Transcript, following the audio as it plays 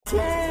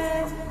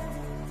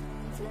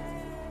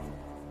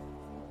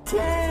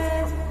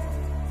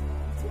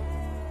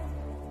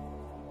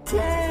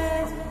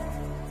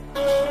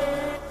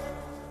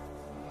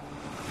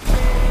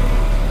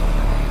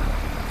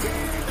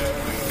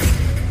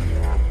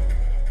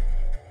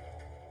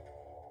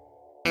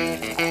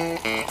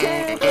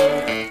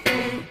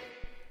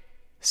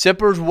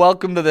Sippers,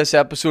 welcome to this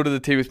episode of the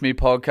Tea With Me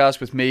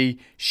podcast with me,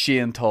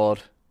 Shane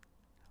Todd.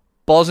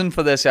 Buzzing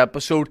for this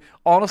episode.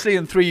 Honestly,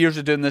 in 3 years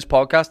of doing this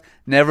podcast,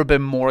 never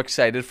been more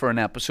excited for an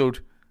episode.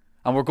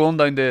 And we're going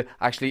down to,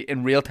 actually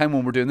in real time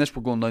when we're doing this,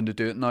 we're going down to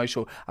do it now,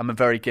 so I'm a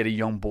very giddy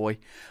young boy.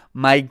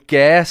 My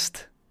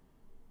guest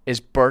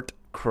is Bert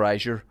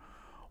Kreischer,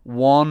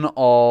 one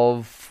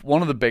of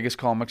the biggest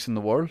comics in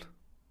the world.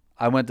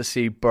 I went to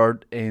see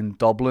Bert in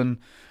Dublin.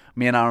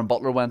 Me and Aaron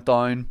Butler went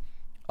down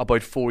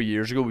about 4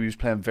 years ago. We was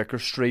playing Vicar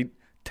Street.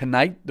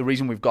 Tonight, the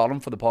reason we've got him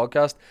for the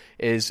podcast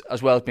is,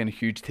 as well as being a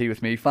huge Tea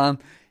With Me fan,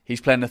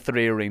 he's playing the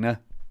 3 Arena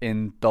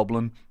in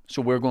Dublin.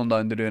 So we're going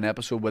down to do an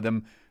episode with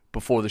him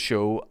before the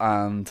show,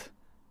 and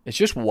it's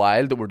just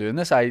wild that we're doing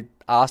this. I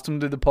asked him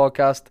to do the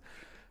podcast,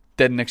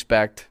 didn't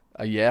expect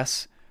a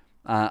yes,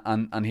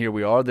 and here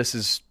we are. This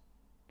is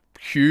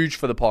huge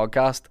for the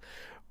podcast.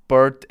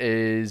 Bert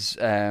is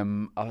a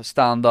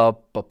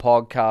stand-up, a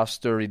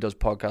podcaster. He does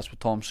podcasts with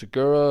Tom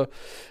Segura.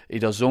 He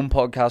does his own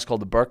podcast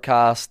called The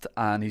Bertcast,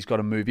 and he's got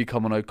a movie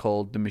coming out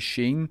called The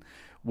Machine,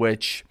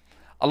 which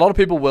a lot of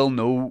people will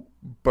know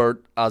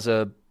Bert as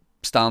a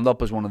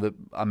stand-up, as one of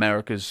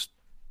America's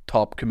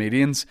top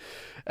comedians.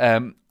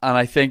 And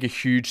I think a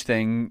huge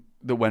thing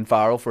that went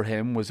viral for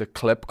him was a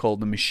clip called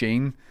The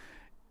Machine.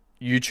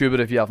 YouTube it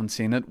if you haven't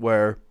seen it,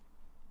 where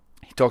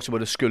he talks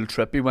about a school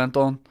trip he went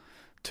on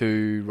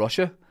to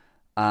Russia.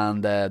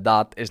 And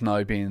that is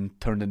now being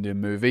turned into a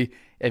movie.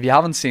 If you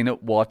haven't seen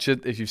it, watch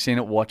it. If you've seen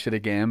it, watch it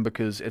again,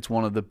 because it's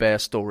one of the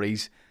best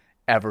stories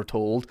ever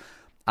told.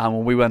 And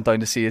when we went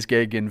down to see his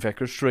gig in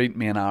Vicar Street,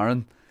 me and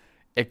Aaron,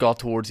 it got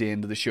towards the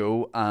end of the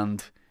show,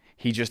 and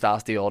he just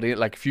asked the audience,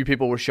 like a few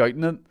people were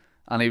shouting it,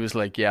 and he was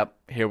like, yep,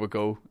 here we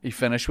go. He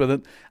finished with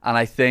it. And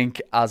I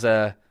think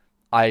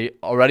I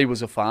already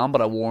was a fan,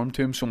 but I warmed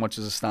to him so much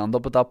as a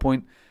stand-up at that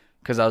point,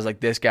 because I was like,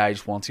 this guy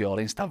just wants the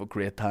audience to have a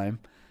great time.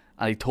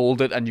 And he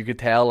told it, and you could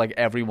tell like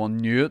everyone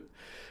knew it,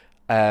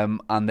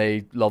 and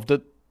they loved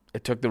it.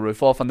 It took the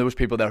roof off, and there was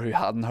people there who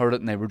hadn't heard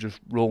it, and they were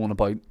just rolling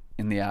about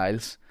in the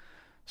aisles.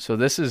 So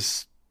this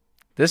is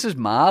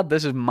mad.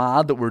 This is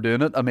mad that we're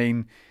doing it. I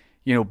mean,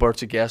 you know,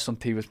 Bert's a guest on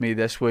Tea With Me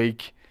this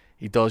week.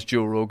 He does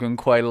Joe Rogan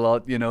quite a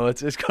lot. You know,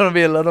 it's going to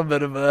be a little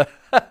bit of a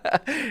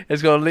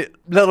it's got a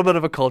little bit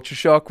of a culture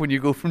shock when you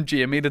go from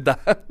Jamie to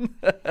Dan.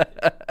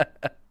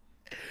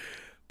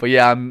 But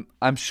yeah,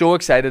 I'm so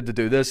excited to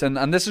do this,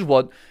 and this is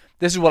what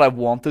I've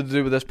wanted to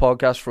do with this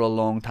podcast for a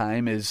long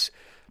time, is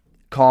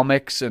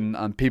comics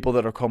and people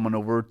that are coming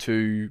over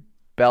to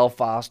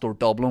Belfast or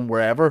Dublin,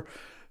 wherever,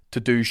 to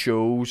do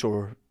shows,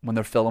 or when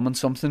they're filming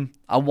something.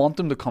 I want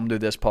them to come to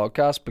this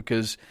podcast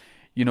because,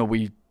 you know,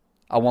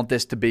 I want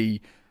this to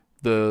be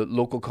the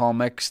local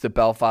comics, the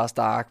Belfast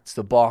acts,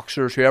 the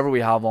boxers, whoever we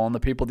have on, the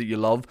people that you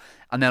love,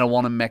 and then I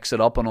want to mix it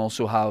up and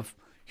also have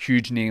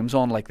huge names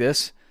on like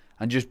this,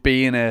 and just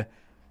be in a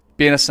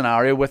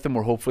scenario with them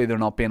where hopefully they're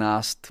not being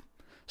asked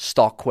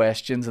stock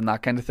questions and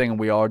that kind of thing, and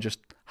we are just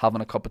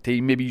having a cup of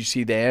tea. Maybe you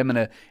see them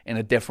in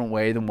a different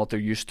way than what they're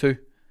used to.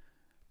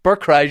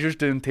 Bert Kreischer's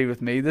doing Tea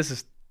With Me. This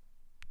is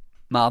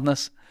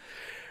madness.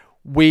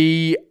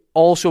 We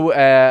also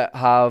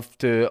have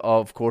to,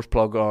 of course,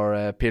 plug our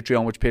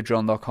Patreon, which is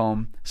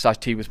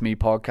patreon.com/Tea With Me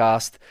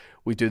podcast.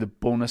 We do the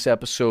bonus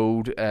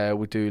episode.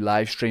 We do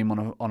live stream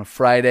on a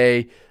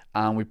Friday,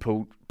 and we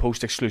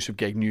post exclusive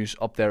gig news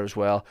up there as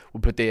well.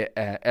 We put the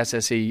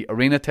SSE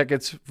Arena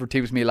tickets for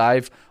Tea With Me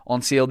Live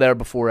on sale there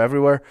before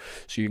everywhere,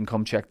 so you can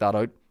come check that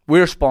out.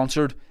 We're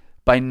sponsored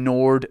by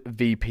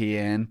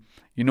NordVPN.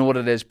 You know what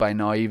it is by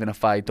now, even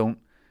if I don't.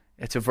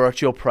 It's a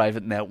virtual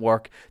private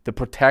network to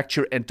protect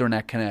your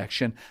internet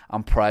connection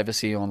and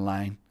privacy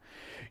online.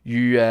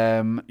 You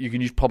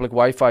can use public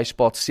Wi-Fi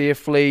spots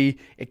safely.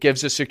 It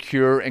gives a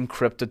secure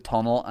encrypted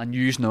tunnel, and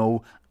you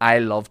know I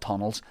love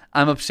tunnels.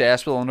 I'm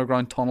obsessed with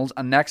underground tunnels,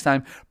 and next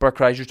time Bert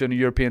Kreischer's doing a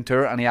European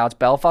tour and he adds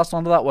Belfast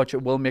onto that, which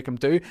it will make him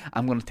do,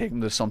 I'm going to take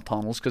him to some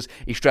tunnels, because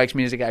he strikes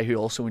me as a guy who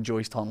also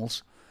enjoys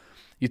tunnels.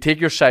 You take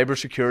your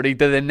cybersecurity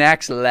to the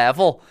next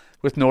level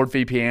with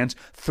NordVPN's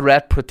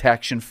threat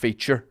protection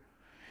feature.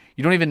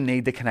 You don't even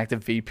need the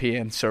connected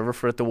VPN server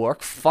for it to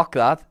work. Fuck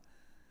that.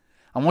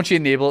 And once you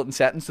enable it in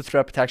settings to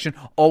threat protection,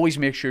 always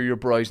make sure you're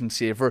browsing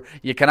safer.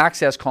 You can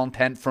access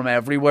content from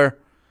everywhere.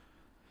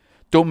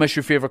 Don't miss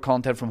your favourite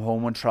content from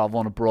home when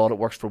traveling abroad. It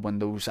works for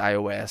Windows,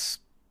 iOS,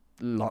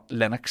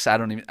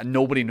 Linux.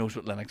 Nobody knows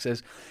what Linux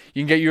is.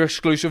 You can get your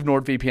exclusive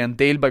NordVPN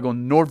deal by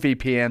going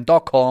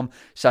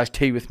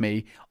nordvpn.com/Tea With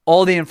Me.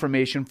 All the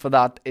information for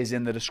that is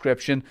in the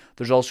description.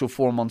 There's also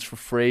 4 months for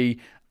free,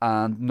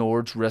 and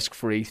Nord's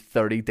risk-free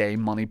 30-day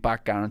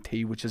money-back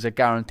guarantee, which is a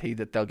guarantee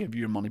that they'll give you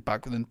your money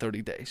back within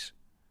 30 days.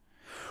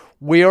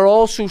 We are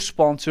also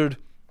sponsored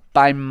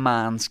by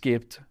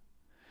Manscaped.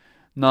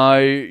 Now,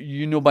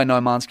 you know by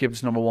now Manscaped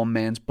is #1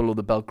 men's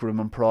below-the-belt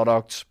grooming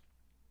products.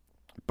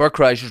 Bert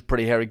Kreischer's a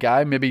pretty hairy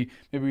guy. Maybe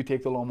we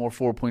take the Lawnmower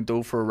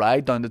 4.0 for a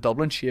ride down to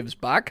Dublin, shave his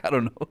back. I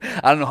don't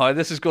know how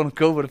this is going to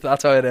go, but if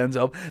that's how it ends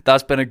up,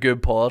 that's been a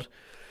good pod.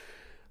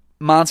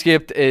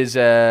 Manscaped is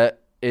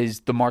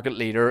the market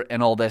leader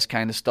in all this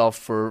kind of stuff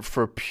for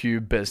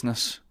pube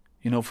business.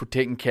 for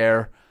taking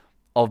care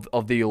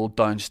of the old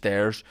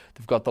downstairs.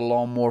 They've got the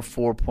Lawnmower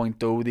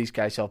 4.0. These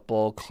guys have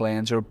ball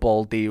cleanser,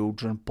 ball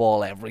deodorant,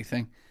 ball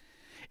everything.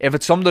 If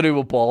it's something to do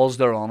with balls,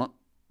 they're on it.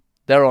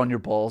 They're on your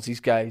balls. These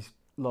guys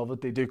love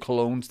it. They do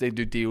colognes, they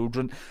do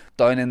deodorant.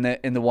 Down in the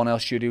 1L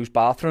Studios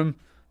bathroom,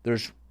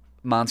 there's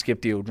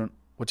Manscaped deodorant,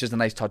 which is a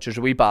nice touch. There's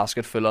a wee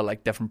basket full of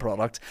like different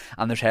products,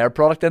 and there's hair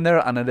product in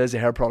there, and it is a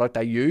hair product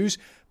I use,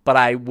 but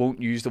I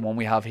won't use the one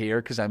we have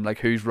here because I'm like,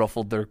 who's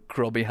ruffled their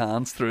grubby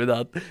hands through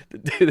that to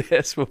do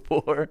this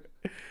before?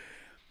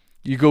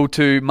 You go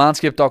to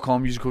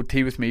manscaped.com, use code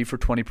TWithMe for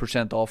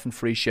 20% off and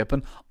free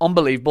shipping.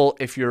 Unbelievable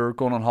if you're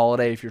going on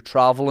holiday, if you're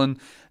traveling.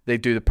 They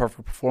do the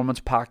Perfect Performance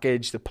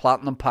Package, the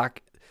Platinum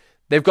Pack.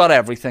 They've got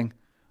everything.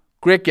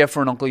 Great gift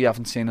for an uncle you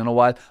haven't seen in a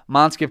while.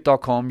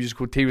 Manscaped.com, use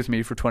code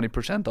TWithMe for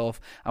 20% off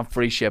and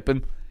free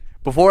shipping.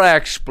 Before I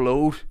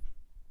explode,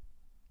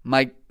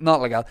 Mike, not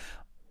like that.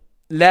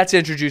 Let's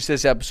introduce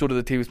this episode of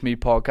the Tea With Me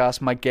podcast.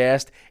 My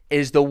guest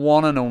is the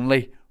one and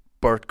only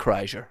Bert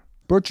Kreischer.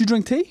 Bert, you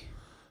drink tea?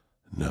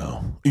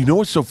 No. You know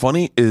what's so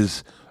funny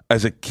is,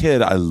 as a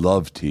kid, I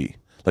loved tea.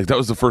 Like, that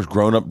was the first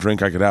grown-up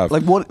drink I could have.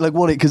 Like what?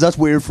 Because that's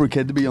weird for a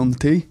kid to be on the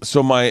tea.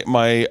 So my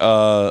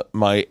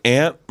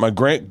aunt, my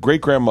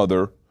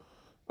great-grandmother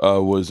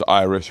was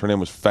Irish. Her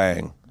name was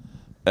Fang.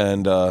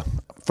 And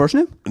first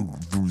name?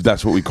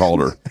 That's what we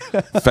called her.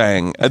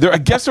 Fang. I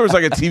guess there was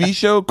like a TV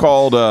show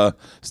called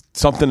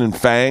something in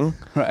Fang.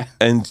 Right.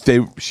 And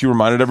she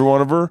reminded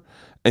everyone of her.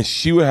 And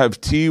she would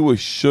have tea with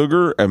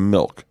sugar and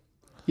milk.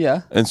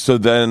 Yeah. And so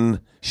then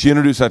she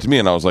introduced that to me,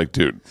 and I was like,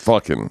 dude,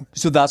 fucking.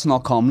 So that's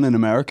not common in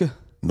America?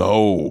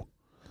 No.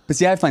 But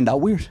see, I find that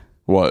weird.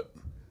 What?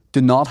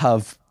 To not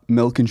have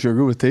milk and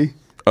sugar with tea.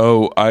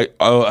 I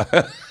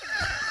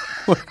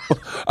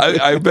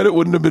bet it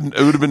wouldn't have been.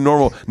 It would have been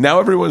normal. Now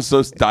everyone's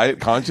so diet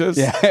conscious,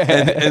 yeah.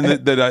 and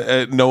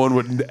that no one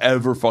would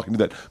ever fucking do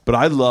that. But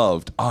I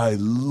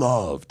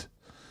loved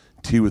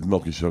tea with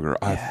milk and sugar.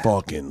 I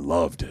fucking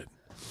loved it.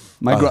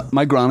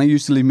 My granny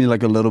used to leave me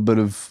like a little bit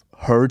of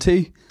her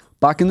tea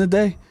back in the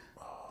day,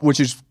 which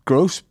is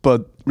gross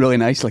but really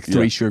nice, like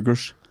 3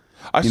 sugars.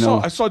 I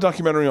saw a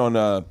documentary on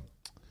the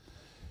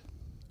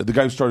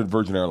guy who started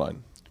Virgin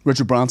Airline,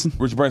 Richard Branson,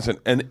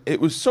 and it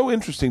was so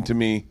interesting to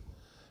me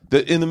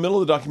that in the middle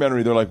of the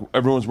documentary, they're like,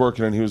 everyone's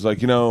working, and he was like,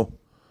 can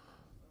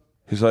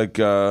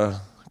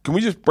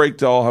we just break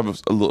to all have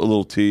a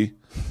little tea?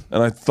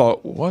 And I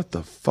thought, what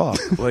the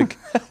fuck? Like,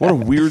 what a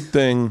weird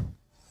thing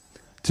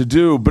to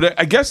do. But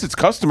I guess it's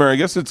customary. I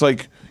guess it's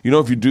like,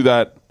 if you do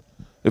that,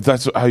 if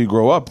that's how you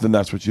grow up, then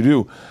that's what you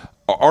do.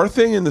 Our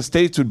thing in the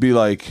States would be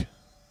like,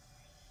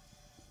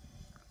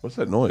 what's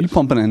that noise? Are you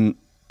pumping in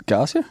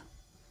gas here?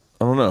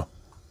 I don't know.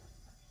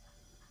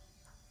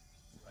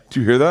 Do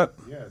you hear that?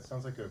 Yeah, it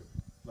sounds like a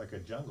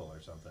jungle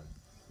or something.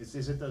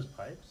 Is it those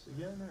pipes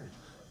again? Or?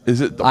 Is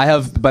it?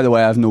 By the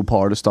way, I have no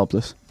power to stop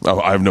this.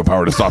 Oh, I have no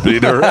power to stop it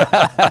either.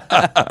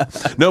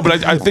 No,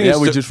 but I think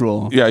we just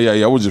roll.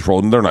 Yeah, we'll just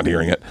roll. They're not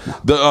hearing it.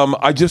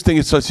 I just think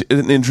it's such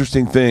an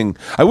interesting thing.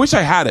 I wish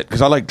I had it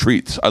because I like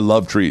treats. I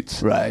love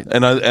treats. Right.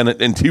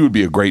 And tea would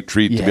be a great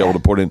treat to be able to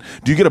put in.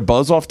 Do you get a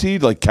buzz off tea,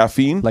 like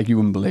caffeine? Like you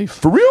wouldn't believe.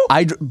 For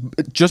real?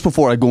 Just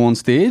before I go on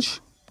stage,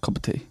 cup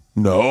of tea.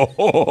 No.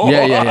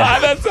 Yeah.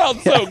 That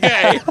sounds so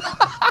gay.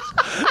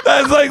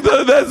 That's like.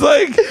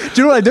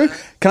 Do you know what I do?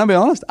 Can I be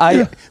honest?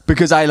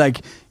 Because I like,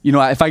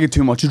 if I get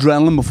too much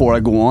adrenaline before I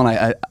go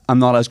on, I'm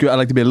not as good. I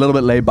like to be a little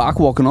bit laid back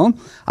walking on.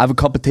 I have a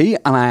cup of tea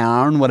and I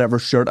iron whatever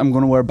shirt I'm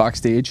going to wear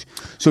backstage.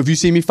 So if you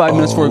see me 5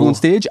 minutes before I go on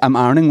stage, I'm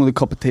ironing with a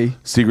cup of tea.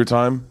 Secret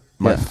time.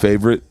 My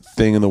favorite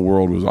thing in the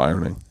world was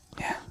ironing.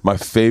 Yeah. My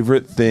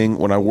favorite thing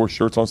when I wore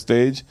shirts on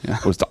stage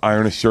was to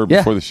iron a shirt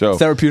before the show.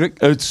 Therapeutic.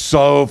 It's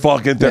so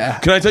fucking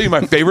therapeutic. Can I tell you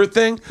my favorite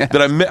thing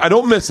that I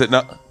don't miss it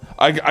now?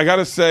 I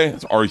gotta say,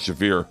 it's Ari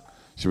Shafir.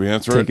 Should we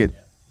answer it?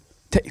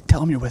 Take it.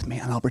 Tell him you're with me,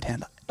 and I'll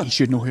pretend he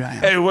should know who I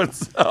am. Hey,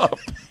 what's up?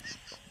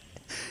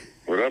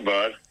 What up,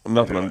 bud?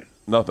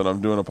 Nothing.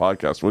 I'm doing a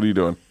podcast. What are you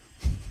doing?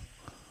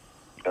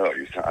 Oh,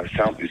 you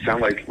sound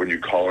like when you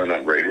call in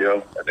on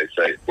radio and they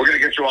say, "We're gonna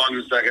get you on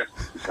in a second."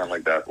 You sound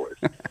like that voice.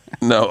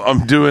 No,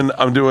 I'm doing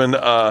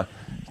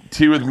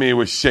Tea With Me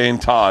with Shane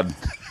Todd.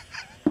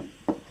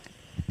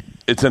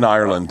 It's in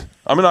Ireland.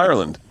 I'm in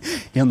Ireland.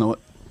 He'll know it.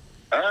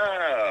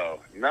 Oh,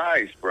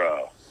 nice,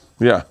 bro.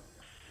 Yeah.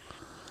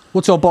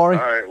 What's up, Ari?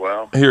 All right,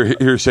 well.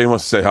 Here, Shane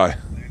wants to say hi.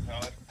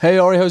 Hey,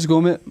 Ari, how's it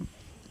going, mate?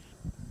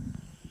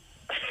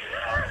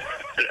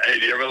 Hey,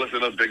 do you ever listen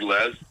to Big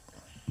Les?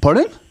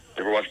 Pardon? You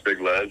ever watch Big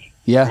Les?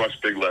 Yeah. You ever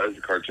watch Big Les,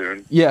 the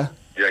cartoon? Yeah.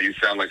 Yeah, you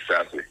sound like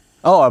Sassy.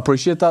 Oh, I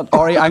appreciate that.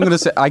 Ari,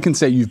 I can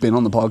say you've been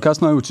on the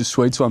podcast now, which is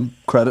sweet, so I'm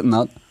crediting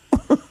that.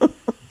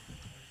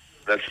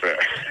 That's fair.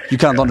 You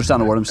can't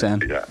understand a word I'm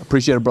saying. Yeah.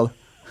 Appreciate it, brother.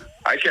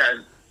 I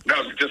can. No,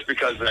 just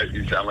because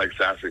you sound like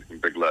Sassy from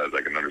Big Les,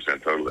 I can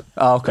understand totally.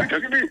 Oh, okay. Like,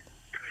 look at me.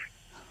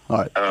 All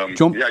right. Yeah,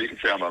 you can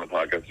say I'm on the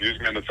podcast. Use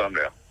me on the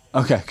thumbnail.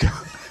 Okay.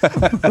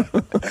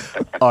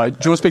 All right. Do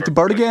you want to speak to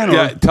Bert again? Or?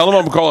 Yeah, tell him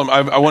I'm calling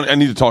him. I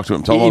need to talk to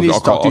him. Tell him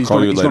I'll call you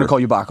later. He's going to call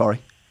you back, Ari.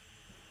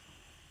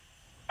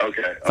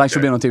 Okay. Thanks for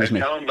being on TV with And me.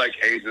 tell him like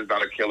AIDS is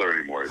not a killer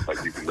anymore. It's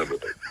like you can live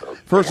with it. So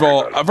First of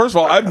don't worry about it.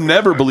 all, I've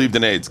never believed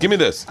in AIDS. Give me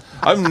this.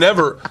 I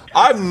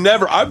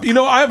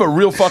have a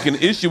real fucking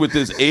issue with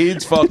this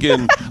AIDS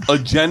fucking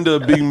agenda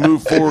being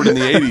moved forward in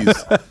the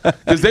 80s.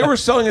 Because they were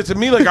selling it to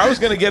me like I was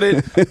going to get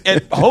it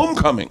at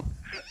homecoming.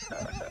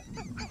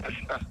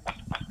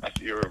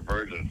 You're a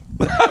virgin.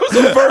 I was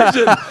a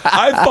virgin.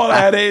 I thought I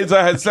had AIDS.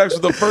 I had sex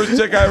with the first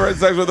chick I ever had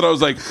sex with, and I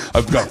was like,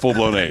 I've got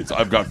full-blown AIDS.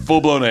 I've got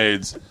full-blown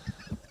AIDS.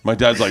 My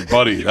dad's like,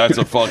 buddy, that's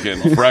a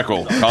fucking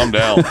freckle. Calm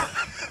down.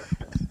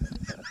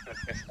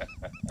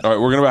 All right,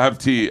 we're going to have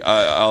tea.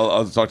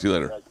 I'll talk to you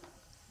later.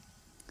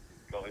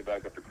 Call me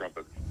back up the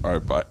crumpet. All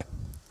right, bye.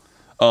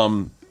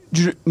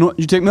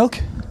 You take milk?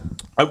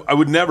 I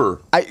would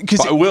never.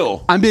 But I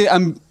will. I'm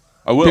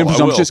I will. being I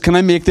presumptuous. will. Can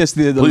I make this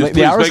the Please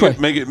Irish way?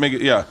 make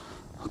it. Yeah.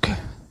 Okay.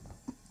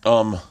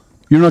 Um.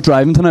 You're not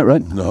driving tonight,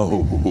 right?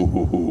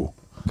 No.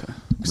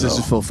 Because this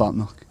is full fat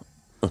milk.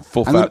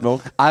 Full I'm fat gonna-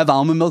 milk. I have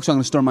almond milk, so I'm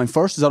going to stir mine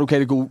first. Is that okay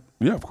to go?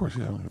 Yeah, of course.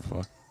 Yeah. I don't give a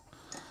fuck.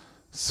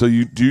 So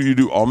you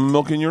do almond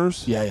milk in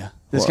yours? Yeah.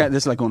 This Wow.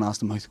 this is like going ass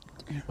to mouth.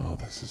 Oh,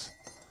 this is.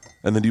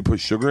 And then do you put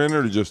sugar in it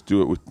or just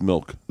do it with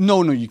milk?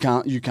 No, you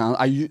can't. You can't.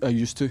 I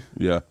used to.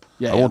 Yeah.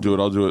 Yeah, I won't do it.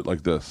 I'll do it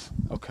like this.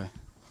 Okay.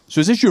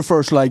 So is this your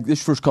first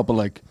couple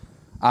like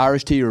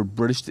Irish tea or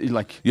British tea,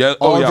 like Yeah.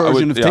 our I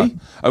version would, of tea?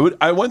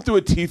 I went through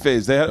a tea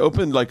phase. They had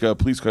opened like a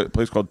place called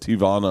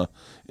Tivana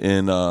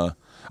in.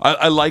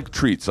 I like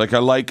treats. Like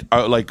I'm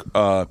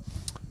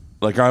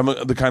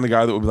the kind of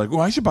guy that would be like, oh,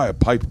 I should buy a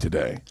pipe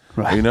today,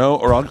 Right. you know,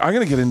 or I'm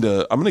gonna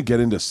get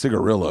into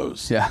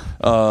cigarillos. Yeah.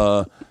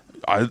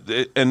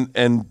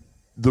 And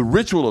the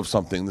ritual of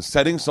something, the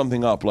setting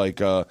something up, like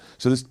so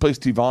this place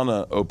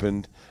Tivana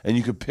opened, and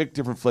you could pick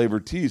different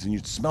flavored teas, and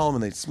you'd smell them,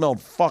 and they smelled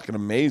fucking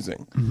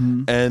amazing.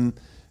 Mm-hmm.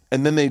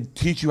 And then they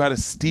teach you how to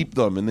steep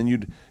them, and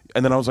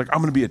then I was like, I'm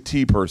gonna be a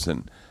tea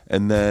person.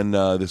 And then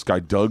this guy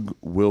Doug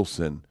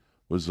Wilson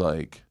was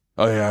like,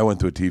 oh yeah, I went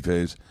through a tea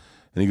phase.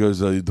 And he goes,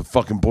 the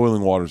fucking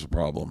boiling water's a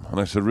problem. And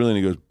I said, really? And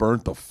he goes,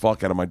 burnt the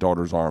fuck out of my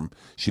daughter's arm.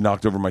 She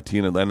knocked over my tea,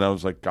 and I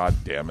was like, God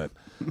damn it.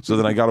 So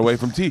then I got away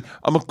from tea.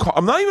 I'm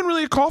not even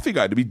really a coffee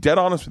guy, to be dead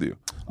honest with you.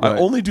 Right. I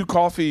only do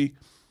coffee.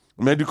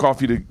 I mean, I do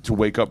coffee to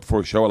wake up before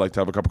a show. I like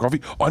to have a cup of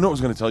coffee. Oh, I know what I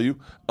was going to tell you.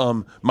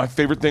 My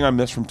favorite thing I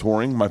miss from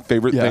touring,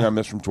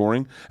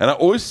 and I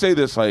always say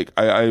this, like,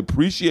 I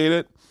appreciate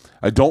it.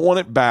 I don't want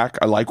it back.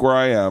 I like where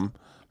I am.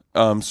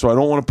 So I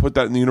don't want to put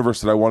that in the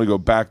universe that I want to go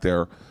back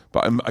there.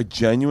 But I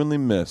genuinely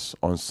miss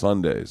on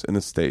Sundays in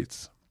the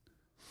States.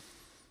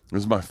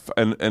 This is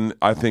and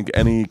I think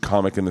any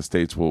comic in the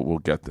States will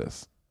get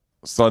this.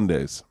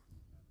 Sundays,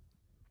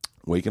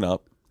 waking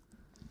up,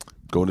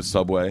 going to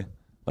Subway,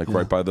 like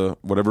right by the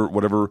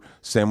whatever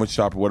sandwich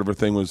shop or whatever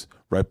thing was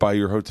right by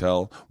your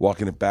hotel,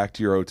 walking it back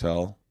to your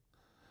hotel,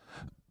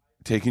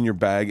 taking your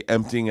bag,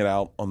 emptying it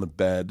out on the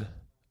bed.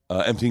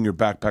 Emptying your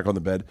backpack on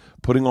the bed,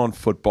 putting on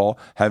football,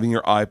 having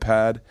your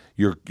iPad,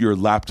 your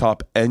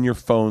laptop, and your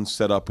phone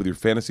set up with your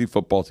fantasy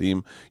football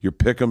team, your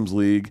Pick'ems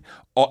league,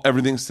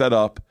 everything set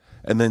up,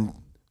 and then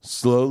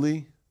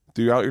slowly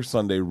throughout your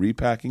Sunday,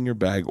 repacking your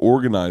bag,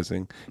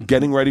 organizing,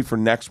 getting ready for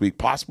next week,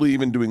 possibly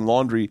even doing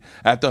laundry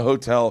at the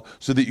hotel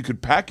so that you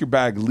could pack your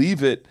bag,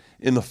 leave it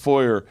in the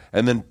foyer,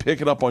 and then pick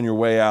it up on your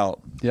way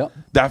out. Yep.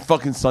 That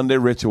fucking Sunday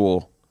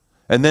ritual.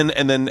 And then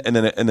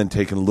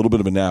taking a little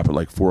bit of a nap at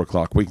like 4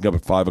 o'clock, waking up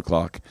at 5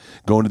 o'clock,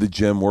 going to the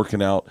gym,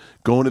 working out,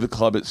 going to the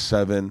club at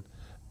 7,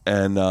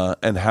 and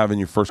having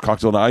your first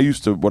cocktail. Now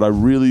what I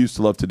really used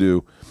to love to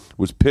do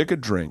was pick a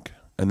drink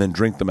and then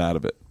drink them out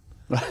of it.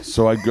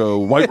 So I'd go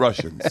White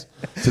Russians.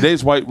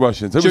 Today's White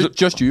Russians.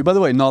 Just you, by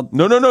the way, not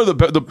No.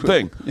 The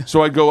thing.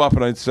 So I'd go up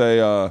and I'd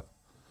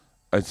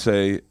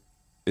say,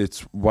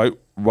 it's White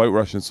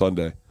Russian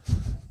Sunday.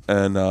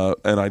 And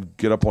I'd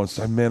get up on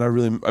stage. Man,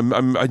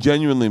 I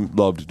genuinely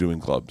loved doing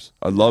clubs.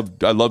 I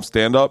love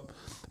stand up,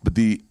 but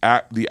the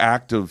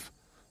act of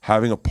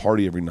having a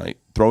party every night,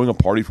 throwing a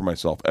party for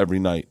myself every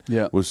night,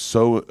 was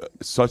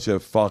such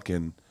a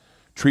fucking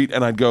treat.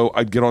 And I'd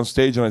get on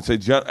stage and I'd say,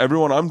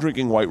 everyone, I'm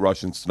drinking White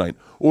Russians tonight.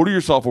 Order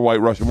yourself a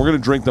White Russian. We're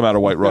going to drink them out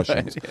of White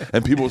Russians. Right, yeah.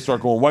 And people would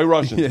start going, White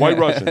Russians, White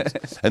Russians,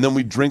 and then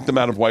we drink them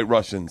out of White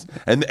Russians.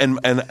 And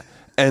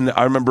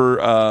I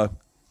remember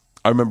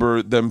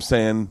them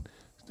saying.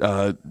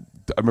 I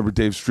remember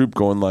Dave Stroop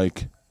going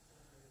like,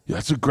 yeah,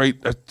 that's a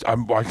great,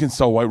 I can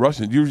sell White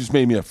Russian. You just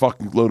made me a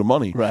fucking load of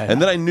money. Right.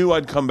 And then I knew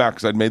I'd come back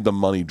because I'd made the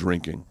money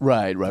drinking.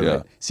 Right.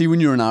 See,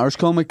 when you're an Irish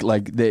comic,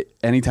 like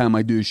anytime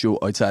I do a show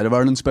outside of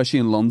Ireland, especially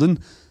in London,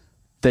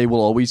 they will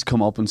always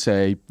come up and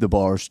say the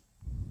bars,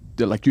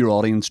 like your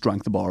audience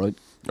drank the bar out.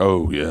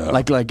 Oh, yeah.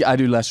 Like I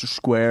do Leicester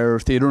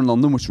Square Theatre in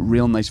London, which is a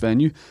real nice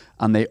venue,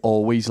 and they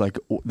always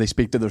they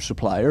speak to their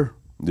supplier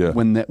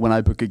when I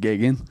book a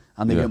gig in,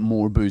 and they get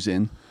more booze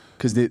in.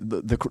 Because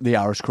the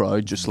Irish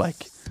crowd just like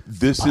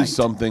this is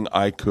something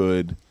I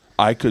could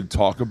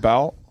talk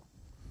about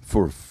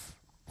for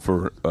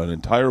an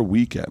entire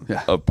weekend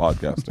of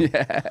podcasting.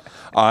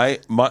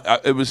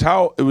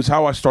 It was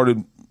how I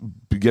started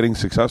getting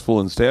successful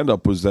in stand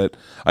up was that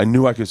I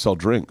knew I could sell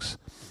drinks.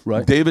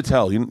 Right. Dave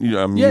Attell,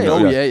 Yeah,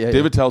 Dave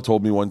yeah. Attell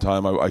told me one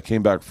time I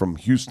came back from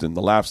Houston,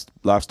 the last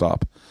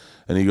stop,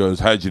 and he goes,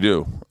 "How'd you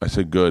do?" I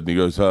said, "Good." And he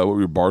goes, "What were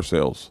your bar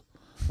sales?"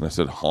 And I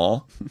said,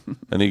 "Huh?"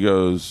 And he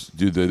goes,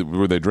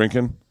 "Were they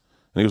drinking?"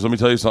 And he goes, "Let me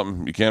tell you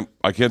something.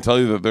 I can't tell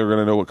you that they're going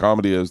to know what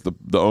comedy is,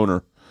 the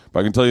owner,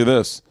 but I can tell you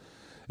this: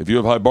 if you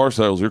have high bar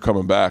sales, you're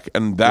coming back."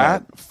 And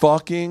that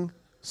fucking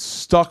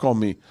stuck on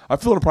me. I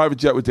flew on a private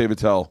jet with Dave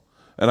Attell,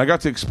 and I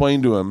got to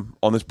explain to him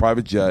on this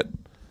private jet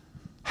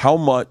how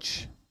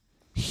much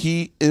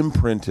he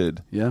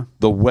imprinted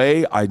the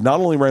way I not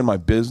only ran my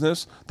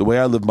business, the way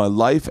I lived my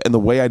life, and the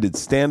way I did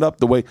stand-up,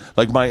 the way,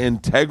 like, my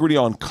integrity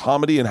on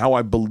comedy and how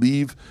I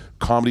believe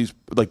comedy's,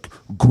 like,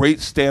 great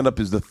stand-up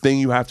is the thing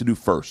you have to do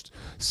first.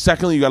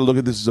 Secondly, you got to look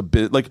at this as a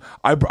bit. Like,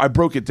 I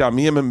broke it down.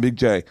 Me, him, and Big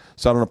J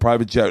sat on a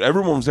private jet.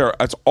 Everyone was there.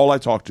 That's all I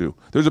talked to.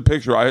 There's a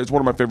picture. It's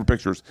one of my favorite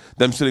pictures.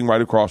 Them sitting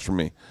right across from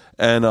me.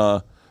 And,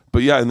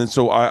 but yeah, and then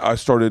so I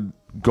started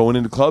going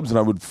into clubs, and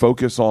I would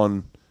focus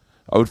on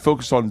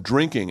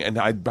drinking, and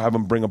I'd have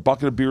them bring a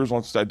bucket of beers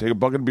on stage. I'd take a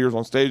bucket of beers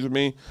on stage with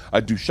me.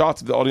 I'd do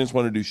shots if the audience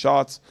wanted to do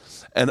shots.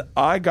 And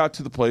I got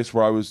to the place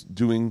where I was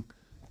doing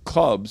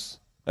clubs,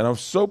 and I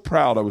was so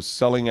proud I was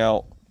selling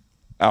out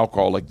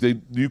alcohol. Like,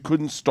 you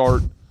couldn't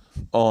start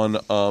on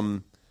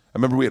I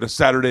remember we had a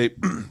Saturday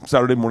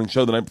morning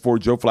show the night before.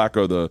 Joe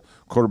Flacco, the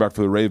quarterback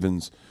for the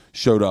Ravens,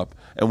 showed up,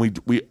 and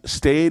we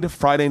stayed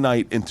Friday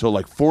night until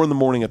like 4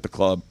 a.m. at the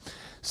club.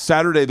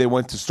 Saturday, they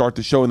went to start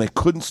the show, and they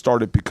couldn't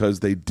start it because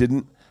they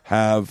didn't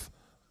have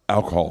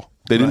alcohol.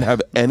 They didn't have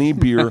any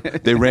beer.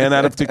 They ran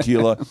out of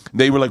tequila.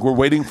 They were like, "We're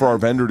waiting for our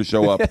vendor to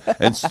show up."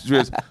 And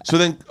so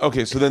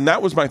then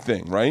that was my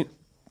thing, right?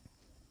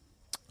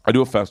 I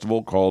do a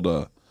festival called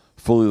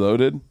Fully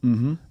Loaded.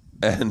 Mm-hmm.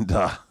 And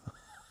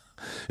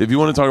if you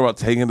want to talk about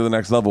taking it to the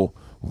next level,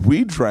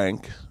 we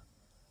drank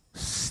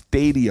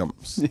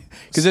stadiums.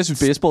 Because this is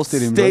baseball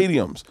stadiums.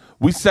 Stadiums. Right?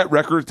 We set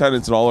record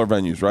attendance in all our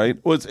venues,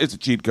 right? Well, it's a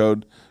cheat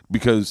code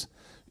because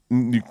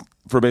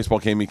for a baseball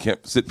game, you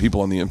can't sit people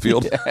on the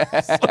infield.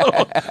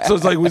 So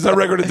it's like we set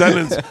record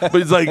attendance, but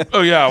it's like,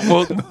 oh yeah,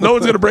 well, no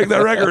one's going to break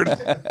that record.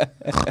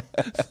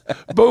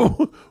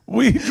 But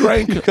we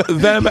drank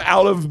them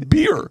out of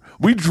beer.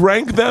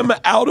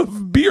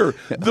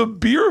 The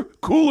beer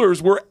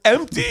coolers were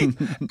empty,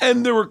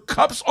 and there were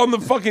cups on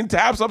the fucking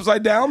taps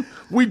upside down.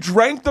 We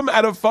drank them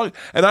out of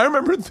and I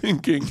remember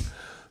thinking,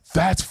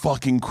 that's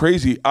fucking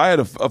crazy. I had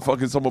a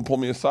fucking someone pull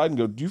me aside and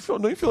go, don't you feel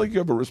like you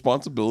have a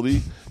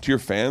responsibility to your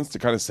fans to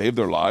kind of save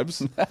their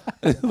lives?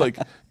 Like,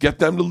 get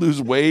them to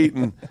lose weight?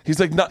 And he's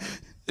like, no,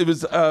 it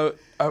was, I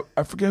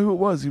forget who it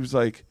was. He goes,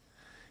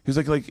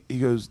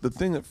 the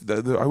thing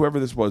that, whoever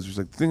this was, he was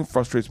like, the thing that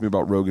frustrates me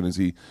about Rogan is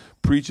he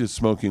preaches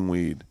smoking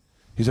weed.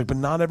 He's like, but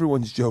not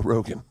everyone's Joe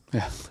Rogan.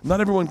 Yeah. Not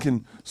everyone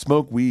can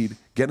smoke weed,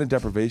 get in a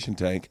deprivation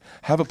tank,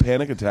 have a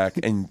panic attack,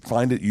 and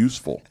find it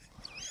useful,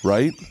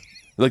 right?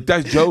 Like,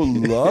 that Joe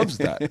loves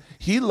that.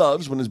 He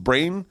loves when his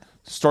brain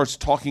starts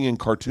talking in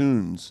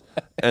cartoons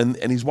and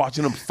he's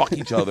watching them fuck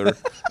each other,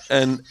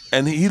 and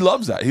he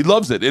loves that. He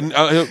loves it. And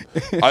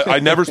I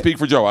never speak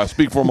for Joe. I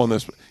speak for him on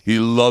this. He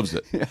loves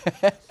it.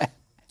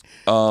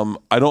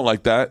 I don't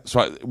like that.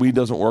 So weed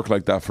doesn't work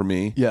like that for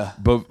me. Yeah.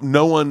 But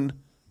not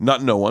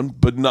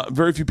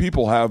very few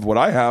people have what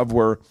I have,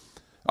 where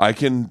I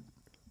can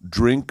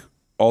drink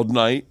all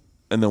night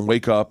and then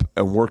wake up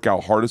and work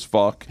out hard as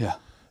fuck. Yeah.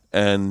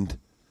 And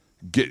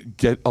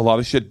get a lot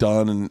of shit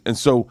done, and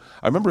so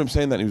I remember him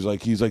saying that,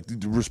 and he's like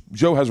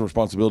Joe has a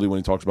responsibility when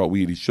he talks about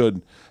weed. He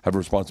should have a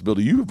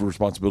responsibility. You have a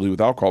responsibility with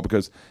alcohol,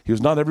 because he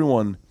goes, not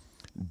everyone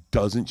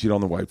doesn't cheat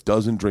on their wife,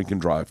 doesn't drink and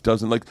drive,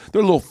 doesn't, like,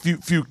 there are little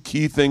few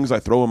key things I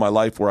throw in my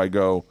life where I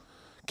go,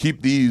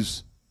 keep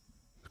these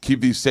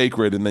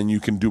sacred, and then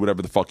you can do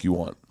whatever the fuck you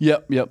want.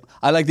 Yep.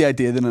 I like the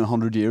idea that in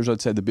 100 years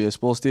outside the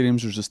baseball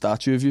stadiums there's a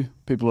statue of you.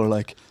 People are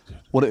like,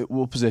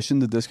 what position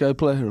did this guy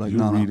play? Or like,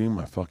 you're reading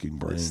my fucking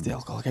brain. It's the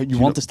alcohol. You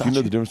want the statue. Do you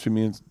know the difference between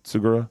me and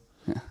Segura?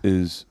 Yeah.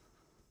 Is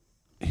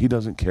he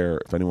doesn't care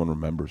if anyone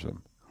remembers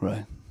him.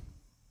 Right.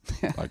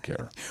 I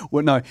care.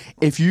 Well, now,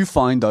 if you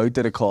find out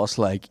that it costs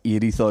like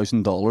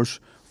 $80,000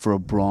 for a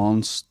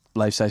bronze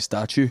life-size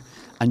statue,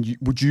 and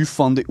would you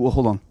fund it? Well,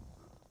 hold on.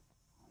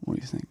 What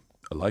do you think?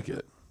 I like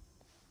it.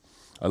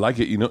 You like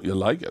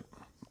it.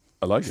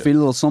 I like it. Feel a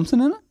little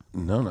something in it?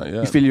 No, not yet.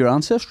 You feel your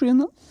ancestry in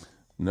that?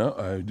 No,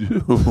 I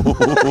do.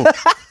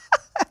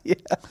 Yeah.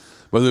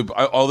 But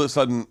all of a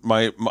sudden,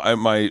 I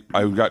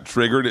got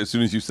triggered as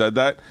soon as you said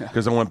that,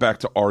 because I went back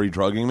to Ari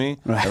drugging me,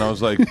 right. And I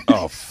was like,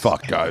 "Oh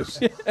fuck, guys,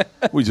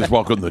 we just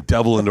welcomed the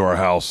devil into our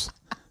house."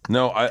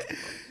 No,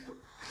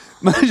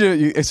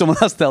 Imagine if someone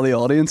has to tell the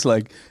audience,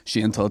 like,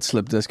 Shane Todd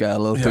slipped this guy a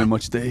little too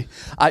much tea.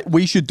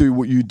 We should do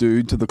what you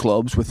do to the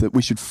clubs with it.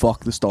 We should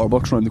fuck the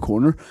Starbucks around the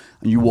corner,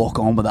 and you walk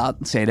on with that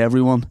and say to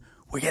everyone,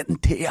 "We're getting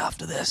tea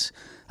after this."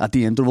 At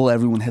the interval,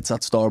 everyone hits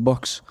that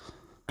Starbucks.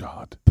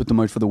 God, put them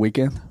out for the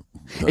weekend.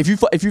 If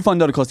you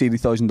found out it cost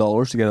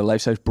 $80,000 to get a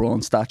life-size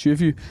bronze statue of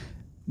you,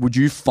 would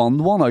you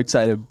fund one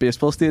outside a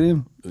baseball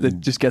stadium that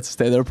just gets to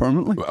stay there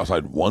permanently?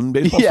 Outside one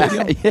baseball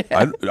stadium?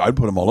 Yeah. I'd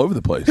put them all over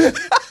the place.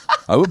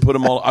 I would put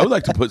them all. I would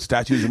like to put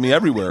statues of me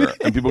everywhere,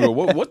 and people go,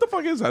 "What the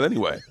fuck is that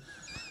anyway?"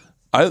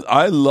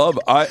 I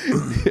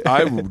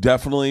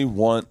definitely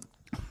want,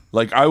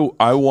 like,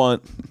 I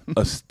want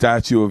a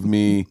statue of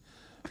me.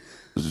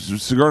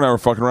 Cigar and I were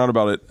fucking around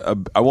about it.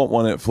 I want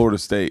one at Florida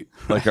State,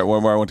 like where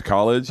I went to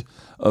college,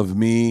 of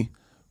me.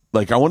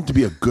 Like, I want it to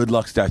be a good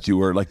luck statue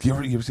where, like, you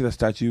ever see that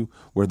statue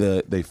where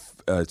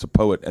it's a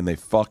poet and they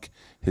fuck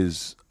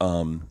his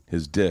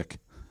dick.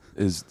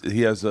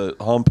 He has a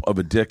hump of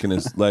a dick in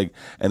his leg,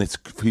 and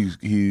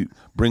he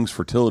brings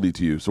fertility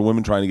to you. So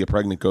women trying to get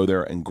pregnant go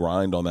there and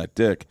grind on that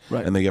dick,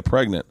 right, and they get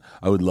pregnant.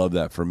 I would love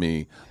that for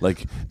me.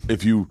 Like,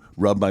 if you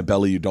rub my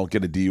belly, you don't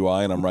get a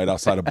DUI, and I'm right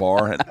outside a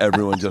bar, and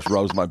everyone just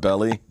rubs my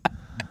belly.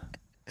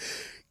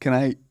 Can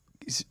I?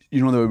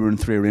 You know that we're in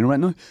 3 Arena right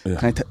now.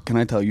 Yeah. Can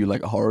I tell you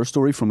like a horror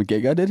story from a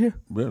gig I did here?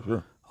 Yeah,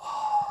 sure.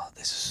 Oh,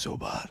 this is so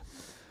bad.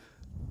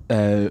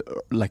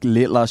 Like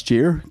late last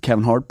year,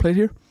 Kevin Hart played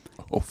here.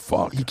 Oh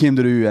fuck! He came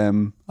to do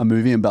a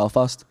movie in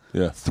Belfast.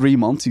 Yeah. 3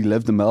 months he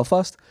lived in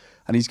Belfast,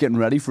 and he's getting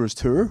ready for his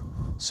tour.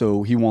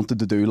 So he wanted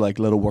to do like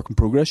little work in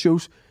progress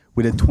shows.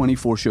 We did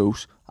 24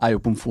 shows. I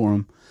opened for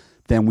him.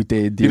 Then we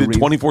did the You did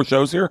 24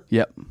 shows here?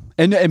 Yep.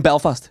 In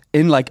Belfast,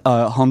 in like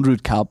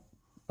 100 cap.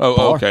 Oh,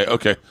 bar.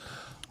 okay.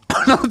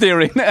 Not the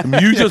arena.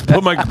 You just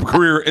put my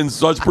career in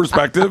such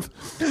perspective.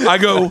 I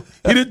go,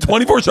 he did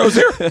 24 shows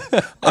here?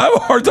 I have a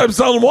hard time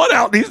selling one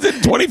out. He's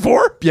did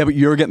 24? Yeah, but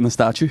you're getting the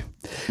statue.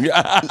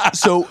 Yeah.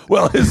 So,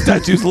 well, his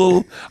statue's a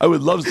little. I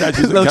would love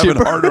statues of Little Kevin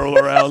cheaper. Hart all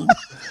around.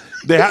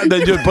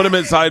 They just put him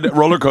inside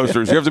roller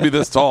coasters. You have to be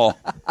this tall.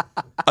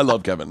 I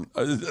love Kevin.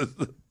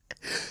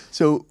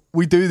 So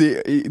we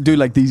do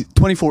like these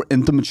 24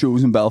 intimate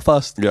shows in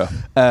Belfast. Yeah.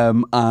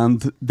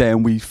 And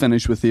then we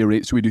finish with the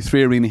arena. So we do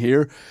 3 arena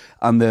here,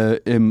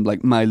 and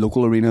like my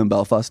local arena in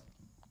Belfast,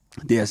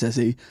 the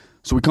SSE.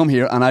 So we come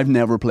here, and I've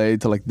never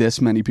played to like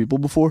this many people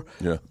before.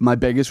 Yeah. My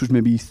biggest was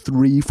maybe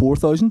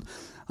 3,000-4,000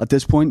 at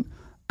this point.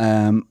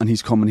 And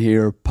he's coming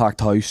here,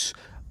 packed house.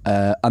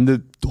 And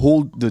the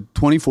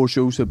 24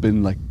 shows have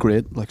been like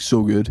great, like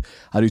so good.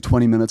 I do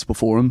 20 minutes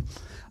before him,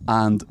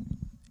 and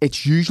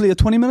it's usually a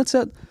 20-minute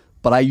set,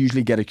 but I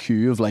usually get a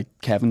cue of like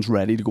Kevin's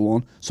ready to go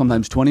on.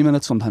 Sometimes 20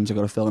 minutes, sometimes I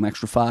got to fill an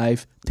extra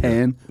 5,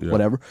 10,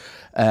 whatever.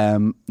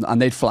 And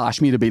they'd flash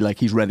me to be like,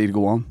 he's ready to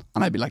go on,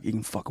 and I'd be like, you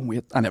can fucking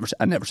wait. I never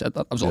said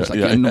that. I was always like,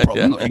 yeah, no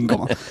problem, you can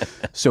come on.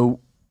 So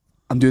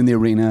I'm doing the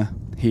arena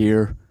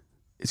here.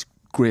 It's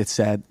great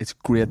set. It's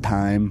great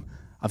time.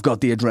 I've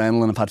got the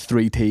adrenaline. I've had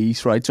 3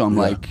 teas, right? So I'm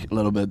like a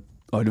little bit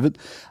out of it.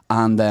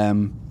 And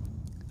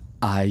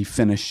I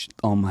finish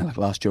on my like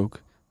last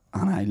joke,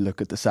 and I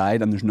look at the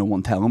side, and there's no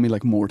one telling me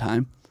like more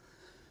time.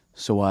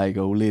 So I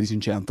go, ladies and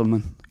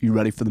gentlemen, you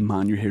ready for the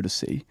man you're here to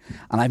see?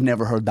 And I've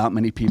never heard that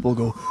many people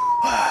go,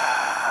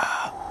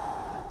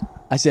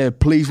 I said,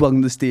 please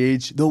welcome to the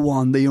stage, the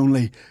one, the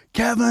only,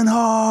 Kevin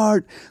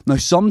Hart. Now,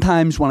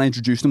 sometimes when I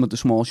introduced him at the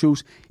small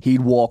shows, he'd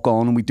walk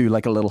on and we'd do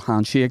like a little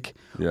handshake.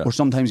 Yeah. Or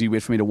sometimes he'd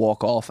wait for me to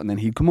walk off and then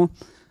he'd come on.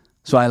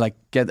 So I like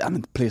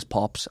the place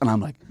pops, and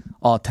I'm like,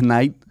 oh,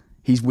 tonight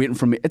he's waiting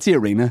for me. It's the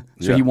arena,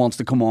 so he wants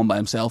to come on by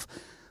himself.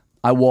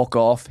 I walk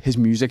off, his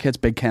music hits,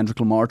 big Kendrick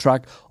Lamar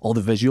track, all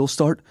the visuals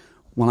start.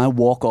 When I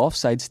walk off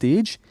side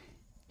stage,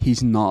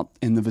 he's not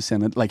in the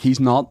vicinity, like he's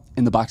not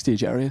in the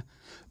backstage area.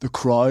 The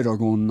crowd are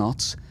going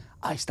nuts.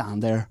 I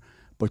stand there,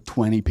 about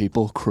 20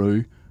 people,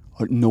 crew,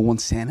 or no one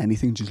saying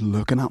anything, just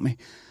looking at me.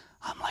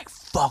 I'm like,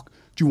 fuck,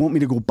 do you want me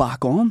to go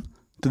back on?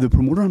 To the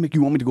promoter, I'm like,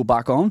 you want me to go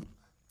back on?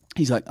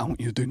 He's like, I want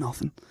you to do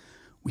nothing.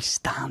 We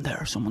stand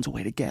there, someone's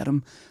away to get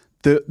him.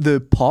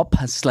 The pop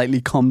has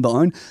slightly come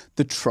down.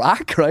 The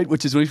track, right,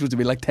 which is only supposed to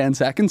be like 10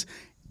 seconds,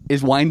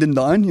 is winding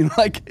down. You know,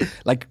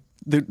 like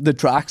the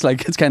track's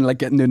like, it's kind of like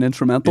getting to an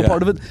instrumental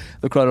part of it.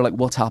 The crowd are like,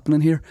 what's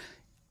happening here?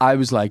 I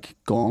was like,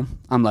 gone.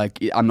 I'm like,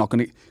 I'm not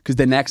going to, because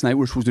the next night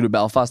we're supposed to do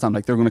Belfast. I'm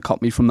like, they're going to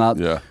cut me from that.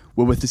 Yeah.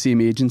 We're with the same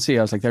agency.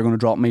 I was like, they're going to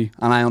drop me,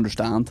 and I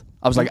understand.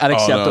 I was like, I'd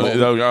accept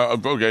it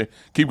all. Okay,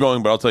 keep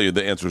going, but I'll tell you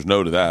the answer is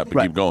no to that.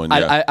 But keep going.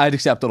 Yeah. I'd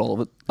accepted all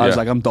of it. I was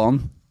like, I'm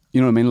done. You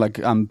know what I mean? Like,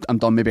 I'm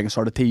done. Maybe I can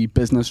start a tea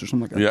business or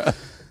something like that.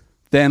 Yeah.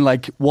 Then,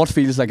 like, what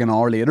feels like an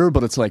hour later,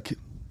 but it's like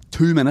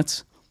 2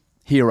 minutes,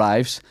 he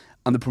arrives,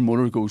 and the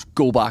promoter goes,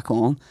 go back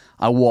on.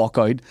 I walk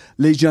out.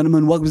 Ladies and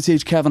gentlemen, welcome to the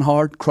stage, Kevin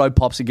Hart. Crowd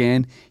pops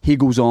again. He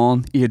goes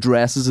on. He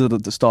addresses it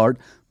at the start,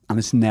 and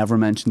it's never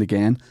mentioned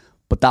again.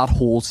 But that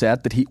whole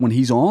set, when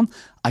he's on,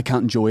 I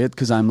can't enjoy it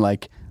because I'm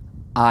like,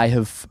 I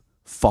have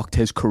fucked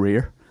his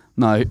career.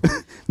 Now,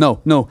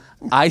 no,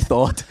 I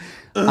thought...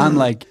 I'm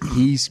like,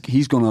 he's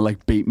gonna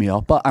like beat me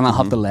up, and I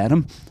have to let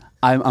him.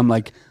 I'm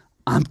like,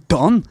 I'm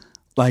done.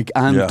 Like,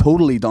 I'm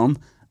totally done.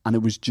 And it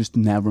was just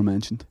never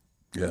mentioned.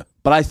 Yeah.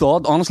 But I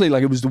thought, honestly,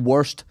 like, it was the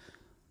worst.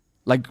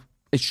 Like,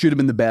 it should have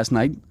been the best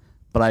night,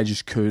 but I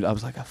just could. I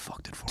was like, I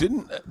fucked it for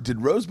him. Did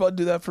Rosebud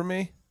do that for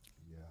me?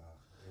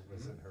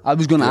 I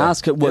was gonna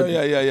ask it. What?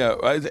 Yeah.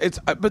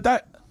 But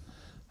that,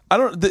 I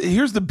don't.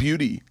 Here's the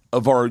beauty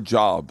of our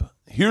job.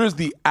 Here is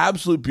the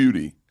absolute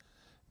beauty.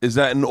 Is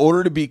that in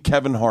order to be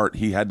Kevin Hart,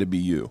 he had to be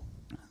you.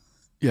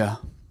 Yeah.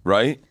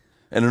 Right?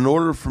 And in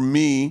order for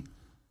me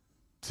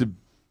to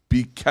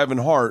be Kevin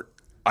Hart,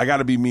 I got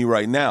to be me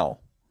right now.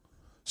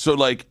 So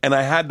like, and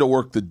I had to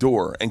work the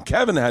door, and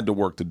Kevin had to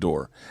work the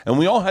door, and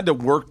we all had to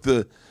work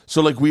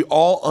so like we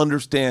all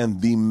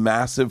understand the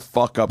massive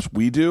fuck ups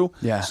we do.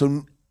 Yeah.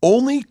 So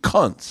only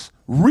cunts,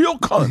 real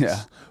cunts,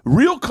 Yeah.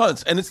 real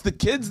cunts, and it's the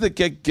kids that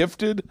get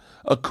gifted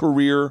a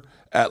career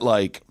at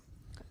like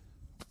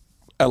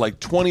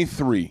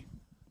 23.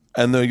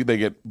 And they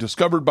get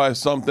discovered by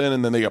something,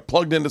 and then they get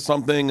plugged into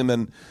something, and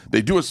then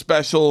they do a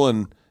special,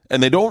 and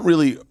they don't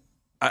really,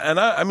 and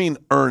I mean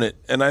earn it.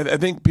 And I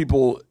think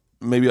people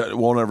maybe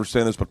won't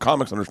understand this, but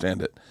comics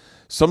understand it.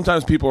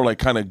 Sometimes people are like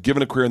kind of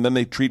given a career, and then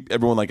they treat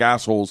everyone like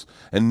assholes,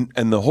 and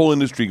the whole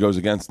industry goes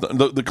against them.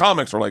 The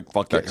comics are like,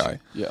 fuck that guy.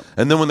 Yeah.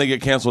 And then when they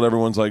get canceled,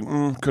 everyone's like,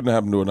 couldn't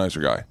happen to a nicer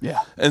guy.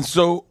 Yeah. And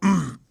so,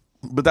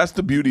 but that's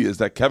the beauty, is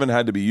that Kevin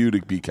had to be you to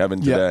be Kevin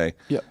today.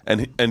 Yeah.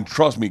 And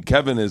trust me,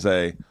 Kevin is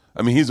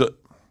he's a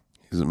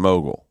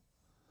mogul.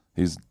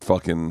 He's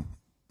fucking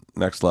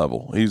next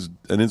level. He's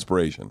an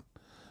inspiration.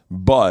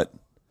 But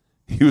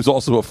he was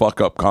also a fuck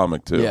up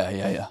comic too.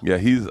 Yeah. Yeah,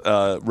 he's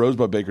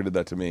Rosebud Baker did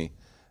that to me,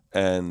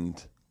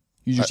 and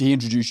He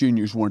introduced you and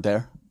you just weren't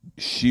there.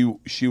 she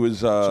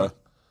was I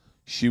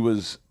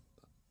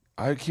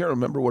can't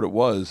remember what it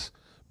was,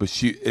 but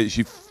she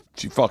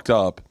fucked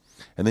up,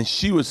 and then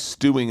she was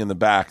stewing in the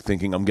back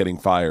thinking I'm getting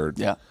fired.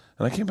 Yeah.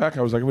 And I came back.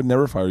 I was like, I would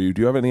never fire you.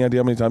 Do you have any idea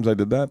how many times I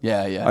did that?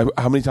 Yeah.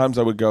 How many times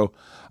I would go?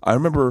 I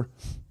remember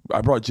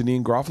I brought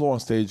Janine Garofalo on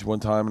stage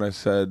one time, and I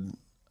said,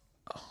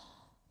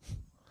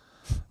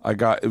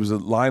 it was a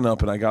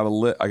lineup, and I got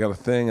a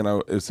thing,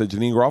 and it said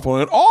Janine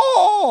Garofalo, and I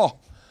went,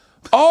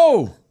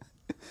 oh,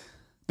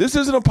 this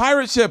isn't a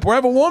pirate ship. We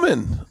have a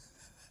woman.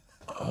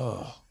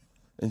 Oh.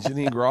 And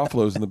Janine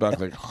Garofalo's in the back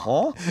like,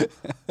 huh?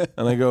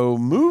 And I go,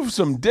 move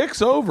some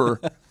dicks over.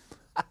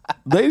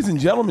 Ladies and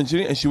gentlemen,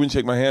 and she wouldn't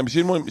shake my hand.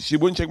 She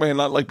wouldn't shake my hand,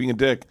 not like being a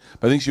dick,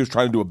 but I think she was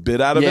trying to do a bit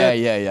out of it.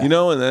 Yeah. You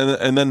know,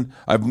 and then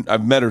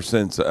I've met her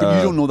since. But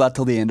you don't know that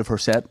till the end of her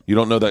set. You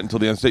don't know that until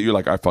the end of the set. You're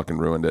like, I fucking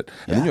ruined it.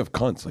 And then you have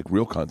cunts, like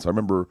real cunts. I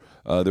remember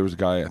there was a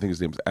guy, I think his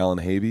name was Alan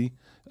Havey.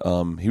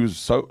 He was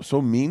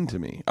so mean to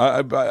me.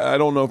 I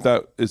don't know if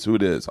that is who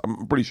it is.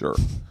 I'm pretty sure.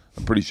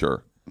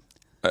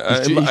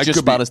 He's just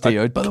about to stay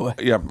out, by the way.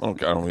 Yeah,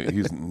 okay,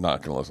 he's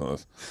not going to listen to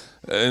this.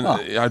 And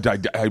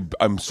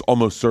I'm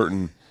almost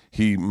certain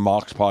he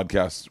mocks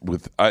podcasts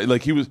with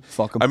he was.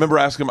 Fuck him. I remember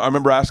asking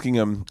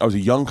him. I was a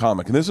young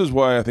comic, and this is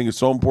why I think it's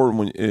so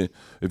important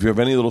if you have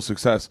any little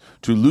success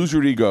to lose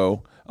your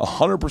ego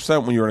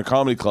 100% when you're in a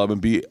comedy club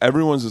and be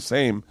everyone's the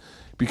same.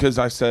 Because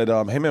I said,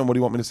 "Hey man, what do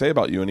you want me to say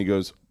about you?" And he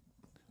goes,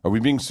 "Are we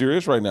being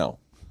serious right now?"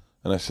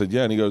 And I said,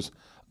 "Yeah." And he goes,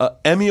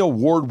 "Emmy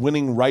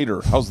award-winning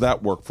writer. How's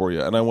that work for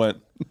you?" And I went,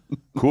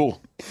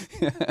 "Cool."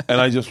 And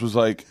I just was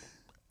like,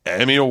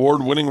 Emmy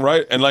award-winning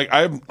writer, and like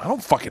I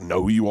don't fucking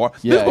know who you are.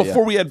 Yeah, this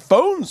before we had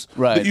phones,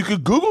 right? That you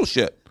could Google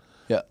shit.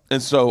 Yeah.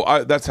 And so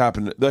that's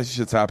happened. That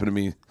shit's happened to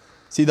me.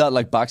 See that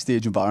like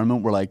backstage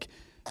environment where like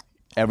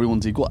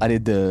everyone's equal. I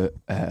did the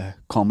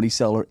Comedy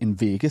Cellar in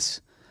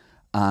Vegas,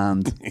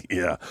 and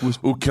Yeah.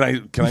 Ooh, can I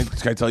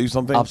tell you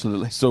something?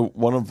 Absolutely. So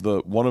one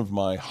of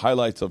my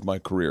highlights of my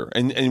career,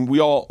 and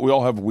we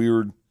all have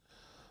weird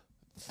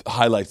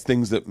highlights,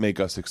 things that make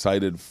us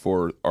excited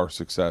for our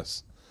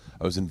success.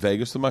 I was in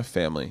Vegas with my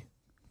family,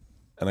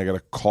 and I got a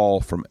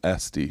call from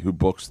Esty, who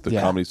books the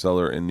Comedy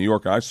Cellar in New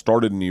York. And I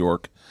started in New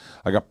York.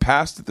 I got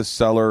passed at the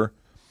Cellar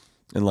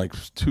in like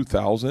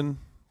 2000,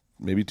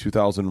 maybe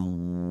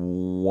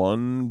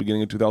 2001,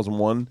 beginning of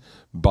 2001,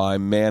 by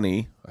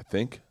Manny, I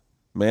think.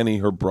 Manny,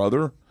 her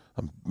brother.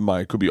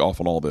 I could be off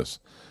on all this.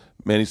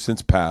 Manny's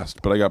since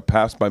passed, but I got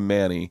passed by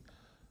Manny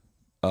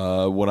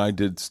when I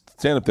did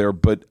stand-up there,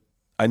 but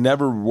I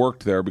never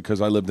worked there because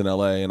I lived in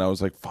L.A., and I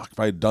was like, fuck, if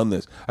I had done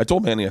this. I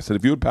told Manny, I said,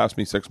 if you had passed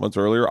me 6 months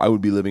earlier, I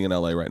would be living in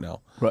L.A. right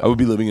now. Right. I would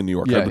be living in New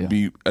York. Yeah, I would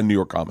be a New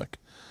York comic.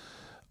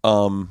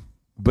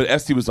 But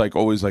Esty was like,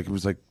 always like, it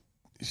was like,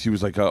 she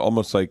was like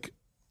almost like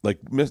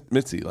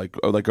Mitzi, like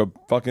a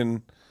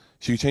fucking,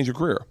 she could change her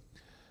career.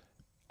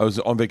 I was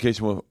on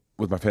vacation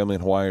with my family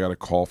in Hawaii. I got a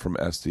call from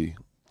Esty,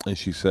 and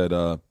she said,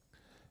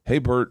 hey,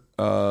 Bert,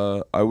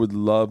 I would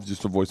love,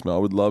 just a voicemail, I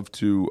would love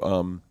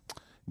to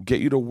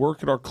get you to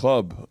work at our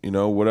club,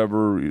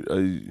 whatever.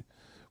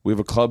 We have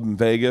a club in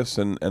Vegas,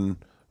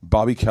 and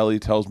Bobby Kelly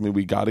tells me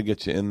we got to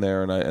get you in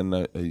there,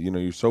 and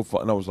you're so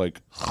fun. And I was like,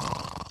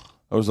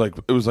 it was like,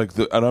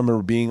 and I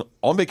remember being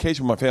on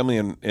vacation with my family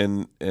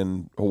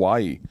in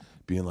Hawaii,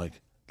 being like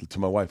to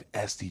my wife,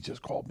 Esty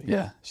just called me.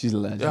 Yeah, she's a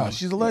legend. Yeah,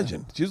 she's a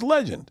legend. Yeah. She's a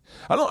legend.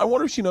 I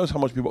wonder if she knows how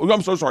much people.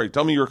 I'm so sorry.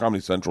 Tell me your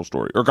Comedy Central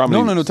story or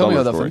Comedy. No. Tell me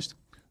how that story. finished.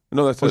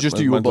 No, that's just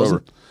you were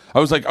buzzing. I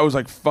was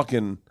like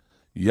fucking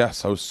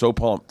yes. I was so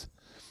pumped,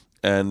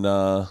 and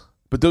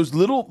but there's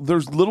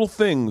little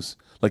things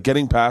like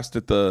getting past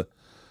at the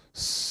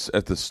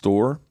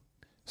store.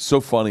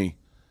 So funny.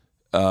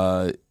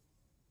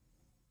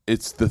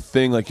 It's the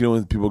thing, like,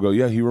 when people go,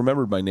 yeah, he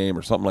remembered my name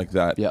or something like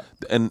that. Yeah.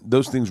 And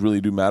those things really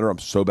do matter. I'm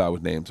so bad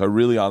with names. I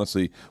really,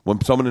 honestly,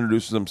 when someone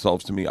introduces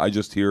themselves to me, I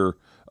just hear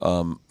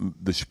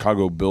the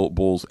Chicago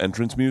Bulls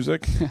entrance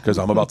music because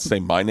I'm about to say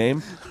my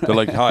name. They're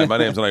like, "Hi, my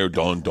name's," and I go,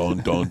 "Don, don,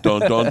 don,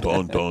 don, don,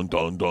 don, don,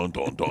 don, don,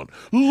 don, don."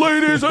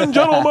 Ladies and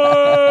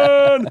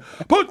gentlemen,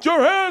 put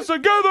your hands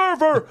together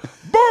for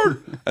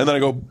Bert, and then I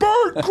go,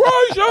 "Bert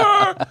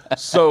Kreischer."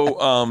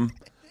 So,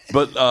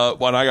 but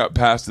when I got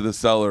past to the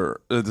store,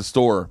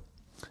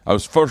 I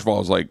was first of all, I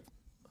was like,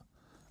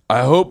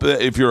 I hope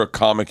that if you're a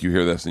comic, you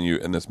hear this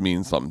and this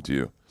means something to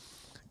you.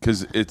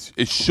 Because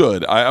it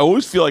should. I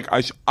always feel like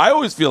I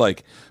always feel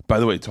like. By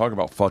the way, talk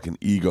about fucking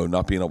ego,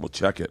 not being able to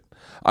check it.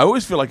 I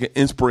always feel like an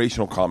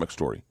inspirational comic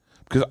story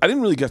because I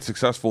didn't really get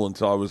successful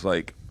until I was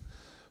like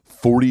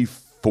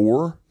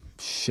 44.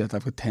 Shit,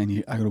 I've got 10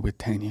 years. I gotta wait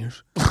 10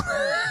 years.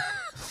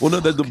 Well,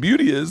 no. The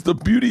beauty is,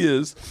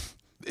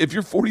 if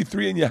you're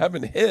 43 and you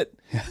haven't hit,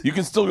 you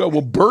can still go,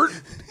 well, Bert,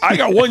 I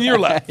got 1 year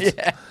left.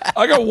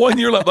 I got 1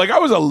 year left. Like, I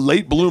was a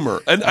late bloomer.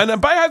 And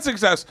if I had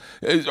success,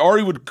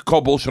 Ari would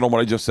call bullshit on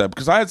what I just said,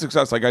 because I had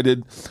success. Like, I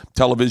did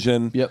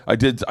television. Yep. I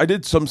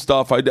did some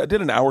stuff. I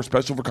did an hour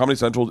special for Comedy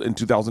Central in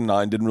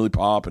 2009. Didn't really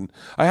pop. And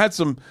I had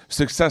some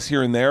success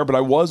here and there, but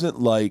I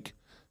wasn't, like,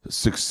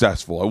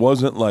 successful. I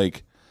was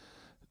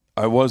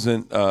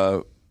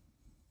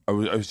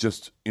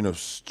just,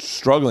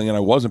 struggling, and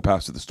I wasn't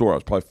past at the store. I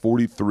was probably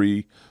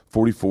 43,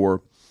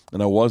 44,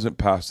 and I wasn't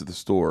past at the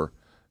store.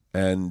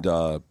 And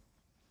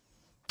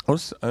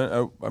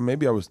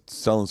maybe I was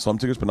selling some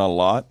tickets, but not a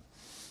lot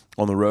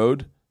on the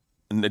road.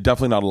 And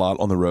definitely not a lot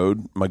on the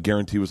road. My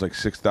guarantee was like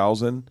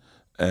 $6,000,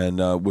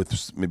 and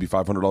with maybe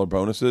 $500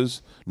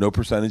 bonuses, no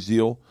percentage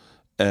deal.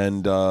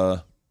 And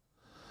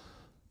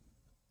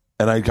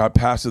I got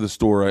past to the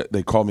store.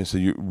 They called me and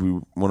said, "We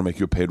want to make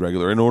you a paid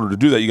regular. In order to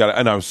do that, you got."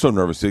 And I was so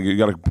nervous. You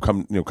got to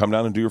come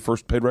down and do your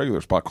first paid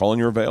regular spot. Call in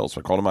your avails. So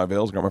I called in my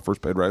avails. Got my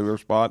first paid regular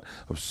spot.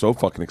 I was so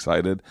fucking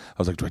excited. I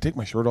was like, "Do I take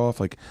my shirt off?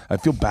 Like, I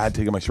feel bad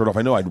taking my shirt off.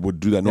 I know I would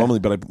do that normally,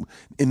 but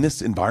in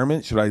this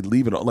environment, should I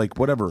leave it on? Like,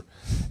 whatever."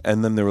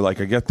 And then they were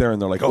like, I get there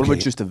and they're like, "Okay, What about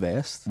just a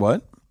vest?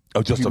 what?"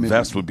 Oh, just a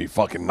vest would be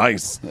fucking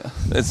nice. Yeah.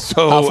 And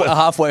so A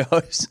halfway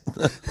house.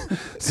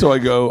 So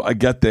I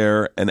get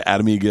there, and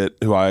Adam Egget,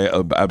 who I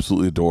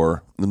absolutely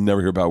adore, I'll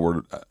never hear a bad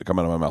word come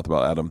out of my mouth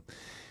about Adam.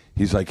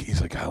 He's like,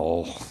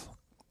 "Oh,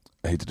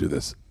 I hate to do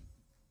this.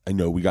 I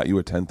know we got you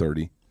at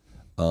 10:30.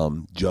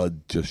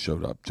 Judd just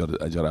showed up, Judd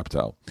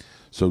Apatow.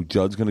 So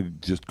Judd's gonna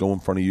just go in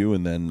front of you,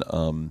 and then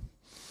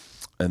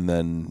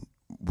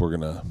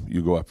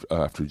you go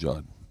after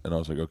Judd." And I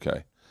was like,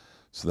 "Okay."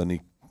 So then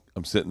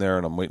I'm sitting there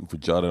and I'm waiting for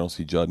Judd. I don't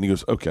see Judd. And he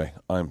goes, "Okay,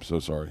 I'm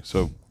so sorry."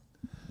 So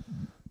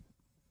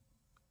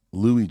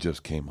Louis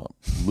just came up.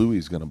 Louis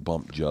is going to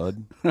bump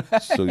Judd.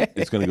 So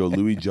it's going to go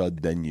Louis,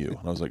 Judd, then you.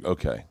 And I was like,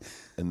 "Okay."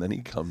 And then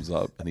he comes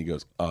up and he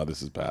goes, "Oh,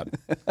 this is bad."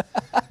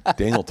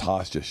 Daniel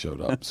Tosh just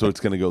showed up. So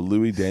it's going to go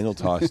Louis, Daniel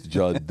Tosh,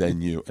 Judd,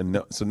 then you.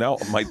 And so now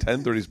my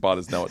 10:30 spot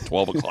is now at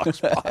 12 o'clock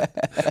spot.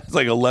 It's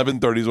like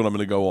 11:30 is when I'm going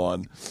to go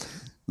on.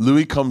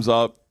 Louis comes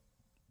up.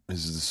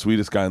 He's the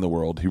sweetest guy in the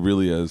world. He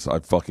really is. I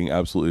fucking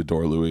absolutely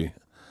adore Louis.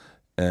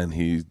 And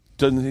he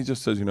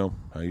just says,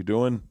 "How you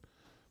doing?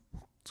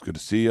 It's good to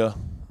see you."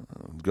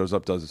 Goes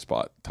up, does a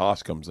spot.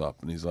 Tosh comes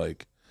up and he's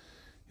like,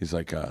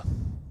 "I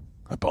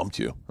bumped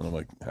you." And I'm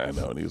like, "I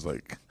know." And he's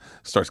like,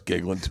 starts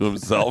giggling to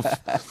himself.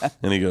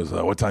 And he goes,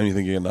 "What time do you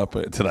think you're getting up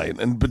tonight?"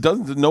 But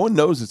no one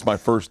knows it's my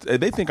first.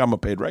 They think I'm a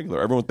paid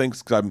regular. Everyone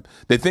thinks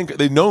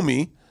they know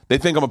me. They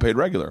think I'm a paid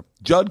regular.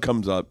 Judd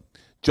comes up.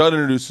 Judd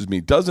introduces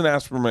me, doesn't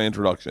ask for my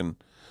introduction.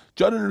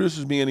 Judd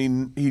introduces me,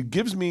 and he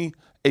gives me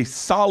a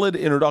solid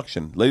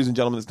introduction. Ladies and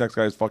gentlemen, this next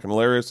guy is fucking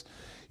hilarious.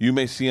 You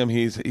may see him.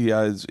 He's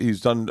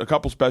done a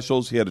couple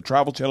specials. He had a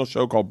Travel Channel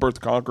show called Birth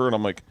to Conquer, and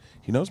I'm like,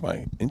 he knows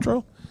my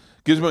intro?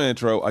 Gives me my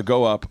intro. I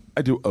go up.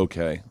 I do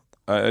okay.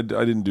 I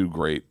didn't do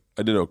great.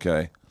 I did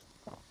okay.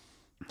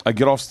 I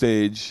get off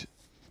stage,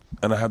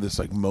 and I have this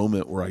like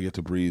moment where I get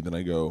to breathe, and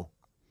I go,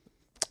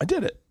 I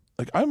did it.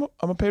 Like, I'm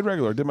a paid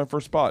regular. I did my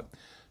first spot.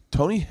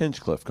 Tony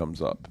Hinchcliffe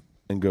comes up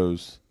and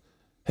goes,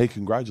 "Hey,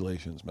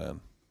 congratulations, man." And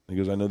he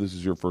goes, "I know this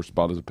is your first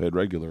spot as a paid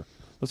regular.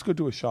 Let's go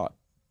do a shot."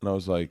 And I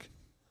was like,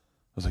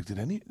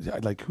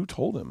 who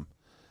told him?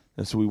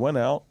 And so we went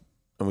out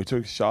and we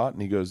took a shot,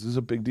 and he goes, "This is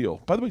a big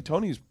deal." By the way,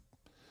 Tony's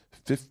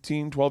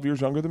 15, 12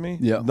 years younger than me.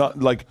 Yeah. Not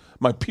like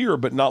my peer,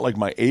 but not like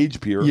my age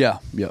peer. Yeah.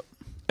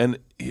 And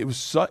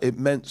it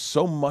meant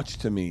so much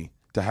to me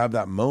to have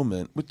that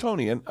moment with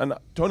Tony. And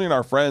Tony and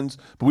our friends,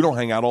 but we don't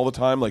hang out all the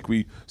time. Like,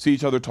 we see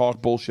each other,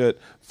 talk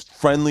bullshit,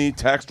 friendly,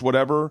 text,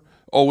 whatever.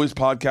 Always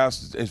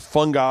podcast. He's a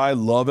fun guy,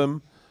 love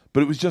him.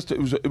 But it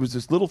was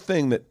this little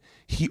thing that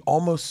he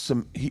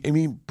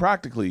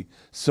practically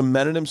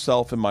cemented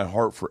himself in my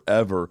heart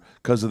forever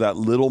because of that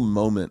little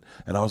moment.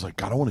 And I was like,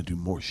 God, I want to do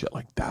more shit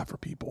like that for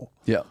people.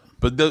 Yeah.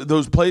 But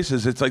those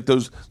places, it's like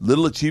those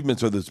little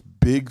achievements are this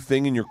big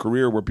thing in your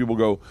career where people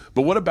go,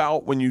 "But what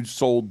about when you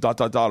sold ...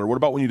 or what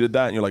about when you did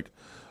that?" And you're like,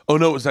 "Oh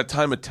no, it was that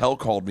time Attell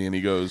called me and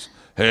he goes,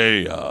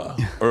 'Hey,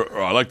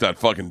 or I like that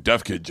fucking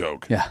deaf kid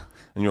joke.'" Yeah.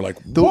 And you're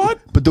like,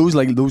 "What?" But those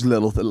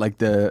little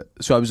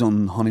so I was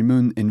on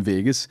honeymoon in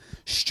Vegas,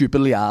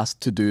 stupidly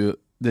asked to do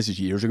this is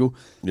years ago.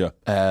 Yeah.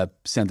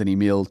 Sent an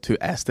email to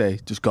Estee,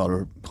 just got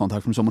her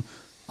contact from someone.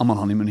 I'm on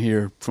honeymoon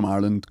here from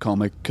Ireland,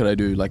 comic. Could I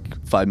do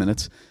like 5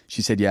 minutes?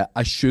 She said, yeah.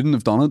 I shouldn't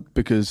have done it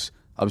because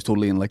I was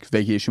totally in like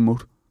vacation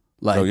mode.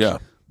 Like, Oh, yeah.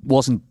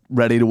 wasn't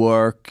ready to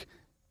work.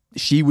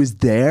 She was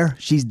there.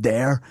 She's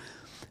there.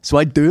 So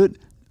I do it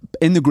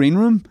in the green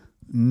room.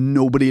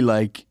 Nobody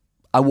like,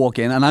 I walk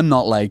in and I'm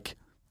not like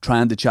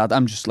trying to chat.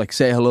 I'm just like,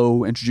 say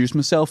hello, introduce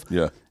myself.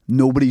 Yeah.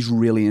 Nobody's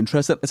really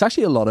interested. It's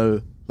actually a lot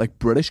of like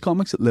British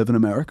comics that live in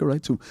America,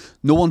 right? So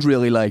no one's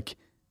really like,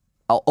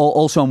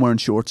 also I'm wearing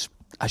shorts.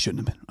 I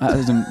shouldn't have been. I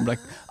wasn't, like,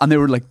 and they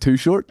were like too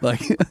short,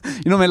 like you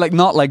know what I mean, like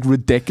not like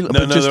ridiculous. No,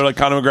 but no, just, they're like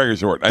Conor McGregor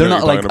short. I they're know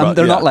not what you're like talking about.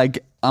 they're Yeah. not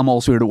like I'm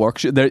also here to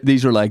work.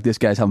 These are like this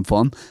guy's having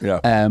fun. Yeah.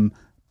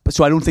 But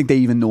so I don't think they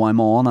even know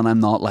I'm on, and I'm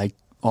not like,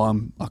 oh,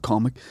 I'm a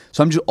comic.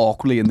 So I'm just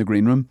awkwardly in the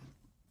green room.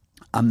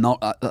 I'm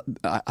not.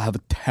 I have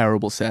a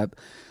terrible set.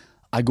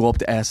 I go up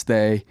to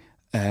Estee.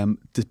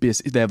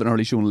 They have an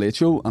early show and late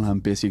show, and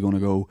I'm basically going to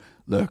go,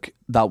 look,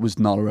 that was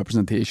not a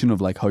representation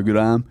of like how good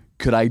I am.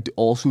 Could I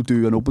also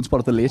do an open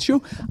spot at the late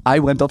show? I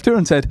went up to her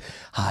and said,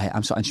 hi,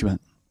 I'm sorry. And she went,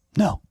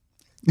 no.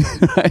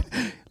 Right?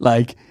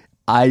 Like,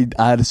 I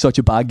had such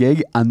a bad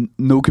gig, and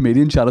no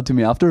comedian chatted to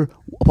me after,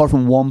 apart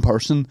from one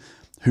person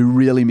who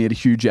really made a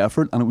huge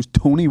effort, and it was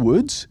Tony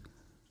Woods.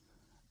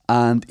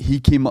 And he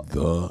came up.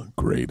 The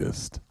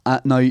greatest.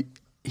 Now,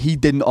 he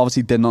did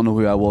not know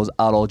who I was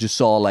at all, just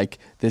saw like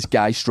this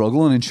guy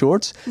struggling in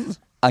shorts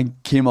and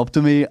came up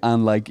to me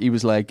and like he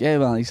was like, hey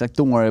man, he's like,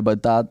 don't worry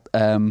about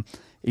that.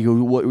 He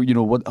goes,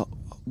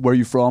 where are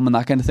you from and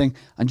that kind of thing,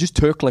 and just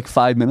took like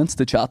 5 minutes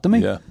to chat to me.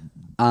 Yeah.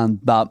 And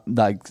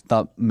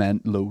that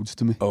meant loads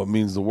to me. Oh, it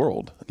means the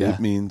world. Yeah. It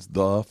means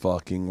the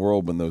fucking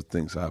world when those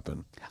things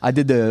happen. I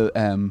did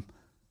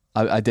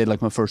I did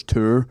like my first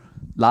tour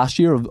last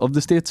year of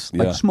the States,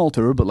 like Yeah. a small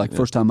tour, but like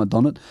first time I'd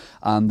done it.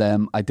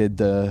 And I did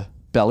the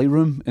belly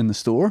room in the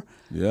store.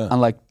 Yeah.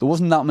 And like there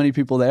wasn't that many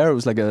people there. It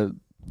was like a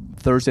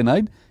Thursday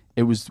night.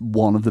 It was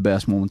one of the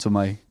best moments of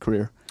my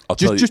career.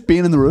 Just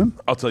being in the room.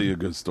 I'll tell you a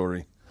good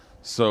story.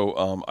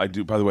 So I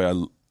do. By the way,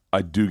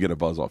 I do get a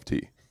buzz off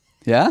tea.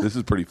 Yeah. This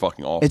is pretty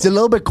fucking awful. It's a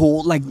little bit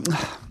cold. Like,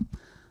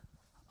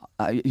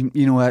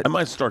 you know what? I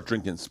might start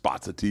drinking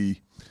spots of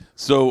tea.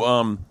 So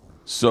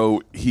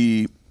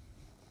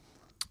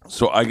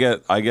I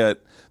get.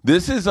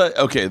 This is a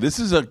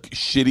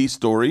shitty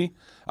story.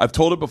 I've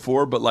told it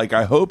before, but like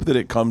I hope that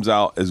it comes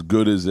out as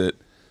good as it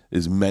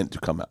is meant to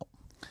come out.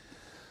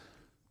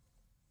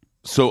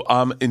 So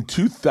in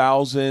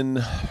 2000,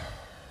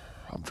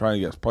 I'm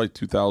trying to guess, probably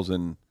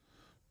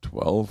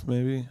 2012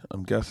 maybe,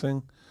 I'm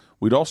guessing.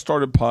 We'd all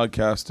started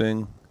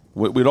podcasting.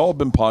 We'd all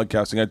been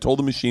podcasting. I told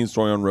the machine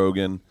story on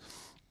Rogan,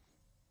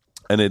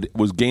 and it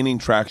was gaining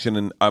traction,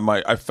 and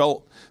I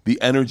felt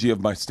the energy of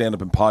my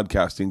stand-up and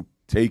podcasting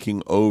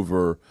taking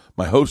over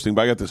my hosting.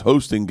 But I got this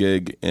hosting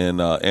gig in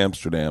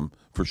Amsterdam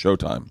for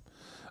Showtime.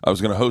 I was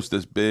going to host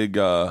this big,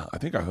 I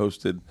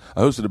hosted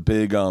a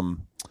big,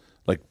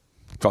 like,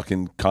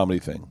 fucking comedy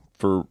thing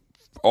for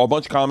a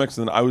bunch of comics,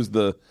 and then I was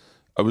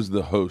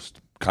the host,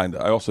 kind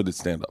of. I also did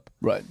stand-up.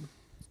 Right.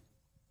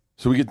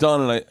 So we get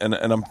done, and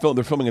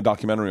they're filming a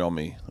documentary on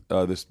me.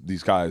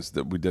 These guys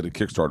that we did a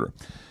Kickstarter,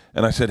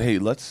 and I said, "Hey,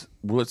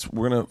 we're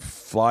gonna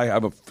fly. I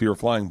have a fear of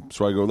flying,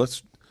 so I go,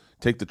 let's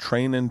take the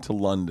train into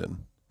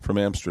London from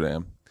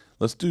Amsterdam.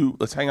 Let's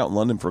hang out in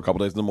London for a couple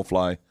days, then we'll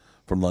fly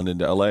from London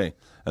to LA."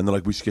 And they're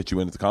like, "We should get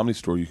you in at the Comedy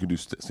Store. You can do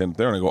stand up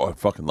there." And I go, "Oh, I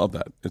fucking love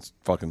that. It's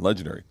fucking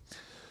legendary."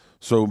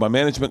 So my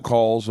management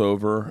calls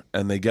over,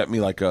 and they get me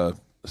like a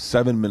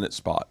 7-minute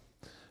spot,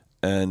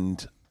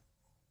 and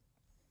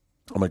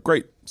I'm like,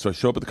 great. So I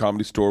show up at the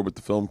Comedy Store with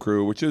the film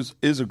crew, which is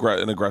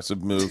an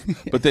aggressive move,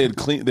 but they had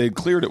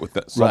cleared it with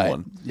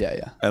someone. Right.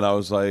 Yeah. And I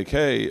was like,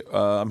 hey,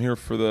 I'm here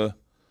for the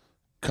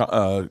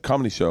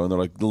comedy show, and they're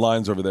like, the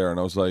line's over there, and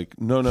I was like,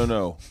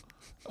 no,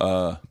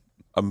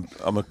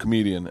 I'm a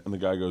comedian, and the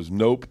guy goes,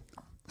 nope.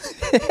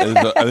 I think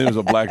it was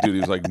a black dude. He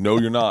was like, no,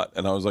 you're not,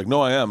 and I was like,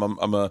 no, I am.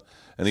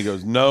 And he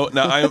goes, no.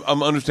 Now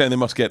I'm understanding they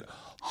must get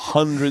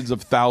hundreds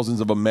of thousands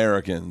of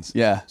Americans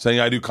saying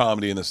I do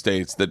comedy in the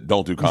States that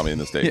don't do comedy in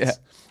the States. Yeah.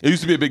 It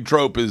used to be a big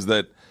trope is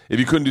that if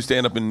you couldn't do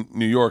stand-up in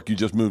New York, you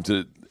just moved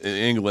to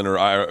England or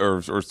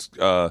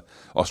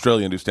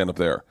Australia and do stand-up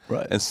there.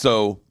 Right. And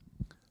so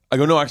I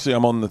go, no, actually,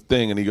 I'm on the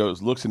thing. And he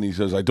goes, looks and he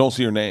says, I don't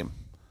see your name.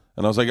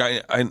 And I was like,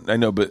 I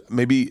know, but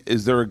maybe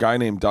is there a guy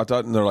named ...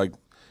 And they're like,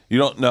 you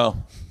don't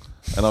know.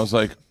 And I was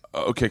like,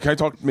 okay, can I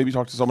talk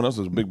to someone else?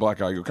 There's a big black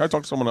guy. I go, can I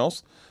talk to someone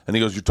else? And he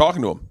goes, you're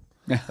talking to him.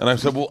 And I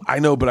said, well, I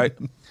know, but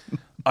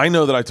I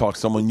know that I talked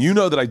to someone. You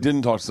know that I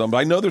didn't talk to someone, but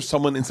I know there's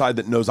someone inside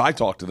that knows I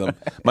talked to them.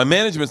 My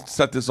management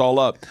set this all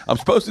up. I'm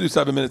supposed to do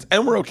 7 minutes,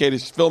 and we're okay to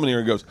film in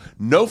here. He goes,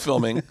 no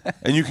filming,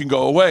 and you can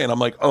go away. And I'm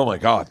like, oh my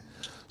God.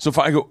 So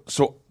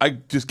I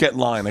just get in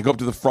line. I go up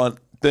to the front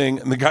thing,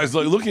 and the guy's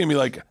like looking at me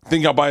like,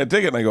 think I'll buy a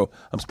ticket. And I go,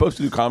 I'm supposed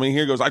to do comedy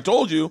here. He goes, I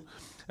told you.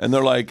 And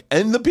they're like,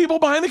 and the people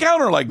behind the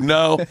counter are like,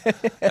 no.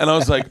 And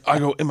I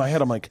go, in my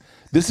head, I'm like,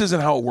 this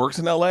isn't how it works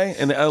in LA.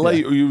 In LA,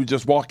 you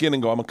just walk in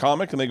and go, I'm a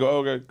comic. And they go,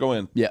 okay, go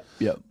in. Yeah.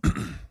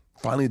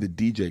 Finally, the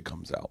DJ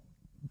comes out.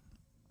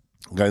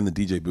 Guy in the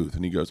DJ booth,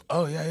 and he goes,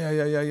 "Oh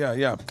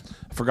yeah.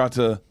 I forgot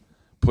to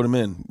put him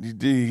in.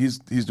 He's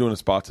doing a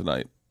spot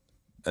tonight."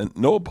 And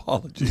no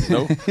apology,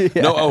 no.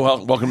 Oh,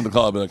 well, welcome to the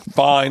club. And like,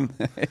 fine,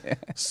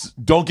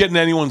 don't get in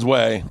anyone's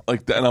way.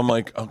 Like, and I'm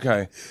like,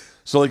 okay.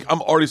 So like,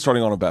 I'm already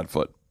starting on a bad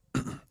foot.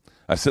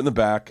 I sit in the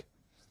back.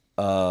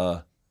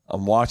 I'm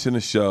watching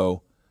the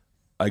show.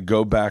 I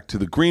go back to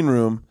the green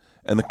room,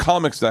 and the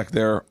comics back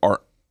there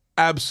are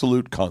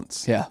absolute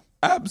cunts. Yeah,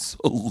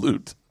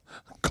 absolute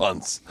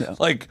cunts. Yeah.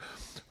 Like,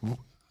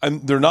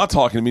 and they're not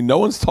talking to me. No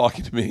one's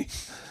talking to me.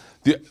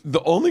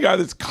 The only guy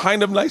that's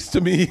kind of nice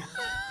to me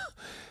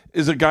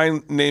is a guy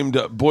named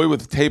Boy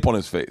with tape on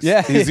his face.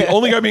 Yeah, he's the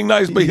only guy being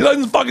nice, but he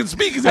doesn't fucking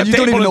speak. He's got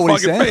tape on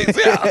his fucking face.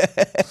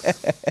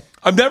 Yeah,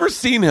 I've never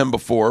seen him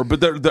before,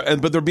 but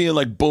they're being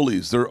like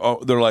bullies. They're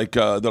like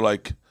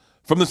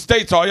from the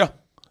States, are you?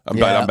 I'm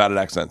bad at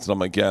accents, and I'm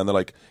like, yeah, and they're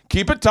like,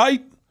 keep it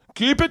tight.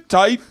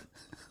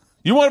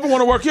 You ever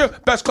want to work here?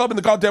 Best club in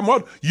the goddamn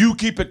world. You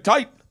keep it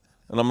tight.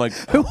 And I'm like,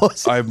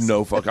 I have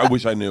no fuck. I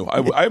wish I knew.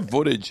 I have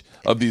footage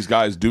of these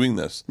guys doing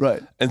this.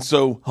 Right. And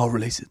so I'll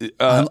release it.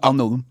 I'll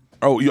know them.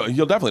 Oh,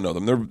 you'll definitely know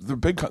them. They're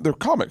big. They're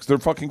comics. They're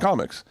fucking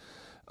comics.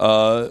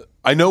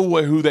 I know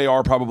who they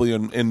are probably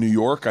in New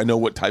York. I know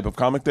what type of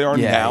comic they are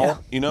now. Yeah.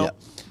 You know. Yeah.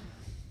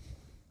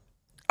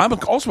 I'm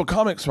also a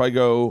comic, so I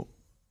go.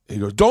 He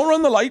goes, "Don't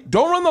run the light.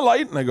 Don't run the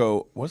light." And I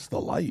go, "What's the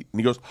light?" And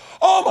he goes,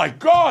 "Oh my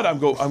god!" I'm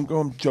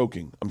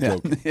joking. I'm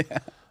joking. Yeah.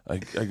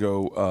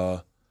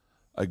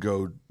 I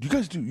go, you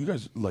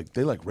guys like,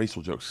 they like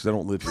racial jokes because they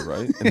don't live here,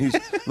 right? And he's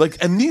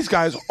like, and these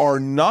guys are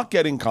not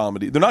getting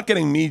comedy. They're not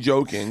getting me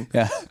joking.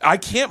 Yeah. I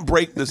can't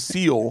break the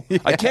seal. Yeah.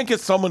 I can't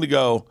get someone to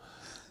go,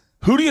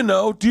 who do you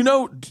know? Do you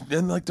know?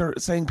 And like, they're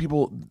saying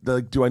people,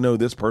 like, do I know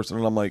this person?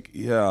 And I'm like,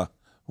 yeah,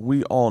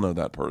 we all know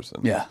that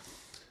person. Yeah.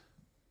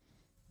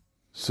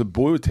 So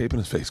Boy with tape in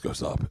his face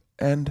goes up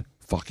and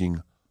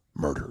fucking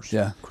murders.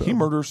 Yeah. He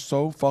murders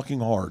so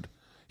fucking hard.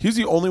 He's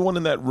the only one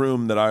in that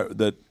room that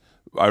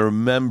I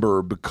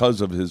remember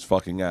because of his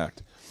fucking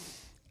act.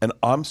 And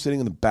I'm sitting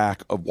in the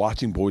back of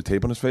watching Boy with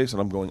tape on his face,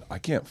 and I'm going, I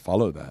can't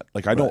follow that.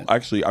 Like, I don't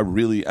actually, I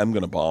really am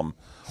going to bomb.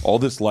 All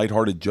this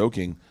lighthearted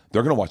joking,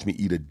 they're going to watch me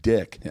eat a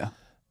dick. Yeah.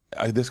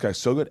 This guy's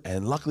so good.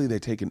 And luckily, they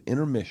take an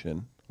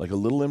intermission, like a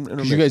little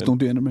intermission. You guys don't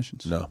do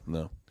intermissions?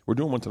 No. We're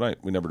doing one tonight.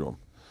 We never do them.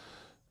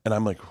 And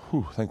I'm like,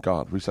 whew, thank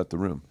God, reset the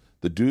room.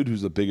 The dude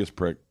who's the biggest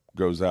prick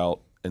goes out,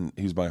 and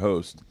he's my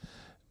host.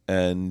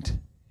 And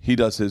he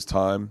does his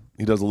time.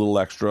 He does a little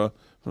extra. It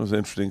was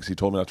interesting because he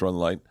told me not to run the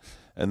light.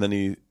 And then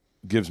he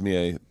gives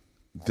me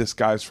this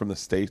guy's from the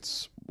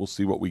States, we'll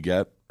see what we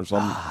get, or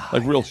something.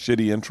 Like real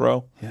shitty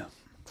intro. Yeah.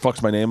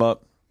 Fucks my name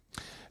up.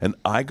 And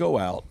I go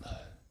out,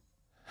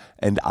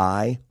 and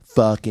I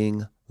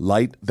fucking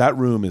light. That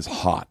room is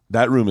hot.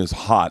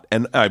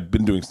 And I've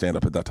been doing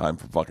stand-up at that time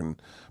for fucking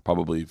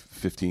probably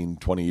 15,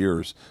 20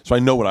 years. So I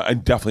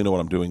definitely know what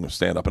I'm doing with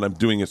stand-up, and I'm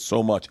doing it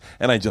so much.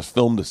 And I just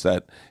filmed a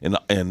set in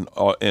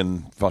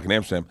fucking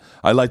Amsterdam.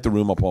 I light the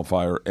room up on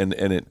fire, and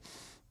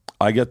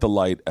I get the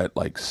light at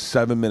like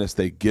 7 minutes.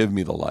 They give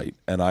me the light,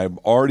 and I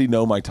already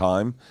know my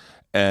time.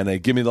 And they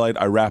give me the light.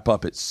 I wrap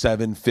up at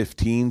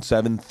 7:15,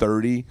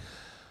 7:30.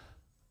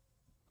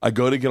 I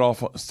go to get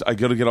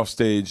off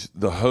stage.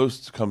 The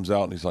host comes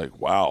out, and he's like,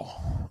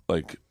 "Wow!"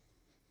 Like,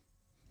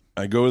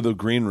 I go to the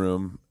green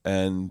room,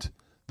 and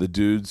the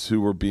dudes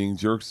who were being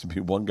jerks to me,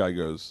 one guy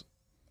goes,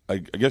 I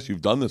guess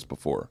you've done this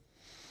before.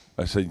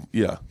 I said,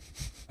 yeah.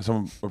 I said,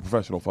 I'm a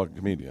professional fucking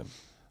comedian.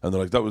 And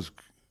they're like, that was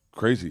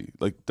crazy.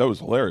 Like, that was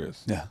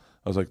hilarious. Yeah.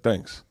 I was like,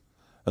 thanks.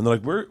 And they're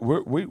like,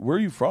 where are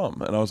you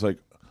from? And I was like,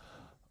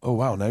 oh,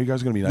 wow, now you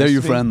guys are going to be nice They're to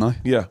your me? friend now.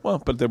 Yeah, well,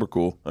 but they were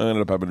cool. I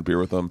ended up having a beer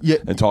with them Yeah.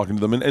 and talking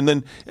to them. And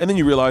then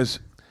you realize,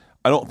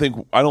 I don't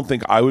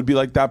think I would be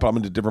like that, but I'm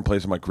in a different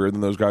place in my career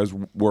than those guys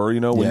were. You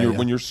know,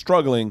 when you're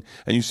struggling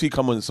and you see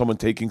someone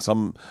taking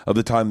some of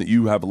the time that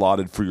you have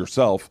allotted for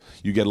yourself,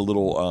 you get a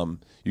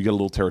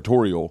little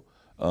territorial.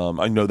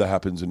 I know that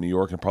happens in New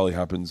York and probably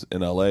happens in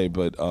LA,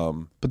 but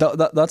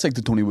that's like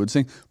the Tony Woods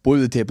thing. Boy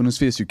with the tape on his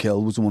face who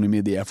killed was the one who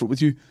made the effort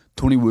with you.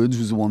 Tony Woods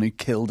was the one who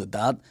killed at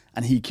that,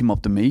 and he came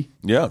up to me.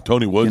 Yeah,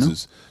 Tony Woods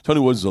is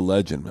a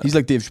legend, man. He's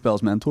like Dave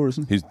Chappelle's mentor,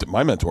 isn't he? He's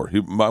my mentor.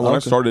 I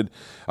started,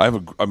 I have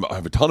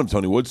a ton of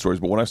Tony Woods stories,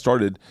 but when I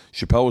started,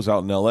 Chappelle was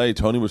out in LA.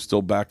 Tony was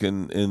still back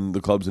in the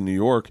clubs in New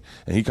York,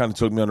 and he kind of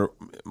took me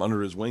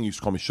under his wing. He used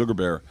to call me Sugar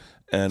Bear,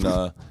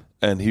 and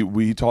and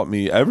he taught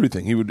me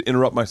everything. He would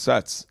interrupt my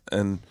sets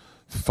and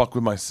fuck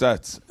with my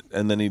sets,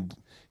 and then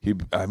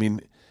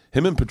him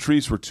and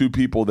Patrice were two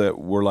people that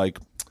were like.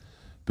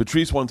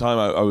 Patrice, one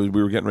time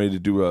we were getting ready to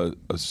do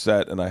a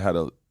set, and I had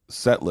a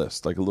set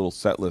list, like a little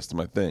set list in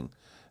my thing.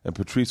 And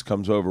Patrice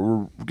comes over.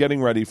 We're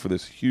getting ready for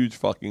this huge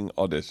fucking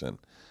audition.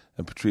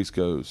 And Patrice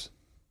goes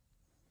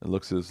and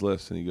looks at his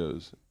list, and he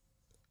goes,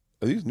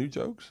 are these new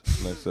jokes?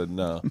 And I said,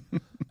 no.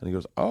 And he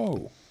goes,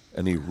 oh.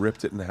 And he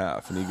ripped it in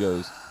half, and he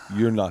goes,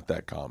 you're not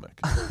that comic.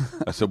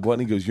 I said, what?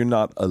 And he goes, you're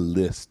not a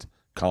list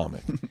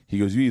comic. He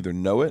goes, you either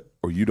know it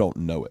or you don't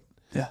know it.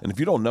 Yeah. And if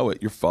you don't know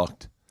it, you're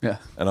fucked. Yeah.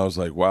 And I was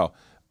like, wow.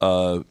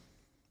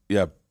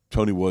 Yeah,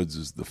 Tony Woods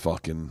is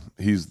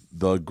he's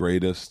the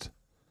greatest.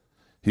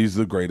 He's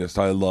the greatest.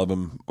 I love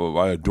him.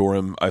 I adore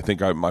him. I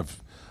think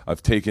I've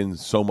taken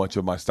so much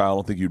of my style. I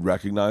don't think you'd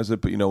recognize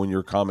it, but when you're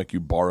a comic, you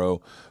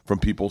borrow from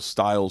people's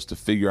styles to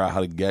figure out how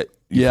to get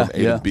you from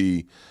A to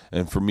B.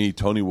 And for me,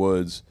 Tony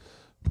Woods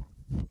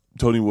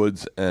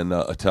and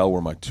Attell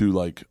were my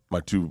two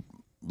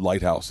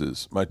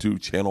lighthouses, my two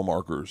channel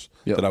markers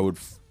that I would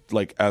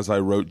as I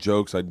wrote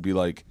jokes, I'd be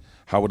like,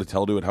 how would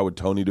Attell do it? How would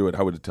Tony do it?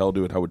 How would Attell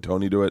do it? How would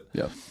Tony do it?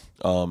 Yeah.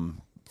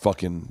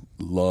 Fucking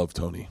love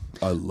Tony.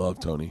 I love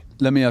Tony.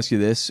 Let me ask you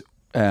this.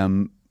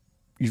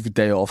 You've a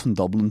day off in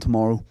Dublin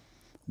tomorrow.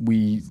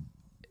 We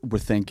were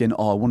thinking,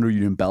 I wonder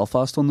you're in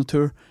Belfast on the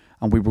tour,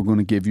 and we were going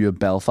to give you a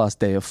Belfast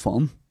day of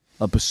fun,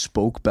 a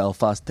bespoke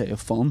Belfast day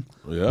of fun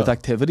with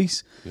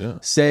activities. Yeah.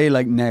 Say,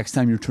 next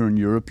time you're touring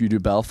Europe, you do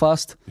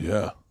Belfast.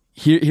 Yeah.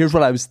 Here's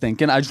what I was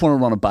thinking. I just want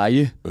to run it by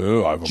you.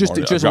 Oh, I've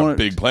got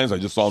big plans. I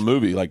just saw a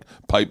movie like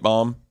Pipe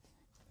Bomb.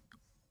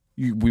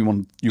 You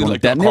want to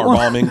like detonate car one?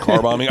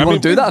 bombing. You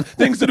want to do that?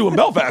 Things to do in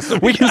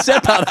Belfast. We can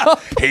set that up.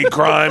 Hate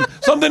crime,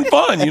 something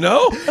fun, You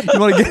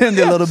want to get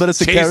into a little bit of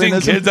chasing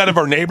sectarianism? kids out of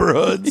our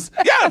neighborhoods.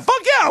 Yeah,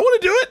 fuck yeah, I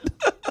want to do it.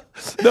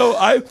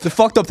 No, the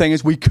fucked up thing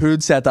is we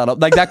could set that up.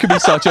 That could be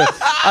such a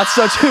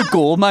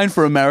gold mine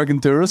for American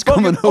tourists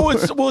coming over.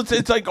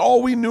 It's like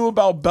all we knew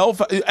about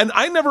Belfast, and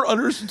I never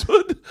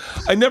understood.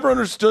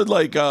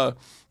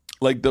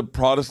 Like the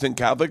Protestant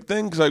Catholic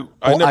thing, because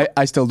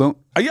I still don't.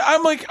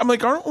 I'm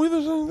like, aren't we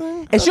the same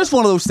thing? It's just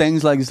one of those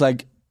things. It's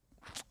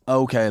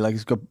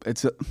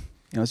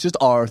just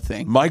our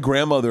thing. My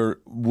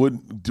grandmother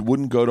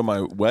wouldn't go to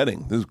my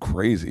wedding. This is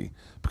crazy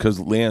because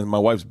Leanne, my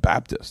wife's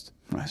Baptist.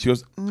 Right. She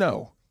goes,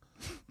 no,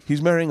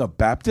 he's marrying a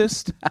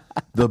Baptist,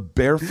 the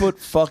barefoot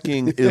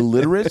fucking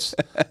illiterates.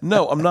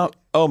 No, I'm not.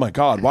 Oh my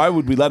God, why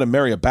would we let him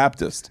marry a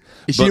Baptist?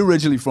 Is she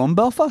originally from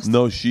Belfast?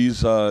 No, she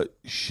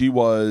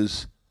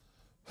was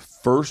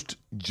first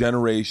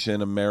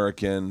generation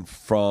American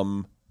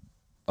from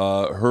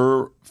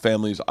her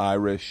family's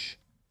Irish.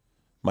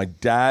 My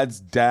dad's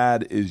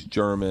dad is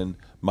German.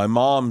 My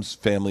mom's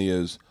family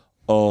is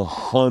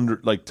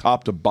 100,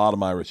 top to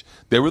bottom Irish.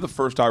 They were the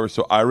first Irish.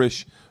 So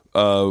Irish,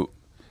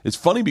 it's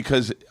funny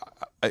because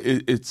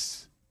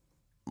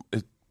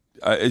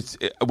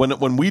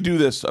when we do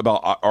this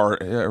about our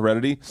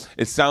heredity,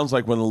 it sounds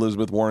like when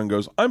Elizabeth Warren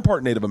goes, "I'm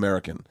part Native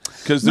American,"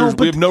 because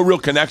we have no real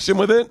connection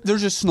with it.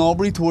 There's a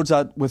snobbery towards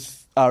that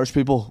with Irish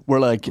people,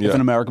 where if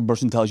an American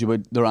person tells you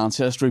about their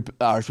ancestry,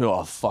 Irish people,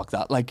 oh fuck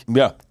that,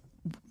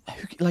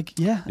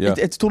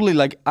 it's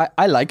totally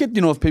I like it.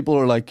 If people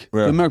are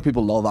the American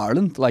people love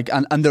Ireland,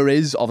 and there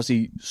is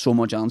obviously so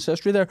much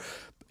ancestry there.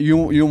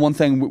 You know one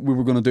thing we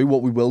were going to do,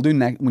 what we will do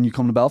when you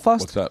come to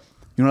Belfast. What's that?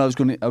 You know what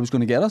I was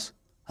going to get us?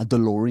 A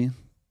DeLorean.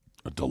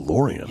 A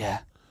DeLorean? Yeah.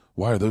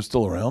 Why are those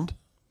still around?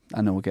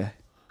 I know a guy.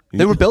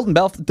 They were built in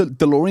Belfast. The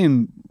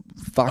DeLorean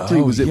factory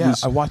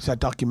I watched that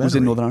documentary. Was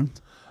in Northern Ireland.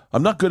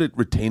 I'm not good at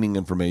retaining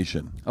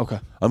information. Okay.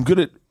 I'm good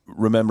at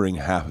remembering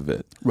half of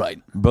it.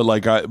 Right. But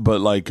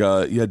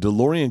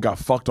DeLorean got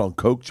fucked on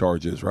coke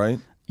charges, right?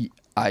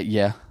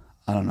 I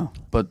don't know,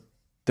 but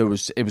it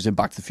was in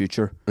Back to the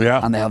Future.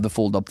 Yeah. And they have the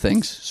fold up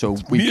things, so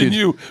me and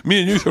you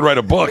should write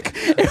a book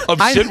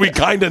of shit we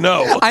kind of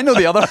know. I know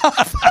the other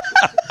half.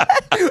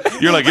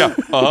 You're like,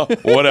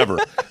 whatever.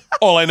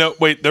 All I know,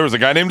 wait, there was a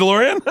guy named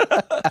DeLorean?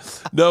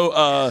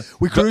 No,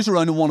 we cruise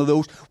around in one of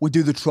those. We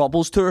do the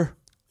Troubles tour.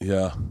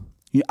 Yeah.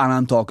 And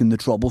I'm talking the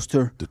Troubles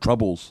tour. The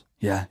Troubles.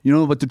 Yeah. You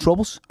know about the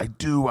Troubles? I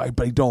do,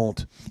 but I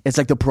don't. It's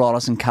like the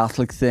Protestant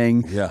Catholic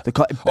thing. Yeah. They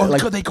call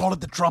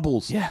it the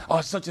Troubles. Yeah. Oh,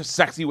 it's such a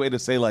sexy way to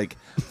say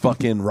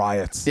fucking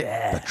riots.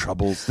 Yeah. The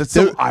Troubles. That's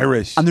so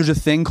Irish. And there's a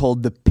thing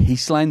called the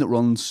Peace Line that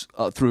runs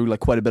through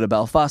quite a bit of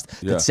Belfast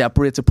that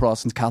separates the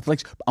Protestants and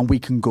Catholics, and we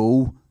can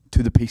go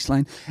to the Peace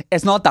Line.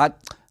 It's not that...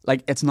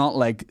 it's not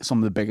like some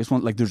of the biggest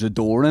ones. There's a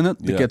door in it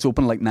that gets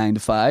open 9 to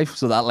 5,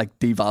 so that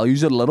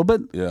devalues it a little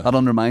bit. Yeah. That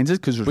undermines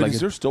it because there's Wait,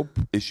 is there still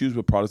issues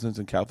with Protestants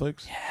and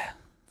Catholics? Yeah.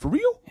 For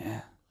real?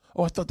 Yeah.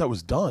 Oh, I thought that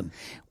was done.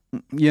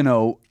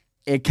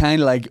 It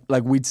kind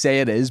of we'd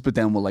say it is, but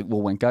then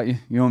we'll wink at you.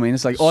 You know what I mean?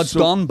 It's it's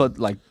done, but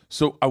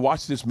So I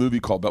watched this movie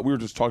called. We were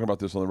just talking about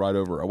this on the ride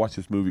over. I watched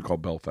this movie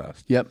called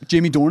Belfast. Yep.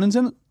 Jamie Dornan's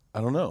in it. I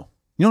don't know.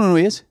 You don't know who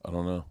he is? I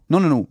don't know.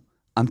 No.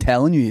 I'm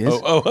telling you, he is.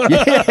 Oh.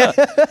 Yeah.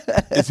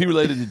 Is he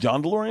related to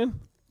John DeLorean?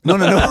 No.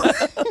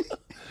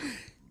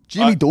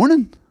 Jamie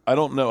Dornan? I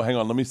don't know. Hang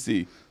on, let me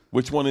see.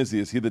 Which one is he?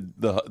 Is he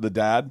the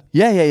dad?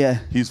 Yeah.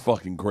 He's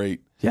fucking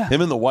great. Yeah. Him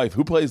and the wife.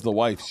 Who plays the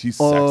wife? She's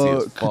sexy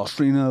as fuck.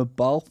 Katrina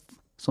Balfe,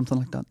 something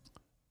like that.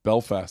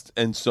 Belfast.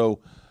 And so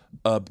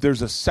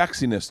there's a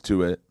sexiness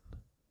to it.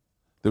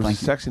 There's a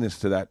sexiness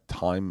to that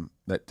time.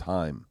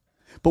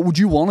 But would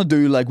you want to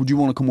do would you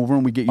want to come over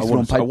and we get you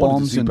throwing pipe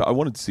bombs? I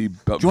wanted to see.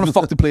 Do you want to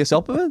fuck the place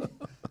up a bit? Do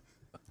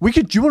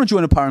you want to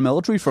join a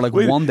paramilitary for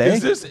Wait, one day?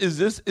 Is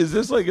this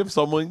if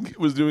someone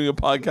was doing a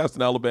podcast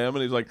in Alabama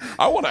and he's like,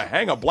 I want to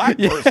hang a black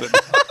person.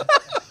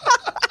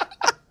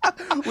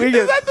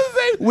 Is that the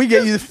same? We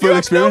get you the full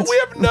experience.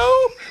 We have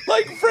no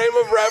like frame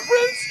of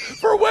reference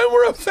for when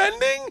we're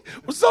offending?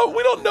 So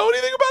we don't know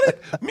anything about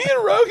it. Me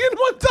and Rogan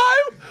one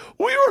time,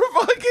 we were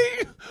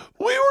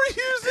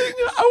using,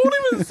 I won't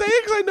even say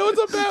it because I know it's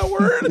a bad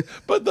word,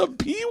 but the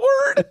P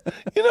word,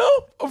 you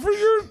know, for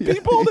your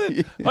people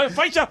that,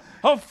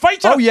 I'll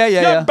fight you. Oh,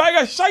 yeah.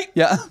 Bag of shite.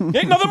 Yeah. He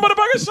ain't nothing but a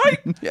bag of shite.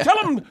 Yeah.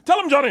 Tell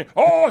him, Johnny.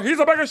 Oh, he's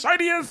a bag of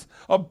shite, he is.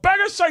 A bag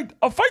of shite.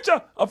 I'll fight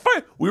you. I'll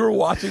fight. We were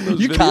watching those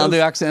You videos. can't do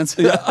accents.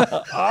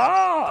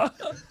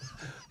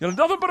 You're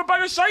nothing but a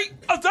bag of shite.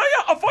 I'll tell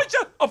you. I'll fight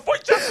you. I'll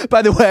fight you.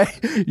 By the way,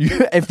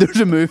 if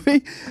there's a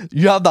movie,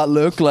 you have that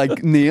look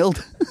like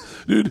nailed.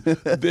 Dude,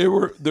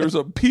 there's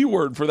a P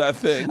word for that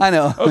thing. I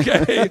know.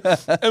 Okay.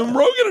 And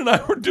Rogan and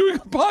I were doing a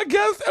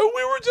podcast and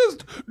we were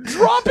just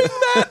dropping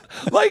that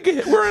like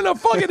we're in a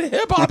fucking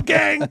hip hop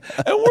gang.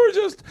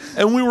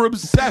 And we were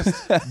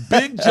obsessed.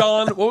 Big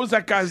John, what was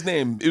that guy's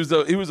name? It was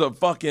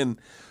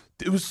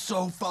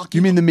so fucking.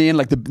 You mean the main,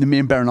 like the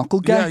main bare knuckle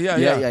guy?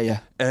 Yeah.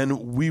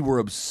 And we were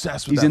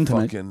obsessed with He's that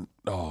intimate. fucking.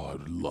 Oh, I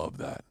would love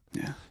that.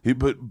 Yeah.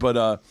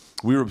 But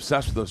we were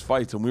obsessed with those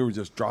fights, and we were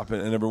just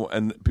dropping,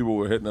 and people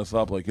were hitting us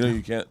up like,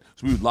 you can't.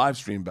 So we would live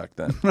stream back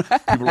then.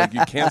 People were like,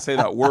 you can't say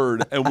that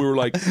word, and we were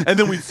like, and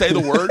then we'd say the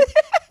word.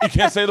 You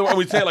can't say the word.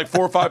 We'd say it like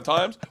 4 or 5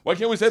 times. Why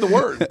can't we say the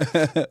word?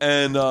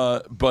 And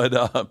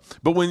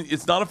but when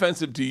it's not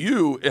offensive to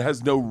you, it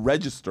has no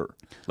register.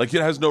 Like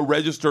it has no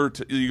register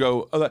to you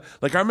go. Oh,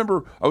 like I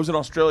remember I was in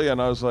Australia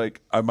and I was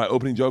like, my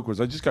opening joke was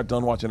I just got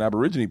done watching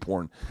Aborigine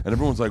porn, and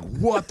everyone's like,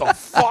 what the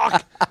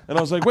fuck? And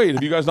I was like, wait,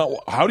 have you guys not?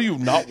 How do you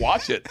not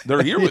watch it?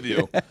 They're here with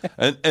you,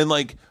 and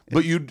like,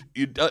 but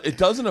it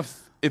doesn't.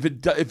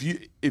 If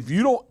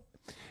you don't.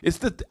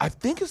 I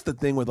think it's the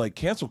thing with like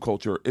cancel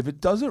culture. If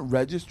it doesn't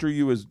register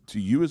you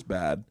as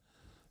bad,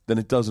 then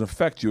it doesn't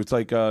affect you. It's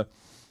like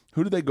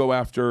who did they go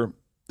after?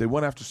 They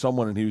went after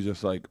someone and he was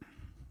just like,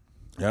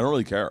 yeah, I don't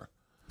really care.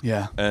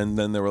 Yeah. And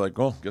then they were like,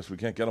 oh, guess we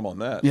can't get him on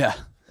that. Yeah.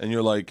 And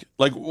you're like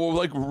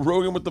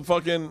Rogan with the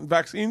fucking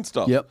vaccine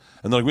stuff. Yep.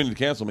 And they're like, we need to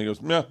cancel him. He goes,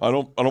 yeah, I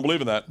don't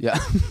believe in that. Yeah.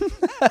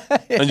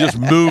 And just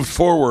moved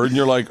forward, and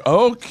you're like,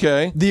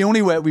 okay. The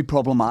only way it would be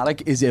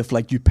problematic is if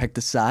like you picked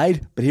a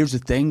side. But here's the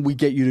thing: we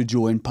get you to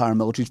join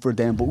paramilitaries for a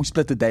day, but we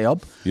split the day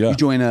up. Yeah. You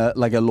join a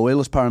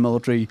loyalist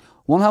paramilitary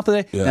one half of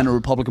the day, then a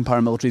Republican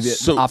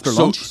paramilitary after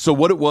lunch. So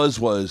what it was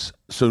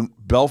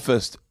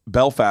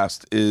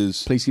Belfast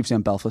is. Please keep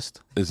saying Belfast.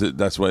 Is it?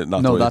 That's what.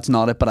 Not No, that's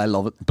not it. But I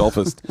love it.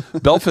 Belfast.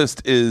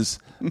 Belfast is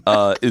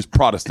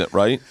Protestant,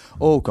 right?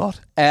 Oh God.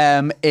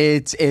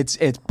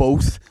 It's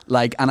both.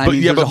 Like, and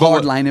there's a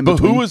hard line in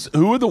between.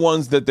 Who are the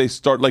ones that they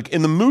start like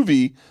in the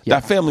movie? Yeah.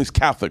 That family's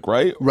Catholic,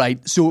 right? Right.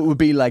 So it would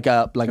be like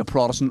a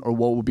Protestant or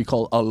what would be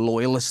called a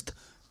loyalist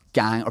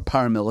gang or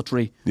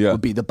paramilitary. Yeah.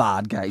 Would be the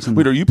bad guys. And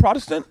Wait, are you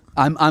Protestant?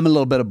 I'm a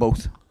little bit of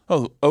both.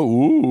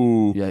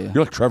 Ooh. Yeah.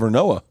 You're like Trevor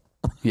Noah.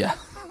 Yeah.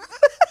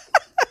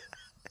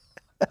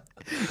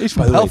 He's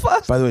from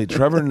Belfast. By the way,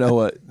 Trevor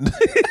Noah.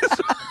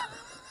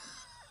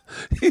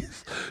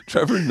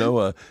 Trevor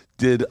Noah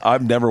did.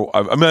 I'm not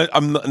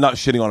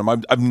shitting on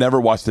him. I've never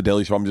watched The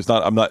Daily Show. I'm just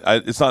not. I'm not.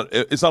 It's not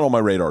on my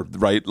radar.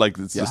 Right? Like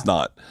it's just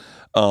not.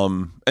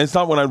 And it's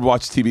not when I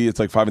watch TV. It's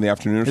like 5 in the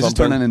afternoon or Is something.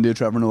 this turning into a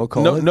Trevor Noah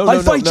call? No.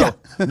 I'll fight ya.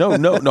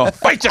 No.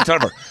 Fight you,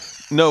 Trevor.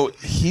 No,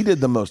 he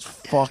did the most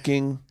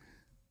fucking.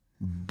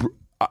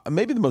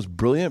 Maybe the most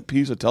brilliant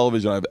piece of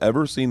television I've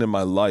ever seen in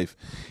my life.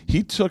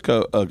 He took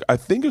I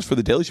think it was for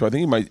The Daily Show. I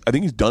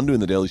think he's done doing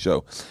The Daily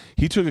Show.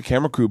 He took a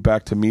camera crew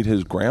back to meet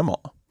his grandma,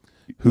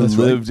 who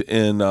lived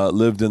in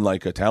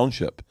like a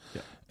township,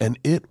 and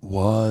it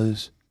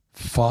was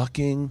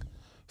fucking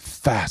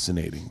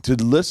fascinating to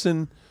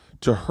listen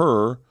to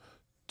her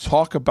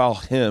talk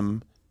about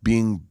him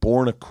being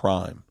born a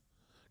crime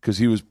because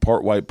he was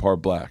part white,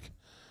 part black.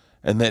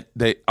 And that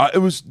it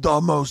was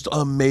the most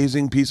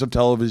amazing piece of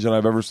television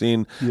I've ever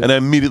seen. Yeah. And I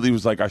immediately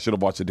was like, I should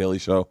have watched The Daily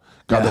Show.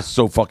 God, that's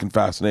so fucking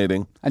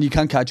fascinating. And you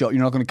can't catch up.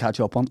 You're not going to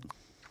catch up on it.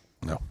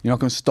 No. You're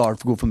not going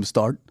to go from the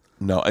start.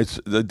 No, it's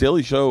The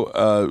Daily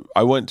Show.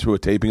 I went to a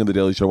taping of The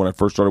Daily Show when I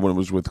first started, when it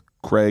was with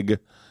Craig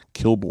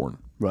Kilborn.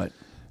 Right.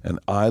 And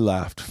I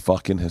laughed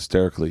fucking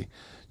hysterically.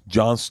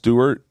 Jon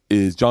Stewart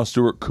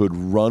could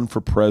run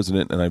for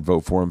president and I'd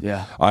vote for him.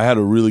 Yeah. I had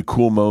a really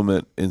cool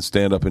moment in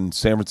stand-up in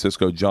San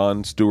Francisco.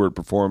 Jon Stewart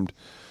performed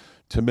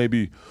to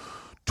maybe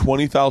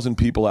 20,000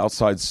 people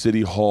outside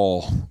City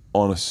Hall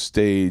on a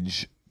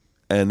stage,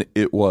 and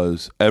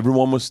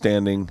everyone was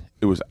standing,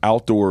 it was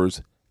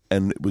outdoors,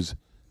 and it was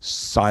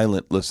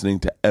silent listening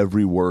to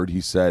every word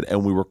he said,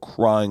 and we were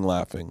crying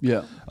laughing.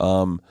 Yeah.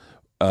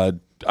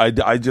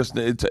 I just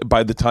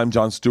by the time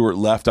Jon Stewart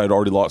left, I'd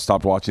already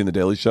stopped watching The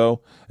Daily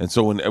Show, and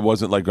so when it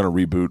wasn't like going to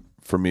reboot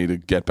for me to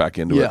get back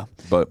into it.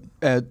 But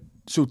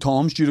so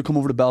Tom's due to come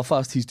over to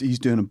Belfast. He's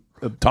doing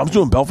Tom's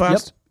doing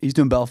Belfast. Yep, he's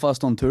doing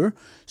Belfast on tour.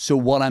 So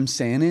what I'm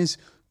saying is,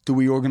 do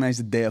we organise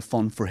a day of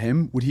fun for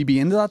him? Would he be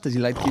into that? Does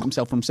he like to keep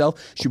himself for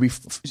himself? Should we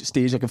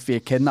stage like a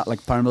fake kidnap, like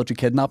paramilitary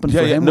kidnapping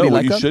for him? No,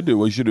 what you should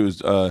do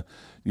is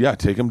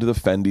take him to the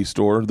Fendi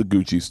store, the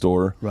Gucci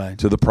store, right,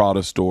 to the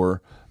Prada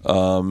store.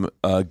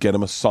 get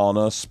him a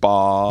sauna,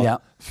 spa. Yeah.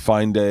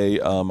 Find a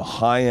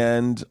high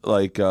end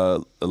like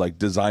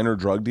designer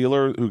drug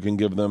dealer who can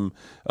give them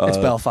It's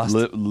Belfast.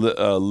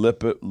 the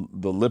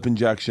lip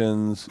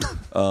injections.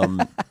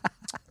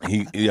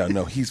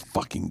 He's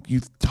fucking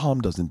you.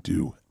 Tom doesn't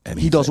do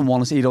anything. He doesn't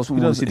want to see. He doesn't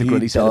want to see the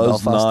gritty side of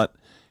Belfast. He does not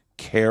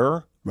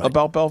care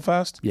about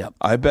Belfast. Yep.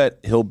 I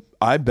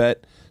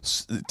bet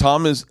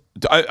Tom is.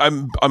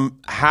 I'm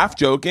half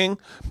joking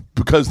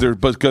because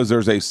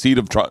there's a seed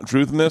of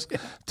truth in this.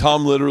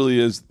 Tom literally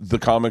is the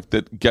comic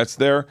that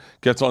gets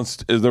on.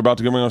 They're about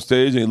to get on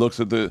stage, and he looks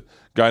at the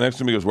guy next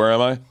to him. He goes, "Where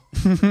am I?"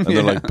 And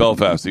they're like,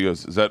 "Belfast." He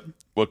goes, "Is that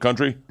what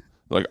country?"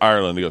 Like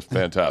Ireland. He goes,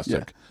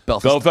 "Fantastic." Yeah.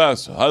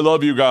 Belfast. I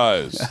love you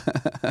guys.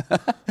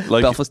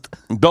 Like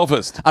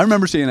Belfast. I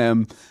remember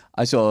seeing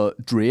I saw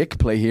Drake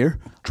play here.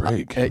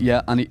 Drake.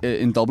 And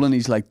in Dublin,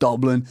 he's like,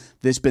 Dublin,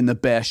 this been the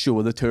best show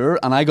of the tour.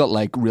 And I got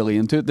like really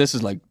into it. This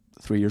is like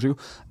 3 years ago.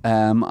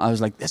 I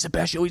was like, this is the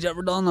best show he's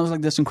ever done. I was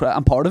like, this incredible.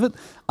 I'm part of it.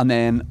 And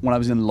then when I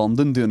was in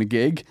London doing a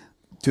gig,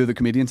 two of the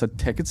comedians had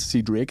tickets to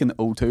see Drake in the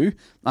O2.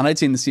 And I'd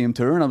seen the same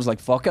tour. And I was like,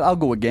 fuck it, I'll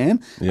go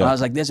again. Yeah. And I was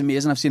like, this is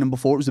amazing. I've seen him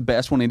before. It was the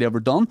best one he'd ever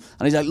done.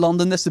 And he's like,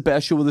 London, this is the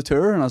best show of the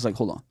tour. And I was like,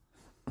 hold on.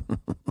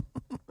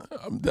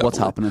 What's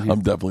happening here?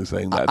 I'm definitely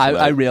saying that.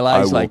 I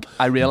realized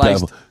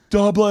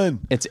Dublin.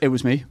 It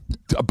was me.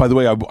 By the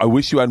way, I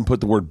wish you hadn't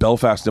put the word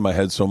Belfast in my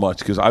head so much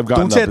because I've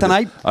gotten. Don't say it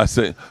tonight. I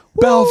say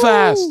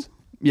Belfast.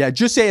 Yeah,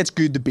 just say it's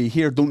good to be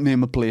here. Don't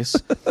name a place.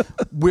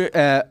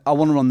 I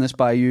want to run this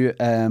by you.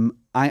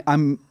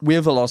 We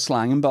have a lot of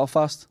slang in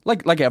Belfast,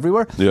 like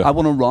everywhere. Yeah. I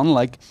want to run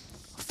like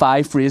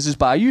 5 phrases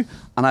by you,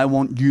 and I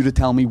want you to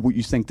tell me what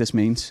you think this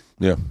means.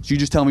 Yeah. So you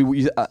just tell me what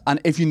you, and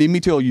if you need me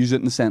to, I'll use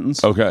it in a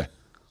sentence. Okay.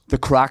 The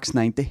crack's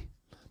 90.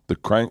 The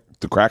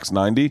crack's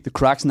 90. The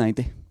crack's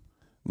 90.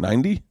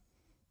 90.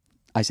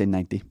 I say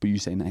 90, but you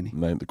say 90.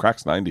 The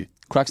crack's 90.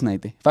 Crack's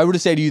 90. If I were to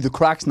say to you, the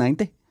crack's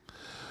 90.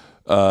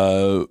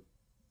 I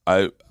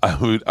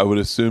would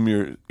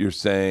assume you're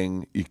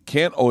saying you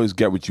can't always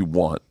get what you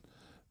want,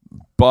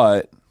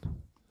 but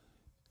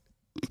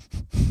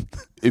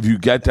if you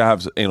get to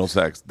have anal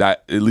sex,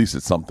 that at least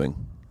it's something.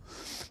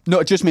 No,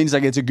 it just means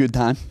like it's a good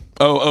time.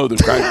 Oh, the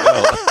crack.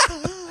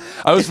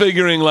 I was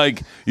figuring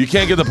like you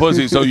can't get the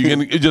pussy, so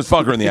you just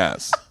fuck her in the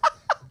ass.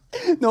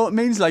 No, it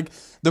means like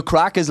the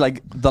crack is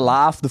like the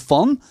laugh, the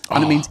fun,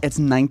 and it means it's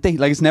 90.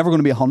 Like it's never going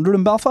to be 100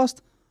 in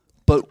Belfast,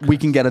 but we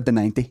can get it to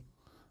 90.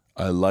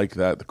 I like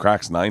that. The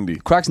crack's 90.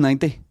 Crack's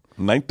 90.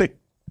 90.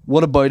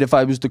 What about if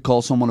I was to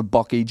call someone a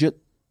buck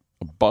Egypt?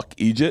 A buck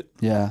Egypt?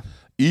 Yeah.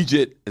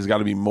 Egypt has got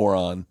to be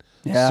moron.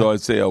 Yeah. So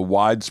I'd say a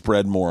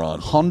widespread moron.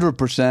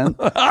 100%.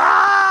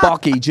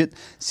 Buck Egypt.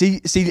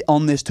 See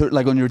on this tour,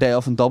 like on your day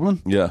off in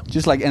Dublin? Yeah.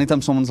 Just like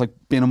anytime someone's like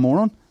being a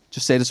moron,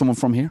 just say to someone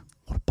from here,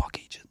 what a buck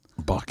Egypt.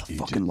 Buck I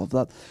Egypt. fucking love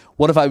that.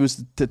 What if I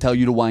was to tell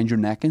you to wind your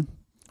neck in?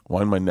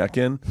 Wind my neck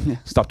in? Yeah.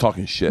 Stop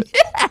talking shit.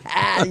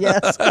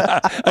 Yes.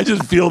 I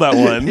just feel that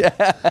one.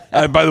 Yeah.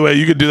 And by the way,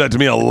 you could do that to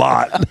me a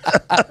lot.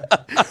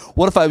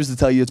 What if I was to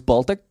tell you it's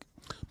Baltic?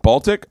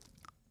 Baltic?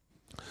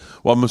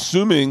 Well, I'm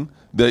assuming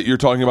that you're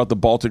talking about the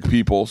Baltic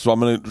people, so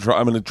I'm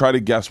gonna try to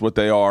guess what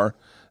they are,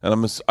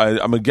 and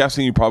I'm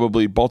guessing you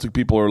probably Baltic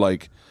people are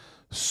like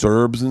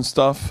Serbs and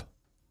stuff.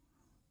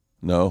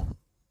 No,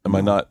 am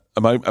I not?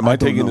 Am I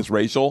taking know. this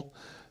racial?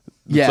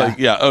 Yeah. It's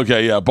like,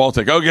 okay,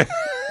 Baltic. Okay.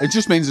 It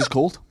just means it's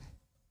cold.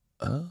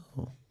 Oh.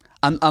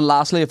 And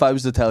lastly, if I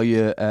was to tell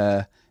you,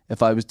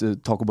 if I was to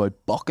talk about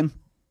bucking.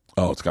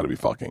 Oh, it's got to be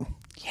fucking.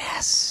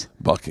 Yes.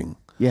 Bucking.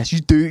 Yes,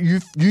 you do.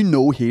 You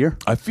know here.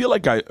 I feel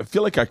like I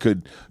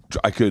could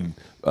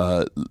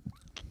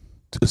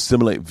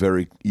assimilate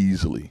very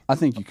easily. I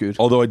think you could.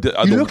 Although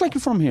you look like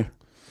you're from here.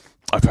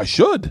 I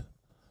should.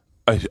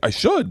 I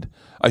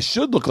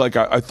should look like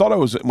I thought I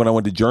was when I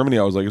went to Germany.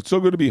 I was like, it's so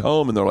good to be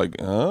home, and they're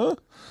like, huh?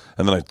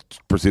 And then I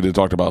proceeded to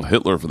talk about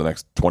Hitler for the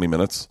next 20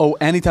 minutes. Oh,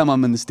 anytime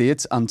I'm in the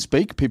States and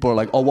speak, people are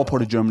like, oh, what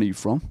part of Germany are you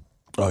from?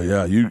 Oh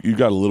yeah, you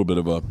got a little bit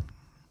of a.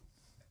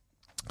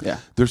 Yeah.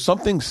 There's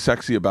something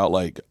sexy about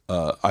like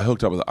I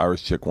hooked up with an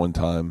Irish chick one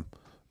time,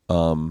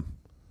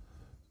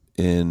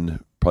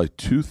 in probably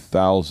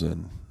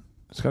 2000.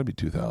 It's got to be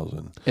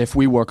 2000. If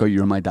we work out,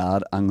 you're my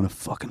dad. I'm gonna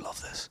fucking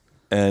love this.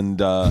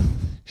 And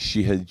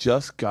she had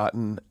just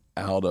gotten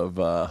out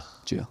of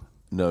jail.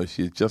 No,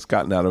 she had just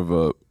gotten out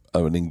of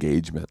an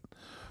engagement.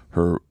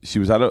 She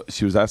was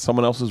at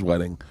someone else's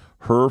wedding.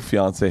 Her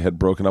fiance had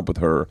broken up with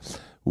her.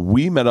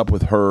 We met up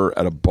with her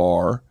at a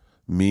bar.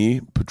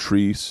 Me,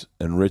 Patrice,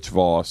 and Rich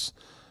Voss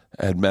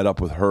had met up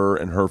with her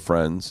and her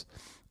friends,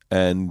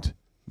 and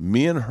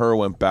me and her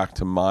went back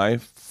to my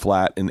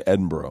flat in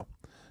Edinburgh,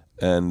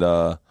 and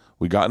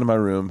we got into my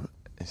room,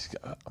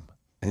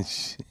 and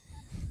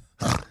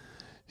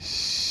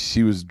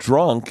she was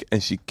drunk,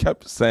 and she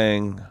kept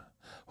saying,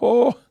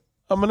 "Oh,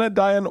 I'm gonna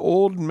die an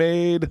old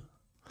maid."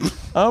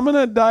 I'm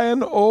gonna die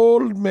an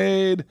old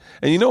maid.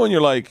 And you know when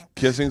you're like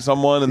kissing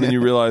someone and then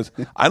you realize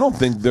I don't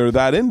think they're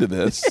that into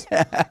this.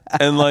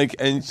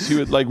 And she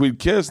would we'd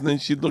kiss and then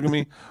she'd look at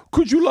me,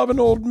 could you love an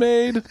old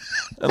maid?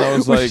 And I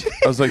was like,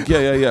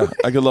 yeah,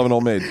 I could love an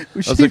old maid.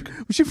 Was was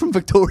she from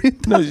Victoria?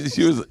 No,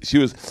 she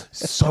was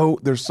so,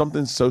 there's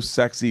something so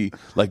sexy,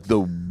 like the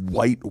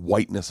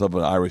whiteness of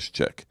an Irish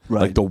chick.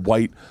 Right. Like the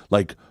white,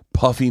 like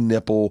puffy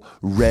nipple,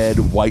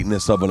 red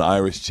whiteness of an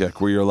Irish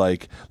chick where you're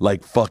like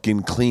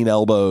fucking clean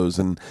elbows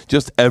and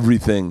just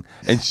everything.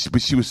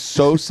 But she was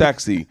so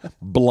sexy,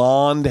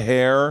 blonde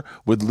hair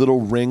with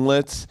little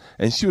ringlets.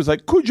 And she was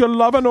like, could you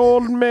love an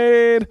old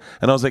maid?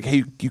 And I was like,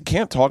 hey, you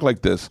can't talk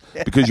like this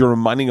because you're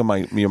reminding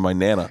me of my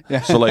Nana.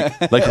 So like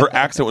her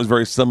accent was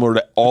very similar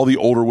to all the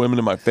older women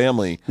in my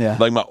family,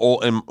 like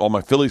on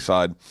my Philly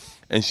side.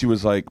 And she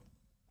was like,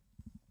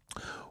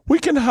 we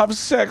can have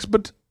sex,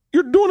 but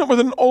you're doing it with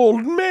an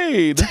old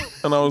maid.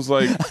 And I was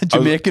like,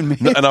 Jamaican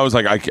maid. And I was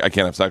like, I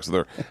can't have sex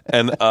with her.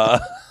 And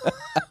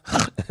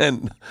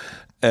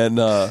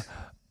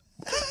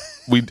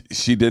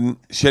she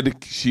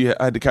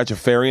had to catch a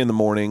ferry in the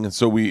morning, and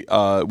so we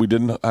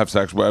didn't have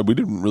sex. We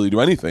didn't really do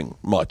anything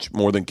much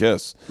more than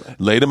kiss.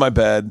 Laid in my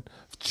bed.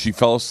 She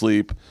fell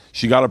asleep.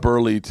 She got up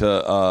early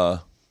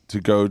to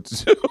go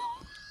to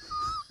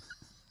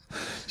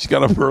she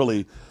got up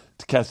early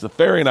to catch the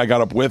ferry, and I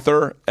got up with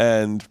her,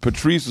 and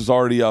Patrice was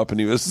already up,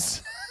 and he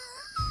was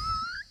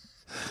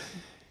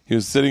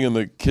sitting in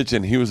the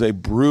kitchen. He was a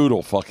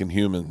brutal fucking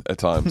human at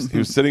times. He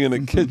was sitting in the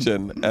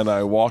kitchen, and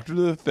I walked her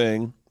to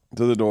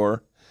the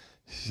door.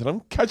 She said, I'm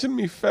catching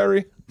me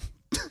ferry.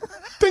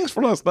 Thanks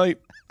for last night.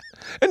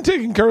 And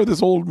taking care of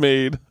this old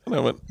maid. And I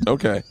went,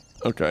 okay.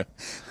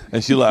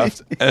 And she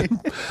left, and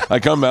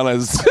I come down, I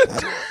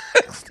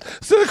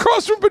sit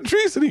across from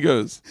Patrice, and he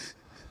goes,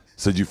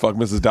 said you fuck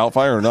Mrs.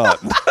 Doubtfire or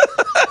not? And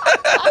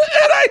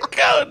I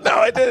go, no,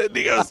 I didn't. And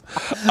he goes,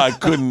 I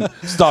couldn't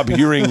stop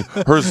hearing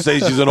her say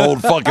she's an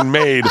old fucking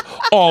maid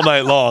all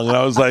night long. And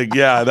I was like,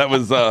 yeah, that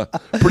was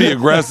pretty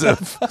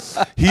aggressive.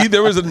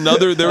 There was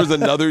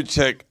another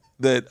chick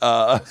that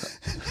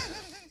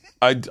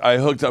I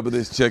hooked up with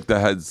this chick that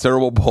had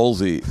cerebral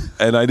palsy,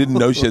 and I didn't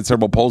know she had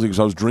cerebral palsy because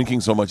I was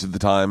drinking so much at the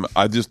time.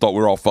 I just thought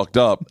we were all fucked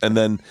up. And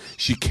then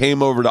she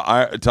came over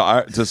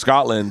to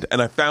Scotland,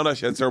 and I found out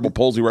she had cerebral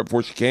palsy right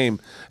before she came.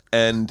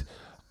 And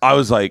I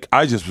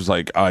just was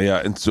like, oh yeah.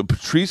 And so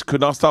Patrice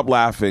could not stop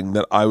laughing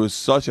that I was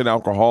such an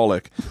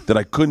alcoholic that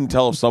I couldn't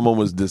tell if someone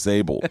was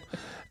disabled.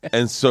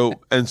 And so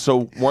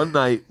one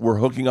night we're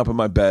hooking up in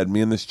my bed,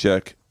 me and this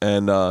chick,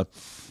 and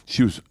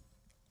she was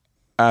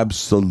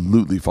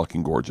absolutely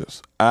fucking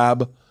gorgeous.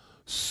 Absolutely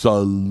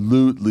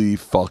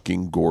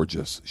fucking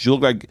gorgeous. She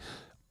looked like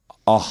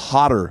a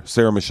hotter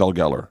Sarah Michelle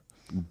Gellar.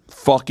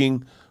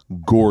 Fucking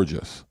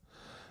gorgeous.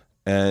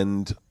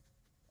 And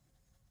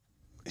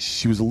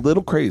she was a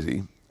little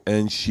crazy,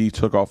 and she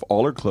took off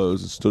all her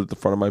clothes and stood at the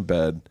front of my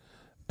bed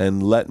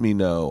and let me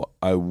know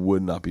I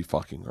would not be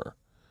fucking her.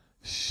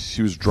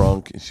 She was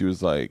drunk, and she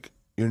was like,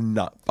 you're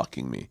not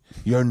fucking me.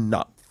 You're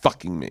not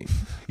fucking me.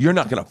 You're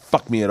not going to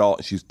fuck me at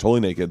all. She's totally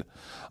naked.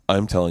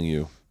 I'm telling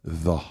you,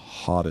 the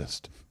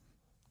hottest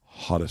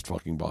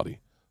fucking body.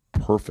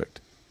 Perfect.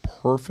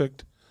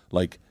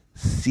 Like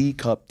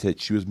C-cup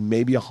tits. She was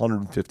maybe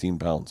 115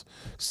 pounds.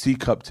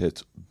 C-cup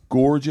tits.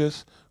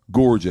 Gorgeous.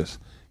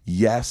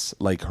 Yes,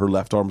 like her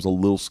left arm was a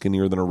little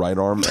skinnier than her right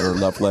arm, and her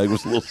left leg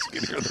was a little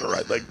skinnier than her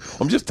right leg.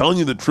 I'm just telling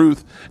you the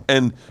truth.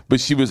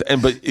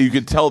 But you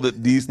could tell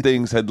that these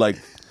things had like,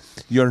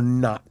 you're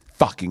not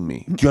fucking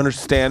me. Do you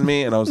understand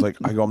me? And I was like,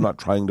 I'm not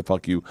trying to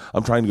fuck you.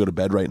 I'm trying to go to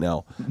bed right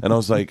now. And I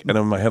was like, and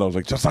in my head I was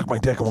like, just suck my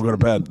dick and we'll go to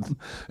bed.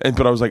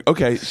 But I was like,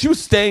 okay. She was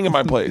staying in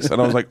my place,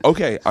 and I was like,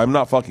 okay, I'm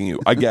not fucking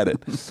you. I get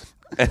it.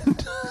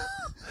 And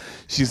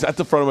she's at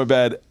the front of my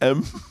bed,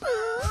 and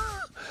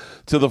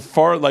to the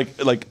far, like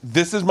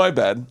this is my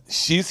bed.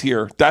 She's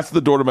here. That's the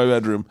door to my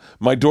bedroom.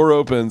 My door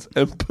opens,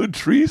 and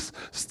Patrice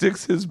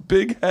sticks his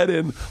big head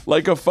in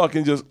like a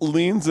fucking, just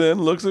leans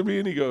in, looks at me,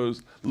 and he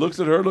goes, looks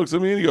at her, looks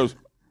at me, and he goes,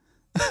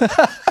 and then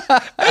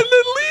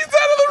leaves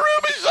out of the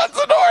room and shuts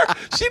the door.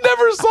 She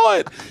never saw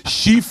it.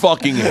 She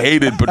fucking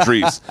hated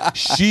Patrice.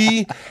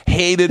 She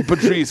hated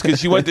Patrice because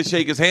she went to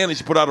shake his hand, and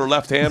she put out her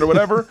left hand or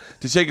whatever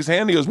to shake his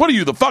hand. He goes, what are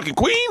you, the fucking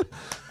queen?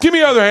 Give me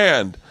your other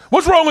hand.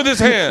 What's wrong with this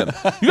hand?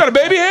 You got a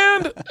baby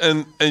hand?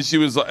 And she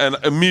was, and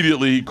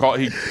immediately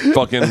he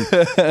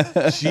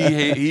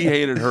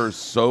hated her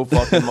so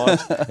fucking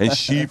much, and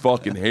she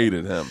fucking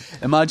hated him.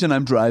 Imagine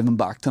I'm driving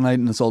back tonight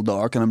and it's all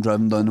dark, and I'm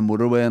driving down the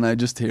motorway, and I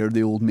just hear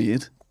the old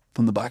maid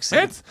from the back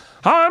seat.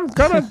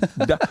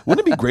 Wouldn't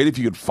it be great if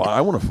you could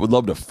would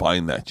love to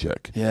find that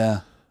chick.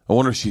 Yeah. I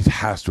wonder if she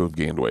has to have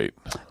gained weight.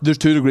 There's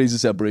 2 degrees of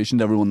separation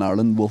to everyone in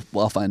Ireland.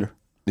 I'll find her.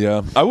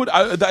 Yeah, I would.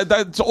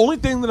 That's the only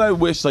thing that I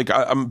wish. Like,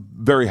 I'm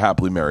very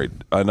happily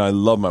married, and I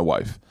love my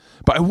wife.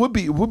 But it would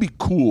be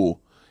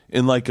cool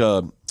in like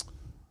a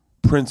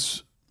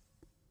Prince.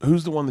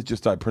 Who's the one that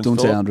just died? Prince Don't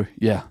Philip? say Andrew.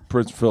 Yeah,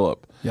 Prince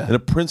Philip. Yeah. In a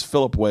Prince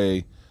Philip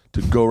way,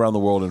 to go around the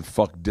world and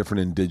fuck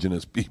different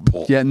indigenous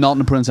people. Yeah, not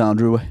in a Prince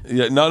Andrew way.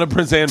 Yeah, not in a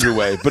Prince Andrew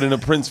way, but in a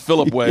Prince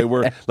Philip way.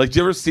 Where, like, do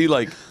you ever see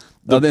like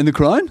In the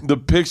Crown? the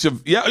picture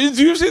of do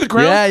you see the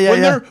Crown?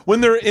 Yeah.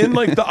 When they're in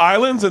like the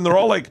islands and they're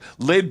all like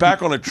laid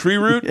back on a tree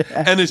root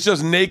and it's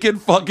just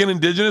naked fucking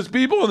indigenous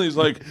people and he's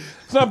like,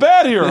 it's not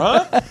bad here,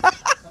 huh?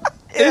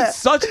 It's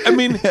such. I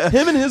mean,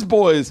 him and his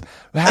boys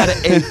had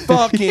a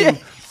fucking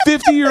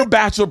 50-year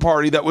bachelor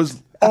party that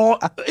was.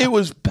 It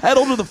was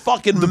pedal to the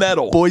fucking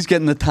metal. Boys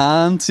getting the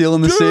tan,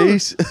 sailing the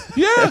seas.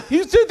 Yeah, they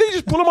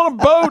just put him on a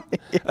boat,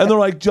 and they're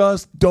like,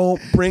 just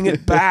don't bring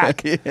it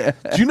back. Do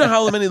you know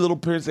how many little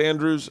Prince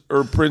Andrews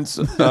or Prince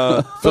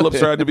Philips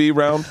there had to be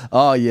around?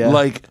 Oh, yeah.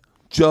 Like,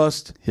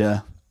 just...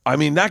 Yeah. I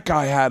mean, that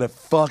guy had a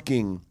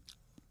fucking...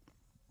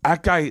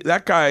 That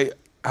guy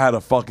had a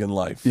fucking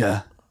life.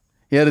 Yeah.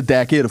 He had a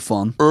decade of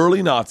fun.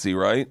 Early Nazi,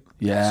 right?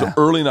 Yeah. So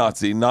early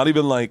Nazi, not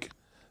even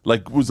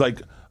was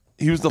like...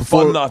 He was the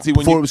fun Nazi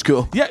before it was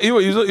cool. Yeah, he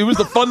was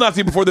the fun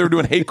Nazi before they were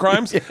doing hate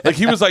crimes. Like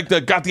he was like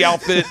got the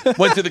outfit,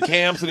 went to the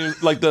camps, and he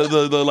was like the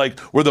like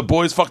where the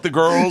boys fuck the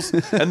girls,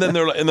 and then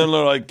they're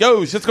like,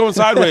 yo, shit's going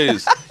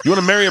sideways. You want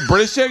to marry a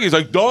British chick? He's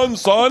like, done,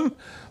 son.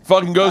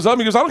 Fucking goes up.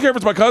 He goes, I don't care if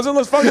it's my cousin.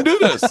 Let's fucking do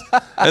this.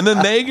 And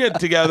then they get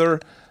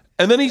together,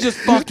 and then he just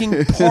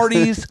fucking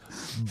parties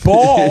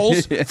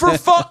balls for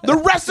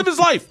the rest of his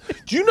life.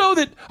 Do you know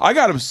that I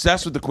got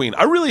obsessed with the Queen?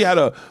 I really had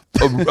a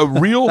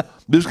real.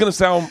 This is gonna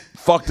sound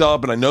fucked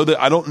up, and I know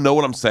that I don't know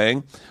what I'm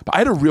saying, but I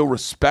had a real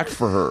respect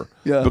for her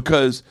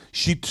because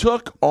she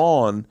took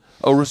on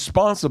a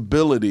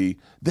responsibility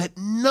that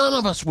none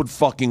of us would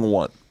fucking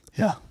want.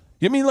 Yeah.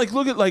 You mean like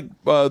look at like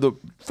the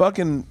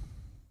fucking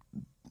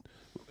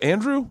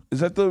Andrew? Is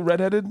that the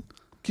redheaded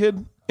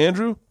kid?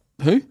 Andrew?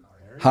 Who?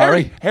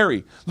 Harry.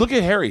 Look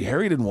at Harry.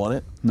 Harry didn't want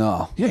it.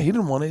 No. Yeah, he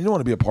didn't want it. He didn't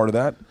want to be a part of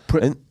that.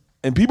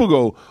 And people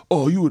go,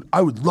 oh,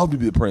 I would love to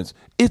be the prince.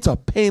 It's a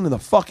pain in the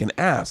fucking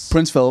ass.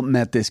 Prince Philip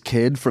met this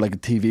kid for like a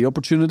TV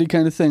opportunity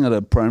kind of thing at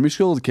a primary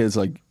school. The kid's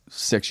like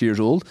 6 years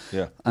old.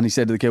 Yeah. And he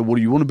said to the kid, what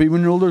do you want to be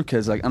when you're older? The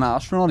kid's like, an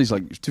astronaut. He's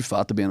like, you're too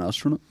fat to be an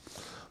astronaut.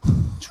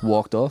 Just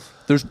walked off.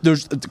 There's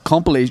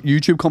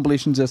YouTube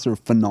compilations that are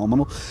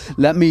phenomenal.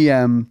 Let me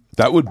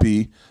That would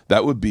be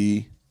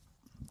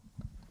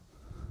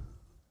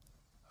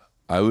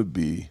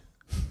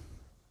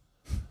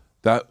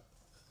that.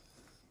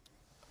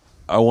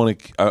 I want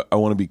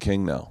to be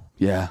king now.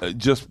 Yeah.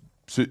 Just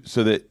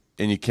so that,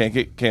 and you can't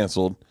get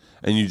canceled,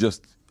 and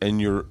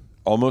you're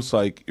almost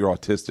like you're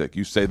autistic.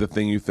 You say the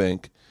thing you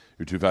think.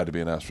 You're too fat to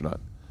be an astronaut.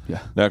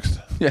 Yeah. Next.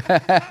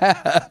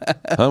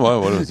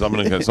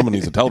 Someone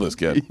needs to tell this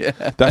kid.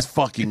 Yeah. That's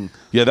fucking.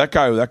 Yeah. That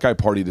guy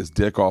partied his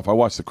dick off. I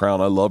watched The Crown.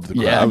 I loved The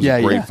Crown. Yeah, That was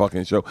a great yeah.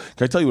 fucking show.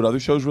 Can I tell you what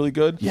other show's really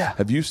good? Yeah.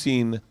 Have you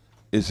seen?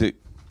 Is it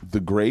The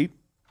Great?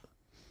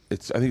 I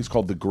think it's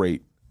called The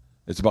Great.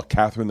 It's about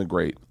Catherine the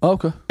Great. Oh,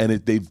 okay. And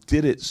they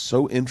did it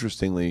so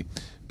interestingly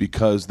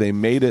because they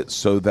made it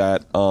so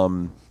that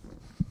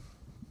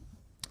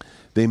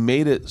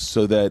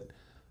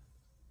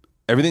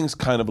everything's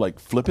kind of like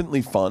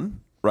flippantly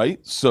fun,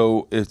 right?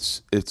 So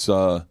it's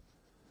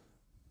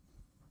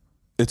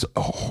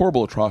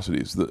horrible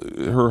atrocities.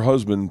 Her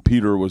husband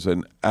Peter was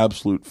an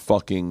absolute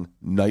fucking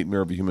nightmare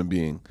of a human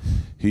being.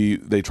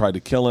 They tried to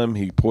kill him.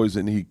 He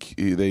poisoned.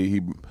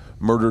 He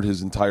murdered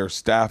his entire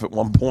staff at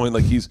one point.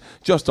 Like he's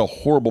just a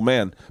horrible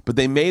man. But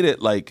they made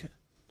it like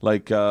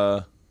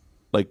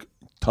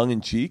tongue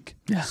in cheek.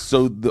 Yeah.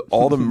 So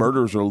all the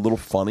murders are a little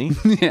funny.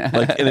 Yeah.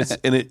 Like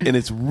and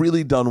it's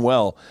really done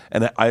well.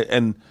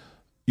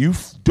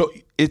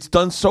 It's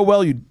done so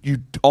well. You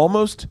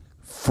almost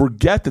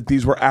forget that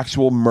these were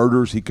actual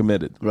murders he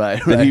committed. Right.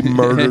 That he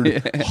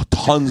murdered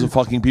tons of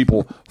fucking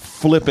people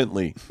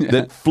flippantly. Yeah.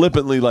 That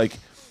flippantly, like,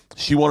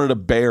 she wanted a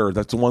bear.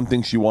 That's the one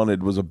thing she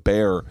wanted was a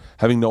bear,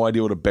 having no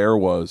idea what a bear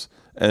was.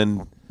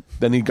 And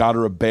then he got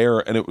her a bear,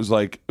 and it was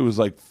like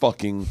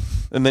fucking.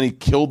 And then he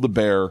killed the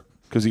bear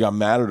because he got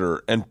mad at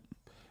her.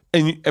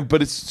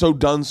 But it's so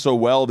done so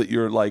well that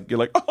you're like,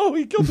 oh,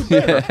 he killed the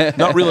bear,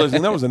 not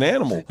realizing that was an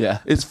animal. Yeah.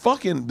 It's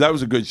fucking. That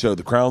was a good show.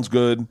 The Crown's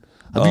good.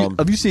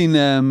 Have you seen?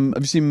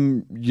 Obviously,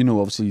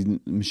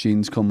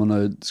 Machines coming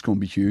out. It's going to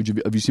be huge.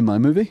 Have you seen my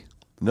movie?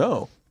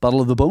 No.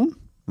 Battle of the Bone.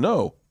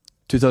 No.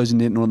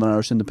 2008 Northern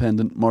Irish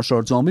independent martial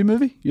arts zombie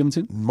movie. You haven't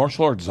seen it?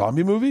 Martial arts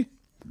zombie movie?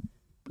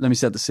 Let me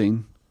set the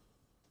scene.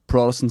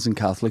 Protestants and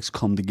Catholics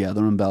come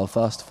together in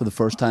Belfast for the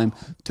first time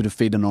to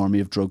defeat an army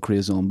of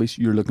drug-crazed zombies.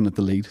 You're looking at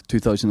the lead.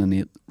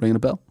 2008. Ringing a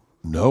bell?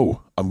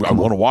 No. I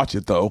want to watch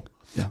it though.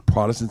 Yeah.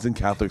 Protestants and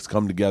Catholics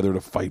come together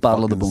to fight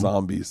Battle of fucking the Bone.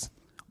 zombies.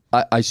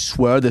 I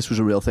swear this was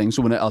a real thing.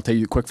 So I'll tell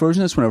you a quick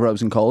version of this. Whenever I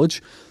was in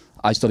college,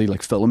 I studied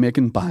like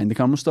filmmaking, behind the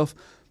camera stuff.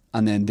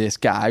 And then this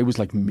guy was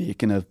like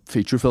making a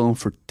feature film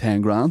for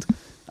 10 grand.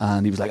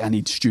 And he was like, I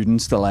need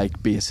students to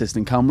like be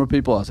assistant camera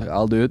people. I was like,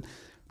 I'll do it.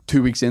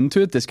 2 weeks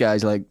into it, this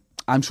guy's like,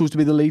 I'm supposed to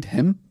be the lead.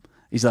 Him.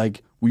 He's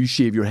like, will you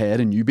shave your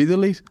head and you be the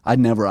lead? I'd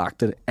never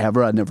acted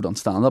ever. I'd never done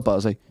stand-up. I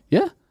was like,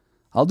 yeah,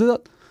 I'll do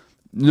that.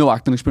 No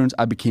acting experience.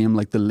 I became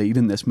like the lead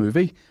in this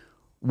movie.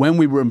 When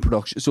we were in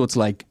production, so it's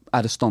like I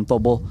had a stunt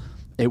double.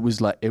 It was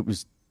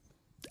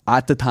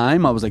at the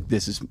time, I was like,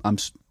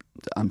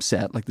 I'm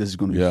set. Like, this is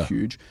going to be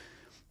huge.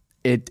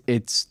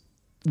 It's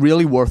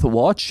really worth a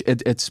watch.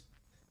 It's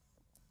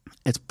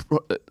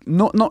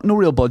no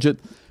real budget.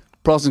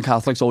 Protestant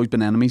Catholics always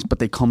been enemies, but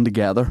they come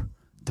together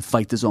to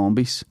fight the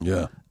zombies.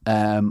 Yeah.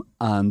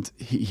 And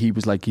he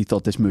was like, he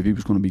thought this movie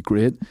was going to be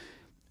great.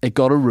 It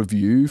got a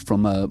review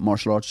from a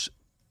martial arts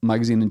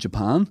magazine in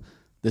Japan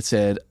that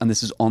said, and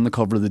this is on the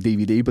cover of the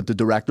DVD, but the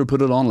director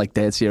put it on like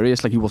dead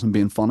serious, like he wasn't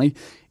being funny.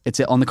 It's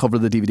on the cover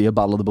of the DVD, A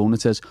Battle of the Bone.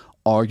 It says,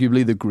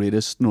 arguably the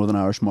greatest Northern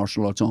Irish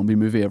martial arts zombie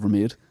movie ever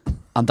made.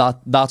 And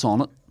that's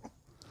on it.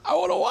 I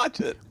want to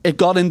watch it. It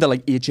got into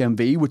like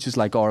HMV, which is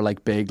like our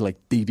like big like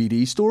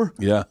DVD store.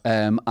 Yeah.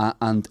 And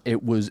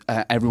it was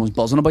everyone's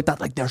buzzing about that.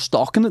 Like they're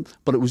stocking it,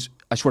 but it was,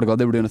 I swear to God,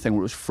 they were doing a thing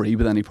where it was free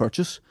with any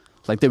purchase.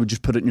 Like they would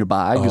just put it in your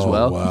bag as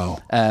well.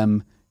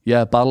 Wow.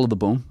 Yeah, Battle of the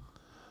Bone.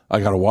 I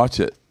gotta watch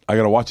it.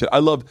 I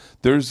love.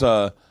 There's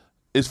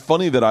it's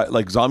funny that I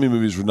like zombie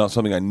movies were not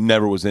something I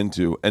never was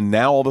into, and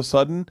now all of a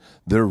sudden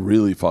they're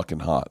really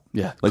fucking hot.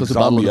 Yeah, like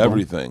zombie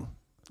everything.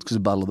 Because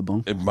of Battle of the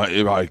Bone.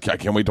 I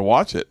can't wait to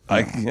watch it.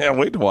 I can't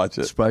wait to watch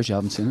it. Surprised you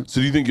haven't seen it.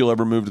 So do you think you'll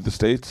ever move to the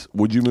States?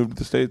 Would you move to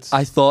the States?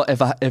 I thought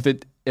if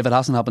it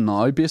hasn't happened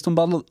now, based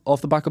on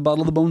off the back of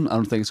Battle of the Bone, I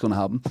don't think it's going to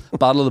happen.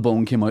 Battle of the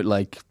Bone came out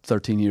like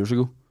 13 years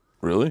ago.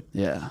 Really?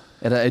 Yeah,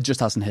 it just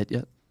hasn't hit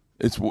yet.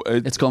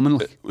 It's coming.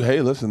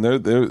 Hey, listen,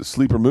 they're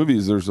sleeper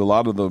movies. There's a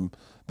lot of them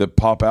that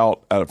pop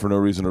out at it for no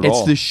reason at all.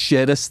 It's the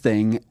shittest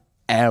thing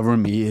ever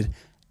made,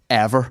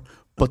 ever.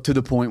 But to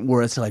the point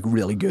where it's like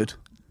really good.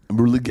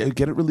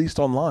 Get it released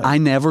online. I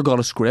never got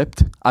a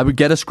script. I would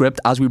get a script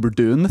as we were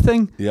doing the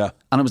thing. Yeah.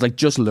 And it was like,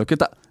 just look at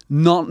that.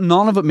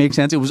 None of it makes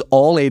sense. It was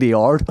all 80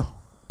 yard.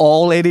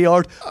 All 80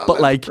 yard. But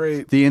like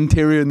great. The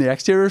interior and the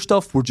exterior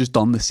stuff were just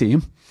done the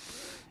same.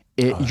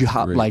 You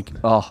have great. like,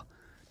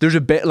 there's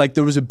a bit, like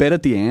there was a bit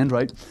at the end,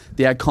 right?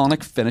 The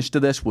iconic finish to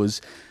this was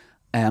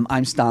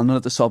I'm standing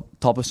at the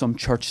top of some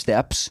church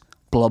steps,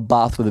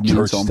 bloodbath with the main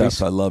Church zombies.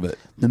 steps, I love it.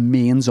 The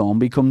main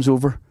zombie comes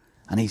over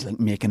and he's like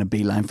making a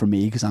beeline for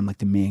me because I'm like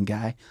the main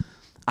guy.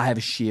 I have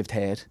a shaved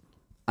head.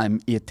 I'm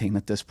 18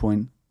 at this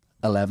point,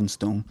 11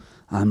 stone.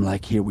 I'm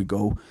like, here we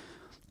go.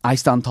 I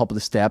stand top of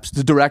the steps.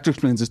 The director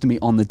explains this to me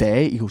on the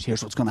day. He goes,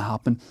 here's what's going to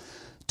happen.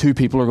 2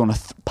 people are going to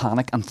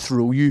panic and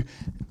throw you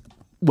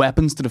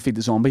weapons to defeat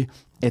the zombie.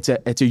 It's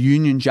a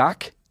Union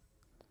Jack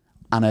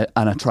and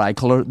a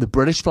tricolour, the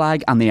British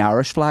flag and the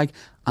Irish flag,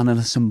 and in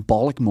a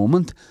symbolic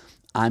moment,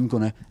 I'm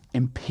going to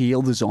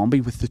impale the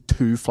zombie with the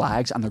 2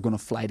 flags and they're going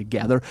to fly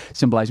together,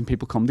 symbolising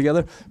people come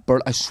together.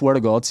 Bert, I swear to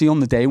God, see on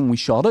the day when we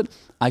shot it,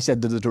 I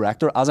said to the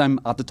director, as I'm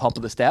at the top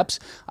of the steps,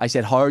 I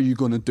said, how are you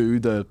going to do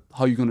the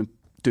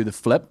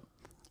flip?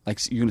 Like,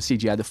 you're going to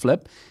CGI the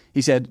flip?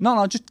 He said,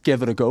 no, just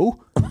give it a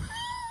go.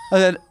 I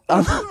said,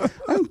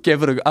 I'm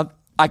give it a go.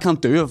 I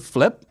can't do a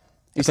flip.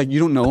 He's like, you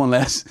don't know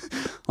unless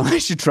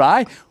you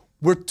try.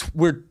 We're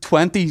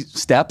 20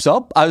 steps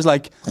up. I was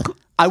like,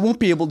 I won't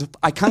be able to.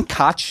 I can't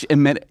catch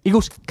in mid. He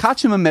goes,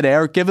 catch him in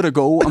midair. Give it a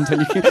go until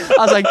you can. I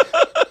was like,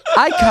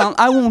 I can't.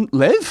 I won't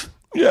live.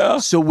 Yeah.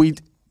 So we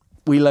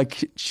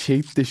like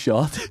cheaped the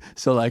shot.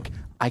 So like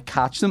I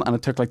catch them, and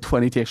it took like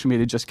 20 takes for me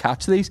to just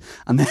catch these.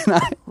 And then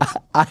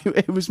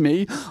it was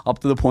me up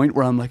to the point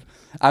where I'm like,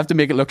 I have to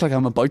make it look like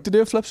I'm about to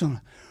do a flip. So I'm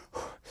like,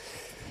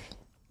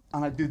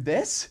 and I do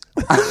this,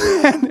 and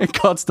then it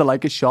cuts to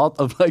like a shot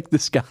of like the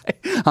sky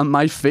and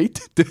my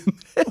feet doing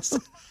this.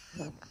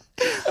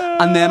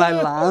 And then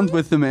I land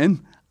with them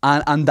in,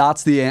 and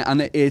that's the end.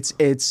 And it's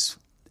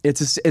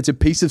a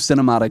piece of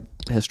cinematic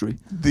history.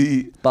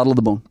 The Battle of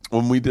the Bone.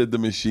 When we did The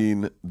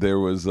Machine, there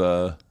was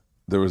a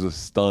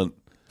stunt.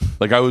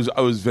 Like I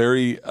was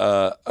very.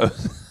 I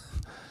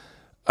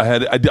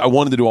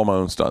wanted to do all my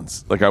own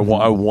stunts. Like I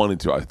wanted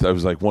to. I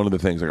was like, one of the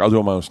things. Like, I'll do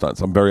all my own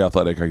stunts. I'm very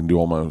athletic. I can do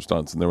all my own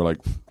stunts. And they were like,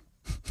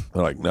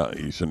 no,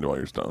 you shouldn't do all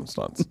your own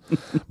stunts.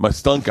 My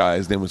stunt guy,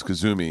 his name was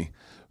Kazumi.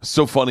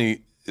 So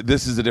funny.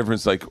 This is the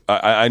difference. Like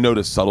I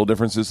noticed subtle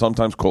differences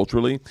sometimes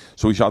culturally.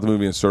 So we shot the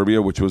movie in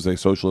Serbia, which was a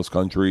socialist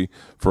country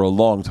for a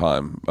long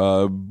time,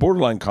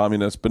 borderline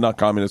communist, but not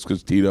communist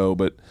because Tito,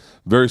 but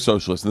very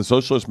socialist. And the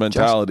socialist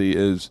mentality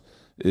is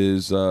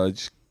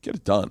just get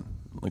it done.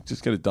 Like,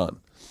 just get it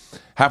done.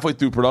 Halfway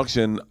through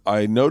production,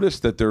 I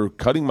noticed that they're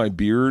cutting my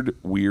beard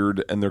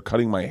weird and they're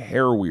cutting my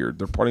hair weird.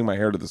 They're parting my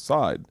hair to the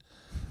side.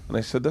 And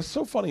I said, that's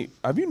so funny.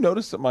 Have you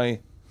noticed that my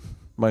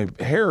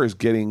hair is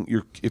getting,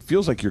 it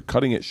feels like you're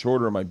cutting it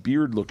shorter and my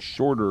beard looks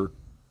shorter.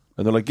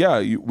 And they're like, yeah,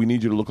 we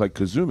need you to look like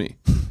Kazumi.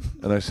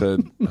 And I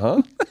said,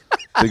 huh?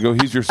 They go,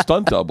 he's your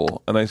stunt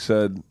double. And I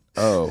said,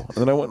 oh. And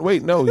then I went,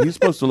 wait, no, he's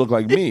supposed to look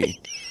like me.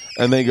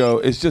 And they go,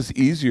 it's just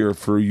easier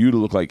for you to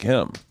look like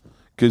him.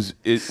 Because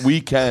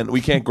we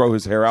can't grow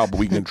his hair out, but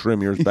we can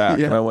trim yours back.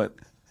 Yeah. And I went,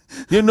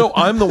 no,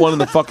 I'm the one in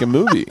the fucking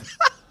movie.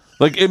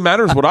 Like, it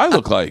matters what I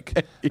look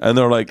like. And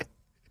they're like,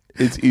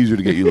 it's easier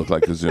to get you to look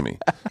like Kazumi.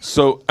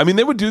 So, I mean,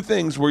 they would do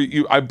things where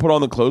I put on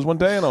the clothes one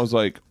day and I was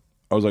like,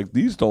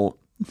 these don't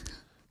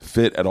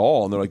fit at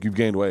all. And they're like, you've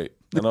gained weight.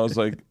 And I was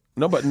like,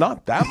 no, but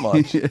not that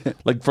much.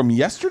 Like from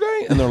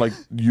yesterday? And they're like,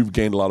 you've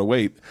gained a lot of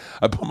weight.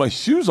 I put my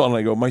shoes on and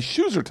I go, my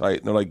shoes are tight.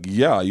 And they're like,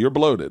 yeah, you're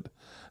bloated.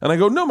 And I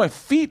go, no, my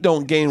feet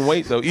don't gain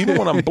weight though. Even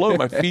when I'm bloated,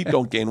 my feet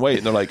don't gain weight.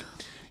 And they're like,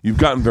 you've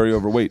gotten very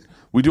overweight.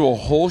 We do a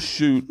whole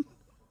shoot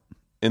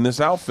in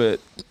this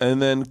outfit,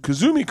 and then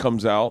Kazumi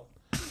comes out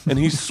and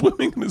he's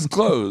swimming in his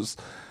clothes.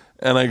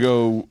 And I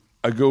go,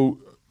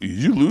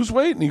 you lose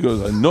weight? And he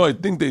goes, no, I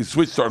think they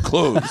switched our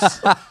clothes.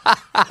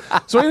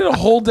 So I did a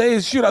whole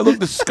day's shoot. I look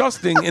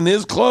disgusting in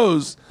his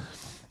clothes.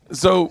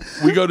 So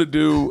we go to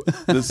do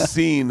the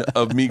scene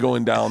of me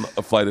going down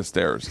a flight of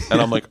stairs. And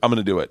I'm like, I'm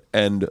going to do it.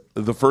 And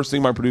the first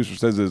thing my producer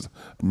says is,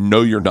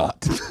 no, you're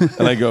not.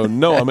 And I go,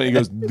 no. He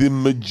goes, the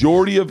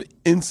majority of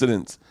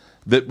incidents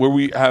where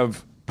we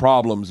have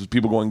problems is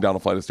people going down a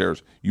flight of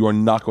stairs. You are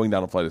not going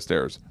down a flight of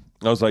stairs.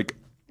 And I was like,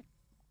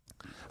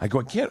 I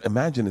can't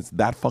imagine it's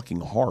that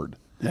fucking hard.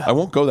 Yeah. I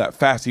won't go that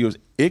fast. He goes,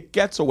 it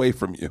gets away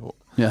from you.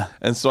 Yeah.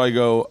 And so I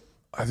go,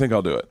 I think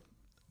I'll do it.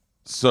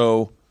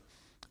 So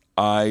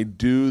I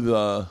do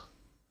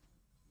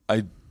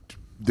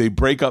they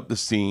break up the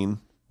scene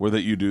where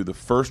that you do the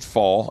first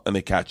fall and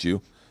they catch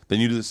you. Then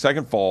you do the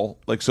second fall.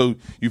 Like, so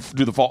you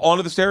do the fall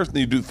onto the stairs, then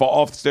you do the fall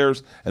off the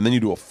stairs, and then you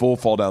do a full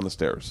fall down the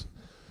stairs.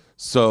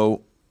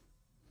 So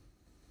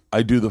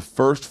I do the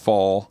first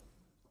fall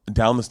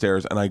down the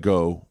stairs and I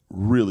go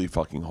really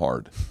fucking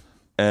hard.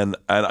 And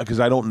because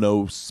I don't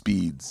know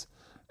speeds.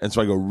 And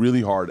so I go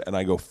really hard and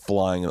I go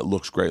flying and it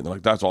looks great. And they're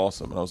like, that's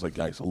awesome. And I was like,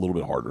 guys, a little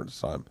bit harder this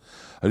time.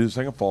 I do the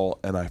second fall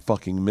and I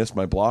fucking miss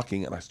my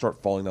blocking and I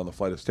start falling down the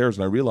flight of stairs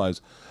and I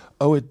realize,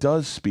 oh, it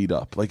does speed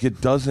up. Like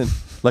it doesn't,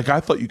 like I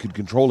thought you could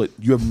control it.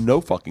 You have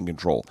no fucking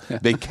control.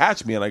 They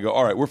catch me and I go,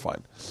 all right, we're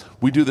fine.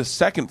 We do the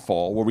second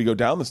fall where we go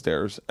down the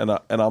stairs and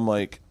I'm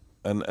like,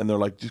 and they're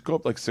like, just go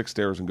up like 6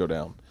 stairs and go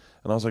down.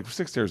 And I was like,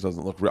 6 stairs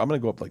doesn't look real. I'm going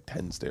to go up like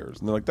 10 stairs.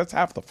 And they're like, that's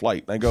half the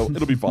flight. And I go,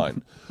 it'll be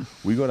fine.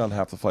 We go down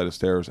half the flight of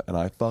stairs, and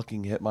I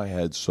fucking hit my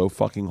head so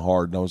fucking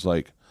hard. And I was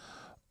like,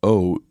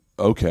 oh,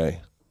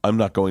 okay. I'm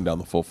not going down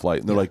the full flight.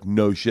 And they're like,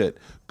 no shit.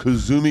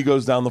 Kazumi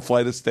goes down the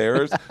flight of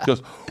stairs,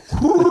 goes,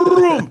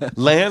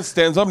 lands,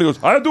 stands up, and he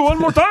goes, I'll do one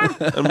more time.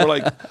 And we're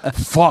like,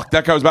 fuck,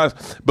 that guy was bad.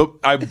 But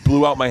I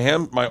blew out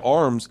my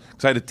arms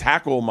because I had to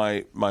tackle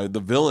the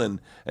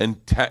villain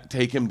and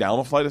take him down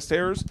a flight of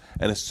stairs.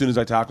 And as soon as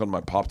I tackled him,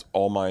 I popped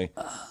all my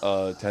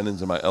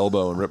tendons in my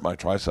elbow and ripped my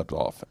tricep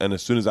off. And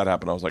as soon as that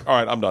happened, I was like, all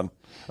right, I'm done.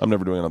 I'm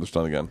never doing another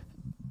stunt again.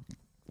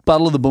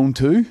 Battle of the Bone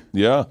 2.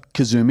 Yeah.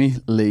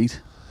 Kazumi, lead.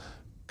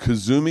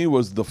 Kazumi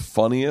was the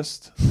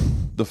funniest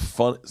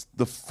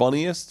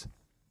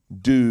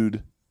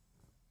dude,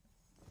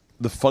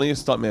 the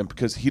funniest stuntman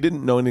because he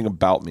didn't know anything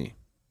about me.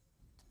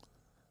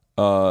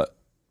 So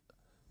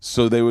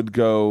they would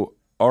go,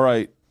 all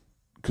right,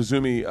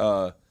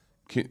 Kazumi,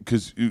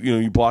 because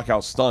you block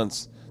out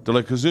stunts. They're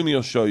like, Kazumi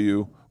will show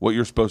you what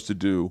you're supposed to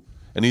do,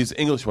 and his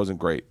English wasn't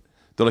great.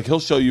 They're like,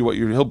 he'll show you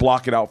he'll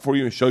block it out for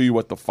you and show you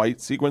what the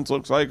fight sequence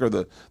looks like or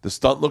the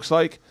stunt looks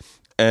like,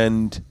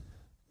 and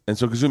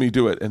so Kazumi would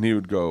do it, and he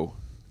would go,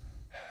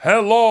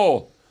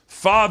 hello,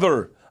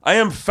 father, I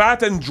am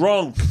fat and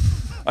drunk.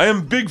 I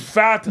am big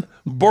fat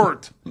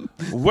Bert.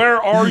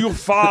 Where are you,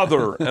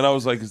 father? And I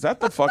was like, is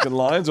that the fucking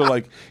lines? Or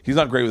like, he's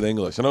not great with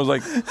English. And I was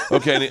like,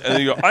 okay. And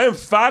he go, I am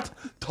fat,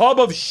 tub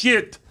of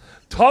shit,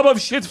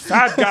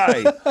 fat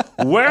guy.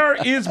 Where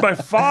is my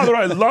father?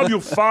 I love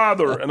you,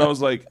 father. And I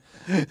was like,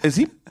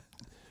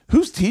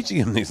 who's teaching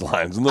him these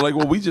lines? And they're like,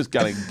 well, we just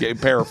got to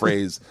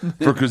paraphrase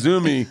for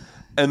Kazumi.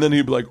 And then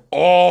he'd be like,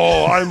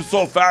 oh, I'm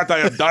so fat, I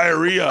have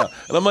diarrhea.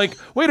 And I'm like,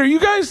 wait, are you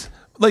guys,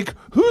 like,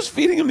 who's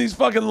feeding him these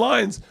fucking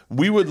lines?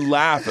 We would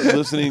laugh at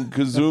listening to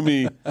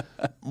Kazumi.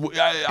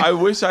 I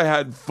wish I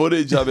had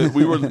footage of it.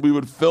 We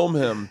would film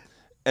him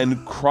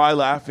and cry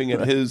laughing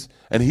at his,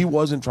 and he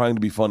wasn't trying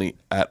to be funny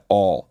at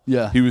all.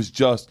 Yeah. He was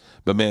just,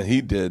 but man,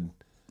 he did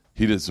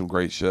some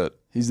great shit.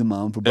 He's the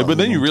man for. But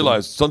then you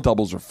realize stunt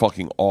doubles are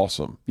fucking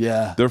awesome.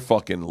 Yeah, they're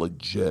fucking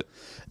legit.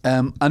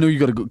 I know you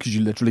got to go because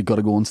you literally got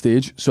to go on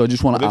stage. So I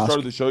just want to ask. Have they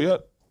started the show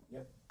yet?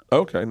 Yep.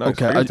 Okay, nice.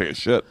 Okay, I gotta take a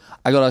shit.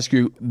 I got to ask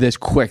you this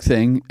quick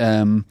thing.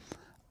 When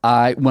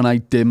I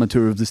did my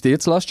tour of the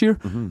States last year,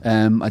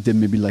 I did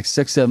maybe like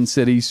 6-7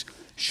 cities,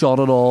 shot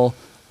it all,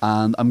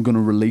 and I'm going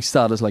to release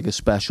that as like a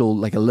special,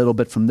 like a little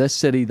bit from this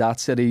city,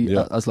 that city,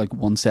 as like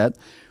one set.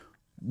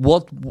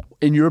 What,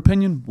 in your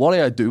opinion, what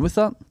do I do with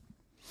that?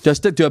 Do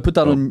I put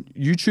that on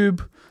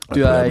YouTube?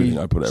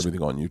 I put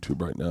everything on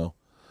YouTube right now.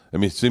 I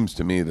mean, it seems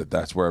to me that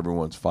that's where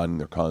everyone's finding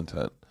their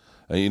content.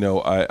 And,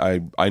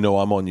 I know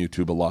I'm on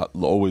YouTube a lot,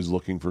 always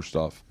looking for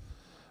stuff.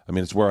 I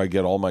mean, it's where I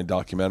get all my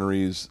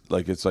documentaries.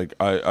 Like, it's like,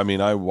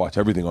 I watch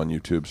everything on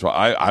YouTube. So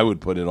I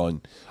would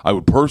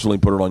personally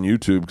put it on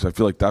YouTube because I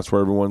feel like that's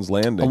where everyone's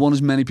landing. I want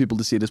as many people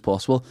to see it as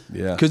possible.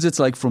 Yeah. Because it's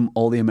like from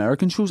all the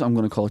American shows, I'm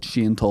going to call it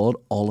Shane Todd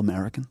All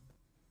American.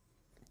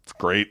 It's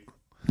great.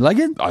 Like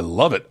it? I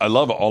love it. I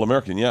love All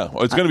American. Yeah,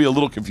 well, it's going to be a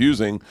little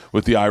confusing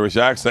with the Irish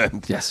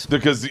accent. Yes,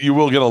 because you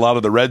will get a lot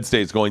of the red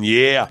states going.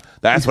 Yeah,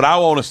 that's what I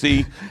want to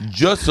see.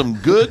 Just some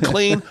good,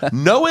 clean,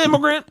 no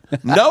immigrant.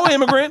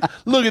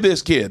 Look at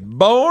this kid,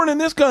 born in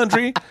this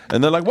country,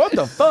 and they're like, "What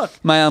the fuck?"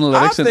 My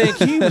analytics. I think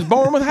he was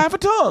born with half a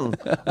tongue.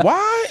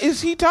 Why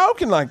is he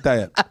talking like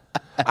that?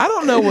 I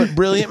don't know what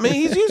brilliant means.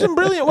 He's using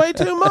brilliant way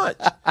too much.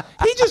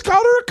 He just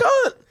called her a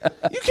cunt.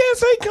 You can't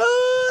say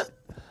cunt.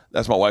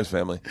 That's my wife's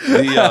family.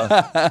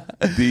 What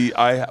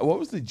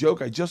was the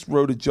joke? I just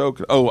wrote a joke.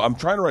 Oh, I'm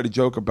trying to write a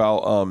joke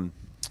about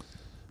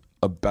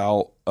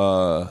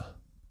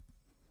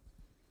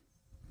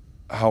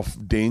how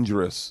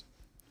dangerous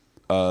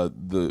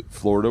the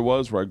Florida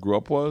was, where I grew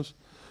up was,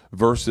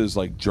 versus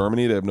like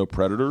Germany. They have no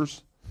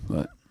predators.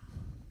 Right.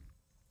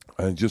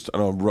 And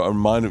I'm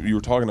reminded, you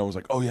were talking, I was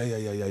like, oh,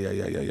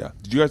 yeah.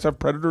 Did you guys have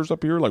predators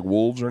up here, like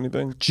wolves or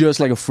anything? Just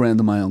like a friend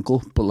of my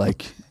uncle, but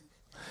like...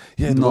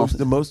 Yeah,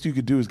 the most you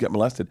could do is get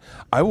molested.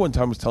 I one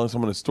time was telling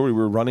someone a story. We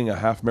were running a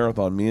half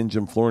marathon, me and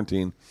Jim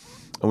Florentine,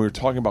 and we were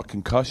talking about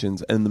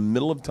concussions. And in the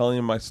middle of telling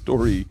him my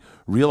story,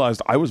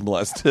 realized I was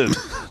molested.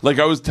 Like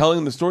I was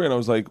telling the story, and I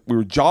was like, we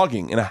were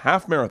jogging in a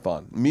half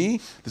marathon.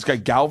 Me, this guy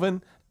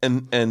Galvin,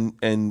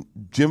 and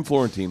Jim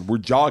Florentine were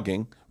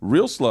jogging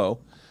real slow.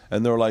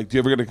 And they were like, "Do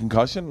you ever get a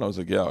concussion?" And I was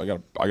like, "Yeah, I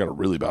got a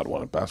really bad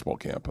one at basketball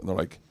camp." And they're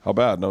like, "How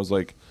bad?" And I was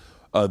like,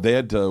 "They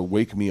had to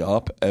wake me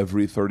up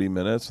every 30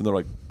 minutes." And they're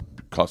like,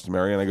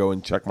 "Customary." And I go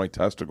and check my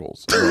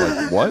testicles. And they're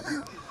like, "What?"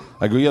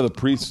 I go, "Yeah, the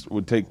priests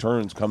would take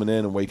turns coming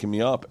in and waking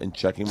me up and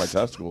checking my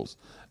testicles."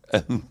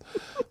 And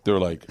they're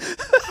like,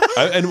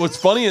 and what's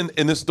funny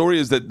in this story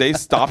is that they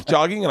stopped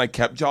jogging and I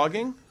kept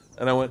jogging.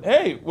 And I went,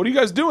 "Hey, what are you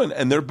guys doing?"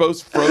 And they're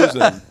both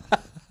frozen.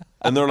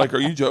 And they're like, "Are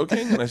you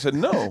joking?" And I said,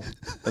 "No."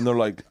 And they're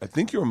like, "I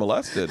think you were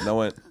molested." And I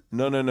went,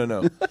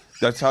 No.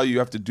 That's how you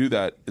have to do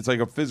that. It's like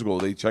a physical.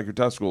 They check your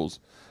testicles.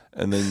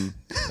 And then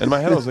in my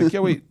head, I was like, "Yeah,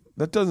 wait,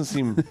 that doesn't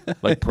seem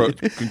like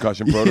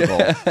concussion protocol."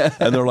 Yeah.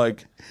 And they're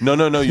like, No,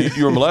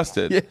 you were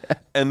molested. Yeah.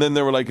 And then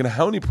they were like, "And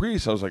how many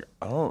priests?" I was like,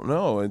 "I don't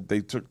know." And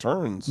they took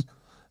turns.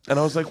 And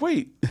I was like,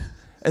 "Wait."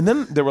 And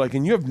then they were like,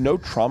 "And you have no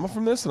trauma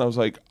from this?" And I was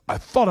like, "I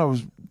thought I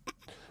was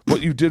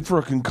what you did for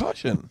a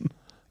concussion."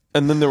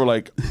 And then they were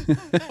like,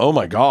 "Oh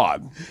my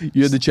God!"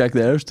 You had to check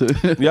theirs too.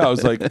 Yeah, I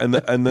was like, and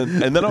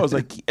then I was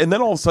like, and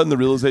then all of a sudden the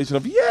realization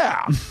of,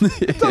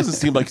 it doesn't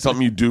seem like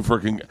something you do for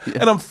and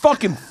I'm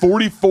fucking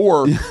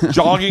 44,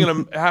 jogging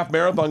in a half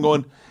marathon,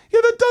 going, "Yeah,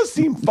 that does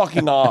seem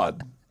fucking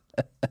odd."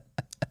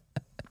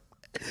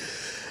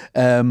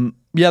 Yeah,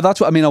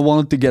 that's what I mean. I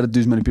wanted to get it to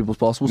as many people as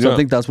possible, so I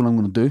think that's what I'm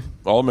going to do.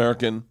 All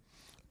American,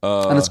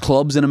 and it's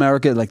clubs in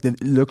America. Like they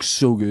look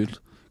so good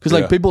because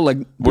like people like.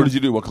 What did you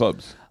do? What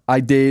clubs? I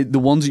did the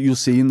ones that you'll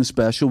see in the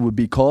special would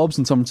be Cobb's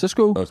in San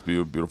Francisco. That's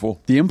beautiful.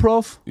 The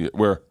Improv. Yeah,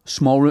 where?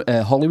 Hollywood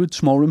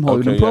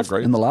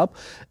Improv in the Lab.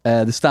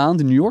 The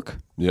Stand in New York.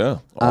 Yeah,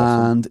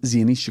 awesome. And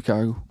Zanies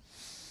Chicago.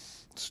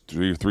 It's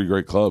three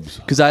great clubs.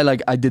 Because I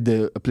did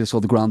a place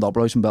called the Grand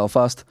Opera House in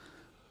Belfast.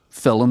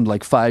 Filmed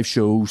like 5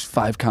 shows,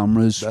 5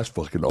 cameras. That's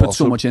fucking awesome. Put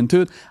so much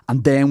into it,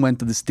 and then went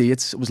to the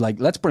States. It was like,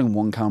 let's bring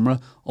one camera.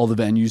 All the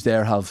venues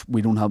there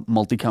we don't have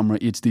multi-camera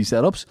HD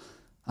setups,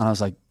 and I was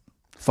like,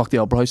 fuck the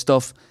Opera House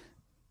stuff.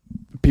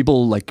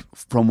 People like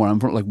from where I'm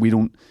from, like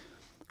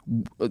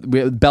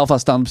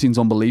Belfast stand-up scene's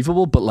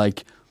unbelievable, but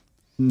like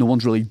no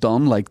one's really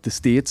done like the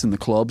States and the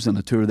clubs and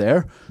the tour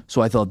there.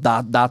 So I thought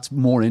that's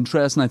more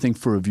interesting, I think,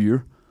 for a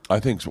viewer.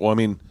 I think so. Well, I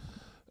mean,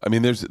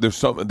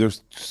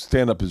 there's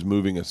stand-up is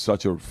moving at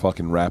such a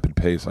fucking rapid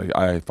pace.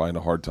 I find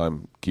a hard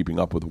time keeping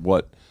up with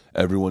what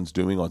everyone's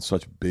doing on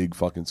such big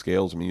fucking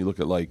scales. I mean, you look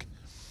at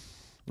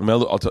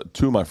I'll tell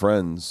 2 of my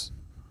friends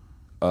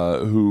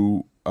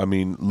who. I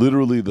mean,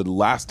 literally the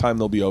last time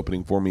they'll be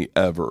opening for me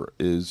ever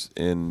is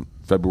in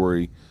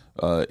February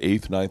 8th,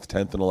 9th,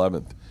 10th, and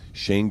 11th.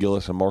 Shane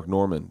Gillis and Mark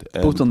Normand.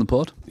 And both on the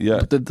pod? Yeah.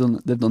 But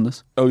they've done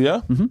this. Oh,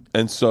 yeah? Mm-hmm.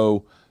 And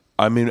so,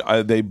 I mean,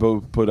 they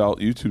both put out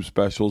YouTube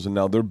specials, and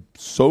now they're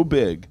so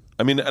big.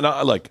 I mean, and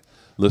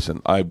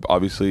listen, I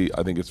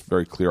think it's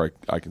very clear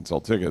I can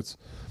sell tickets,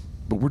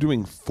 but we're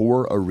doing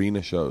 4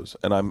 arena shows,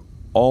 and I'm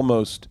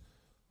almost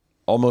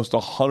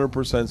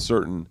 100%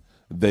 certain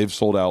they've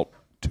sold out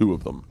 2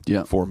 of them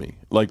for me.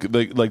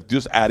 Like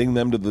just adding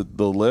them to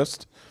the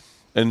list,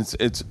 and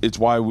it's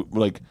why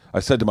I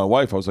said to my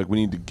wife, I was like, we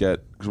need to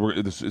get,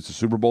 because it's a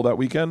Super Bowl that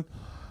weekend,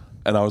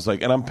 and I was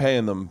like, and I'm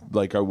paying them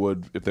like I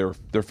would if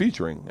they're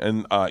featuring,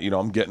 and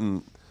I'm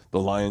getting the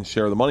lion's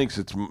share of the money because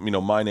it's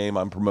my name,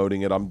 I'm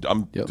promoting it, I'm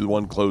the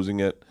one closing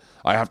it.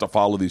 I have to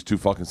follow these 2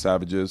 fucking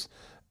savages,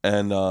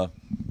 and I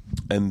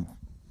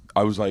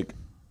was like,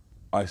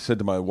 I said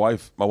to my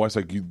wife's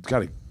like, you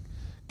gotta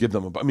give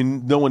them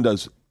no one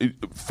does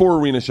 4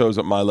 arena shows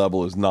at my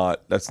level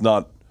that's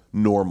not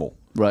normal,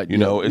 right?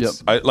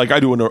 It's I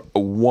do a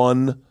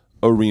 1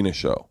 arena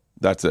show,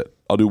 that's it.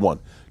 I'll do 1.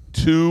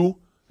 2,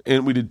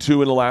 and we did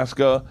 2 in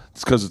Alaska.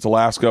 It's because it's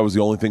Alaska. I was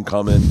the only thing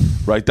coming,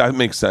 right? That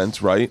makes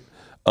sense, right?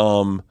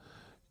 You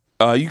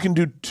can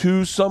do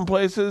 2 some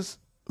places,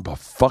 but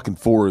fucking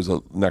 4 is a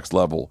next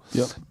level.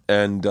 Yep.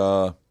 And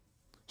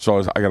so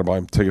I got to buy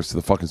him tickets to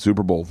the fucking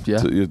Super Bowl. Yeah.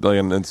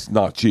 And it's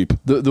not cheap.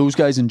 Those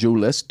guys in Joe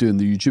List doing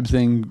the YouTube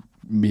thing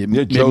made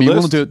me Joe want to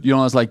List? do it. You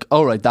know, I was like,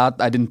 all right, that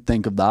I didn't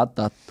think of that.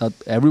 That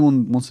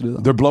everyone wants to do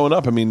that. They're blowing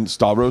up. I mean,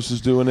 Stavros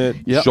is doing it.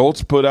 Yep.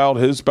 Schultz put out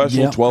his special,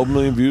 Yep. 12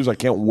 million views. I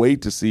can't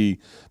wait to see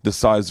the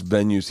size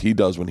venues he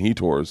does when he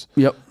tours.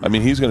 Yep. I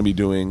mean, he'll be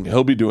doing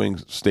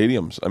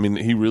stadiums. I mean,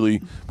 he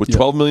really, with Yep.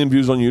 12 million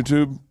views on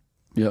YouTube,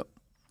 Yep.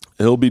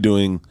 he'll be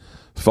doing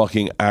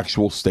fucking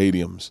actual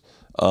stadiums.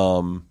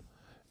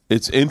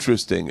 It's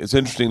interesting. It's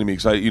interesting to me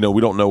because we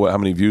don't know how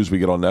many views we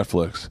get on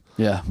Netflix.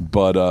 Yeah.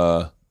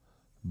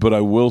 But I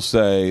will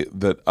say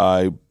that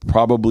I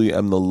probably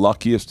am the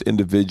luckiest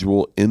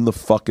individual in the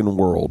fucking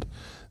world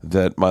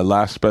that my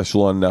last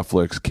special on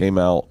Netflix came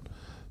out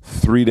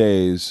 3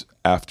 days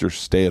after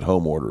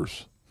stay-at-home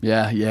orders.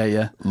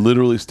 Yeah.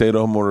 Literally,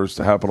 stay-at-home orders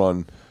happened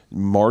on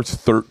March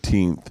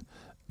 13th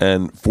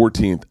and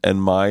 14th,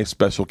 and my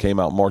special came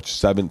out March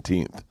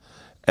 17th.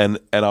 And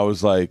I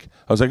was like,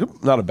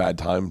 not a bad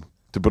time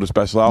to put a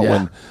special out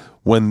Yeah.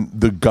 when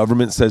the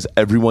government says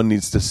everyone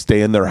needs to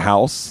stay in their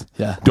house.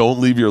 Yeah. Don't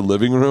leave your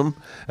living room.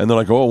 And they're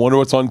like, oh, I wonder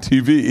what's on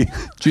TV.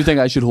 Do you think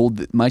I should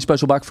hold my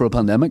special back for a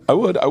pandemic? I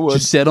would.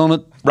 Just sit on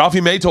it.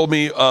 Ralphie May told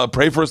me,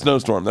 pray for a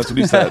snowstorm. That's what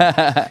he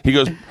said. He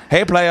goes,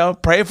 hey, player,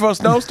 pray for a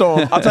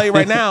snowstorm. I'll tell you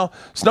right now,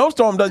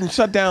 snowstorm doesn't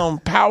shut down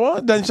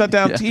power, doesn't shut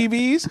down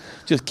TVs,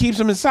 just keeps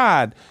them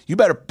inside. You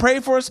better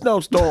pray for a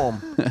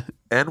snowstorm.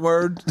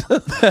 N-word.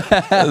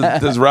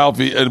 That's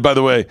Ralphie. And by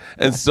the way,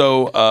 and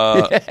so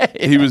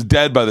he was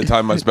dead by the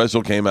time my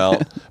special came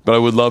out, but I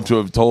would love to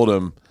have told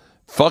him,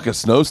 fuck a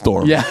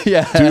snowstorm. Yeah.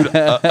 Dude,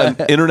 an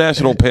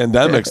international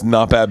pandemic's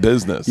not bad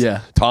business.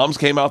 Yeah. Tom's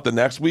came out the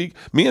next week.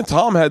 Me and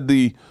Tom had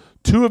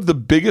two of the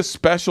biggest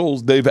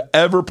specials they've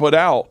ever put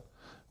out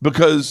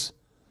because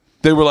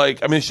they were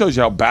like, I mean, it shows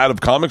you how bad of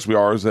comics we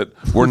are, is that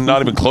we're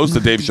not even close to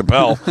Dave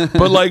Chappelle,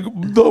 but like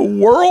the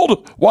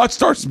world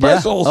watched our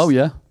specials. Yeah. Oh,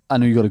 yeah. I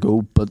know you got to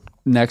go, but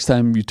next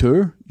time you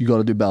tour, you got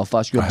to do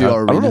Belfast. You got to do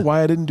our I don't know arena.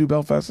 why I didn't do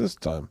Belfast this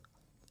time.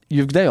 You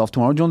have a day off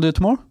tomorrow. Do you want to do it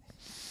tomorrow?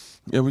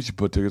 Yeah, we should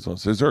put tickets on.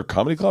 Is there a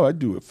comedy club? I'd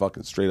do a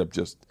fucking straight up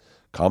just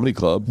comedy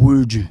club.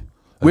 Would you?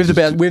 We have the just-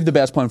 best. We have the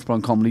best point for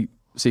comedy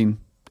scene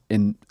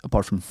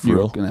apart from New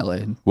real? York and LA.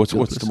 And What's the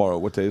other place. tomorrow?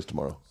 What day is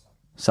tomorrow?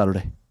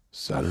 Saturday.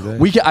 Saturday.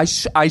 We could,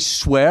 I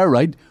swear,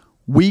 right?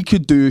 We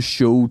could do a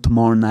show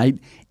tomorrow night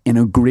in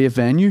a great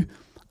venue.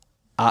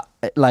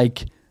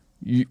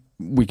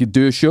 We could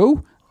do a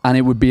show, and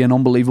it would be an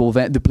unbelievable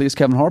event. The place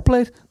Kevin Hart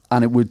played,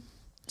 and it would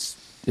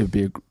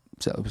be a.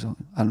 I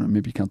don't know.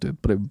 Maybe you can't do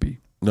it, but it would be.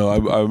 No,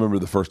 I remember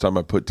the first time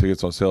I put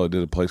tickets on sale. I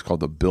did a place called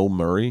the Bill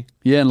Murray.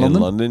 Yeah, in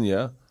London.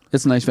 Yeah,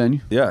 It's a nice venue.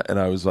 yeah. And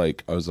I was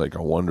like, I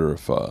wonder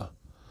if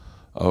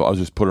I'll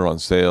just put it on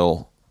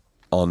sale.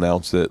 I'll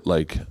announce it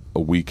like a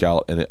week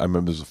out. And I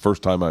remember it was the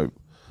first time I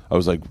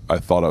was like, I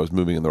thought I was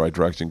moving in the right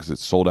direction because it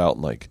sold out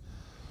in like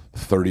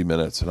 30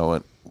 minutes, and I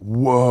went,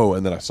 whoa.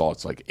 And then I saw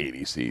it's like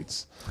 80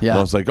 seats. Yeah. And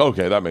I was like,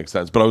 okay, that makes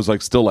sense. But I was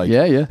like, still like,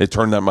 Yeah. it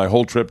turned out my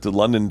whole trip to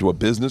London into a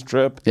business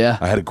trip. Yeah.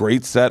 I had a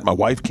great set. My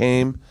wife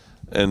came,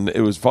 and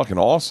it was fucking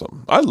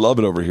awesome. I love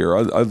it over here.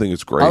 I think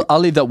it's great. I'll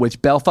leave that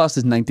with Belfast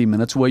is 90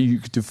 minutes away. You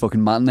could do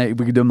fucking matinee.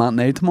 We could do a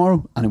matinee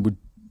tomorrow, and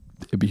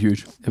it'd be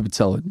huge. It would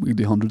sell it. We could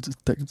do hundreds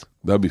of tickets.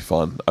 That'd be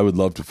fun. I would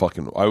love to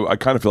fucking. I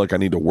kind of feel like I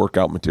need to work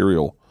out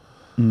material.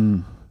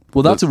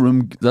 Well, that's a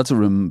room.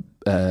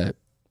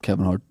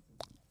 Kevin Hart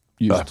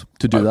used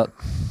to do that.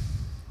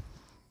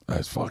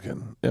 That's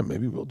fucking. Yeah,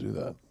 maybe we'll do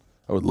that.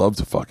 I would love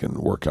to fucking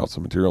work out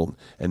some material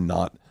and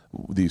not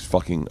these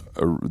fucking.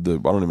 I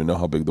don't even know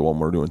how big the one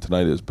we're doing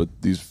tonight is, but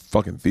these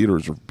fucking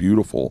theaters are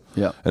beautiful.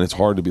 Yeah. And it's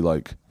hard to be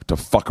like to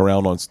fuck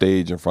around on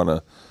stage in front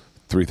of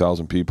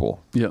 3,000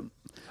 people. Yep.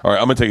 All right,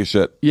 I'm gonna take a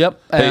shit.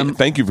 Yep. Hey,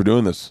 thank you for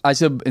doing this. I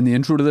said in the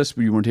intro to this,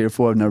 you weren't here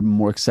for. I've never been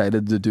more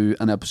excited to do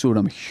an episode.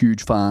 I'm a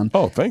huge fan.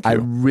 Oh, thank you. I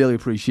really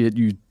appreciate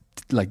you,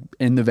 like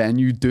in the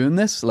venue doing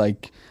this.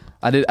 Like,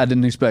 I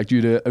didn't expect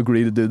you to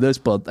agree to do this,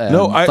 but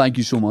thank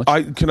you so much.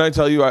 Can I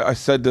tell you? I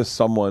said to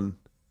someone.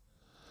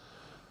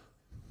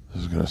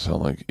 This is gonna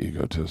sound like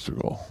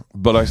egotistical,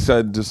 but I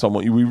said to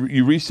someone,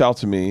 you reached out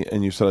to me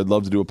and you said I'd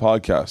love to do a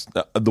podcast.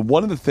 Now,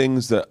 one of the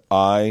things that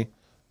I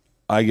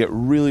get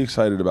really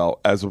excited about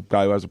as a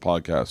guy who has a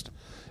podcast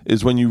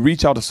is when you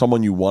reach out to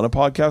someone you want a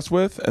podcast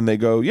with and they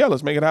go, yeah,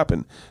 let's make it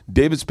happen.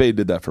 David Spade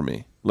did that for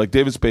me. Like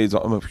David Spade's,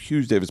 I'm a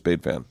huge David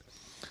Spade fan.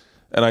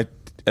 And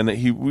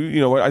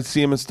I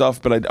see him and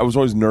stuff, but I was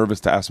always nervous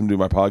to ask him to do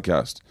my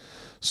podcast.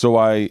 So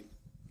I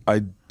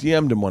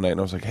DM'd him one night and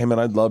I was like, hey man,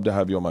 I'd love to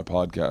have you on my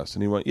podcast.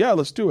 And he went, yeah,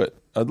 let's do it.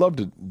 I'd love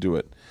to do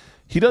it.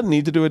 He doesn't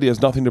need to do it. He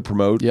has nothing to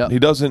promote. Yeah. He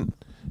doesn't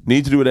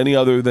need to do it any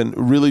other than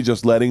really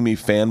just letting me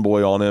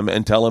fanboy on him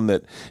and tell him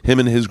that him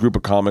and his group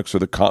of comics are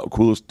the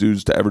coolest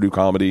dudes to ever do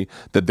comedy,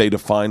 that they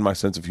define my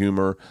sense of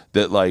humor,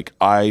 that like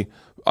I'm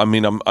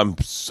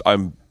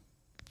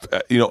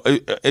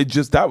it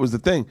just, that was the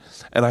thing.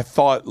 And I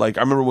thought, like,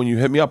 I remember when you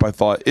hit me up, I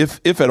thought, if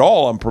at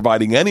all I'm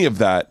providing any of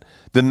that,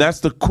 then that's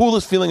the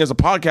coolest feeling as a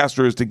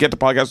podcaster, is to get to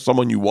podcast with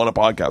someone you want to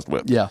podcast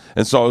with. Yeah.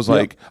 And so I was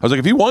like,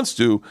 if he wants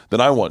to,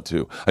 then I want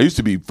to. I used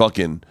to be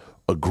fucking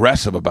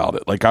aggressive about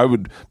it. Like,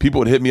 people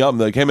would hit me up and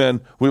be like, hey man,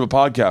 we have a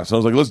podcast. And I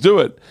was like, let's do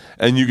it.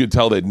 And you could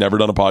tell they'd never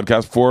done a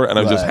podcast before. And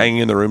I was just hanging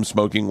in the room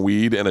smoking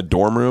weed in a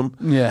dorm room.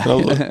 Yeah.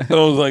 And I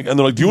was like, and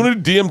they're like, do you want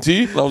to do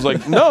DMT? And I was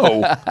like,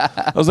 no.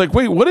 I was like,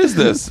 wait, what is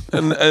this?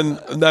 And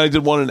then I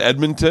did one in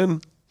Edmonton.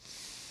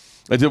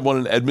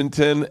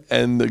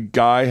 And the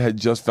guy had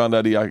just found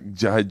out he had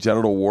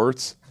genital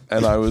warts.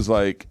 And I was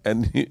like,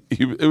 and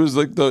it was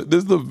like, this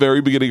is the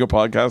very beginning of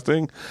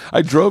podcasting.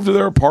 I drove to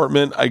their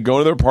apartment. I go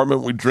to their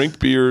apartment. We drink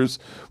beers.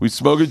 We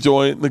smoke a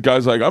joint. And the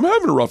guy's like, I'm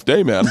having a rough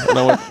day, man. And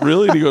I went,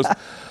 really? And he goes,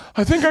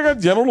 I think I got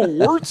genital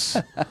warts.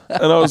 And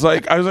I was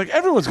like,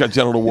 everyone's got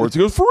genital warts. He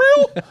goes, for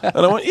real?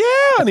 And I went, yeah.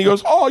 And he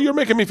goes, oh, you're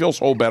making me feel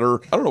so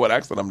better. I don't know what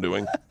accent I'm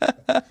doing.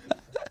 But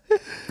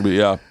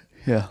yeah.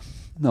 Yeah.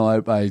 No,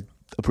 I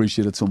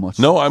appreciate it so much.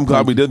 No, I'm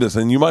glad we did this,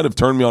 and you might have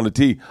turned me on to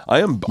tea.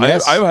 I've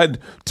had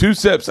 2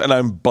 sips and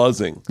I'm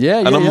buzzing. Yeah,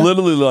 and I'm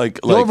literally like,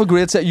 you have a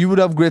great set. You would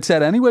have a great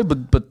set anyway,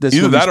 but this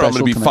either will that be or I'm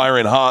going to be tonight.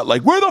 firing hot.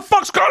 Like, where the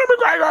fuck's Conor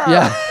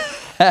McGregor?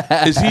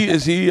 Yeah,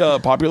 is he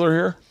popular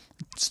here?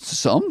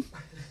 some.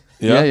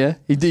 Yeah? Yeah.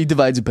 He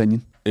divides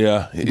opinion.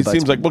 Yeah, it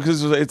seems like,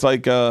 because it's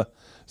like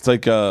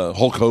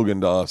Hulk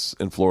Hogan to us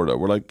in Florida.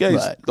 We're like, yeah,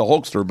 he's the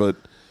Hulkster, but.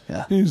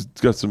 Yeah. He's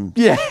got some.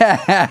 Yeah,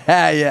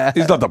 yeah.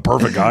 He's not the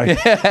perfect guy.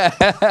 He's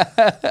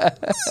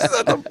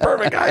not the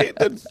perfect guy.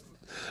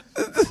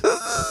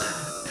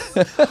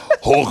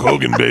 Hulk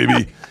Hogan,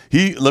 baby.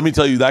 Let me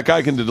tell you, that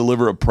guy can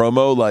deliver a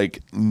promo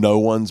like no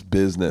one's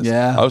business.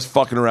 Yeah. I was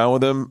fucking around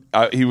with him.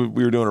 We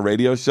were doing a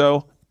radio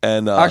show.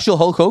 And actual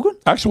Hulk Hogan?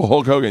 Actual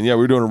Hulk Hogan, yeah.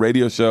 We were doing a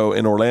radio show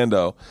in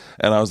Orlando,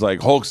 and I was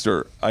like,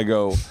 Hulkster.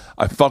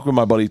 I fuck with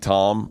my buddy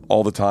Tom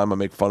all the time. I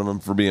make fun of him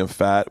for being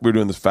fat. We were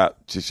doing this fat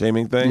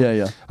shaming thing.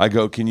 Yeah. I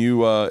go, can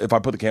you, if I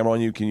put the camera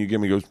on you, can you give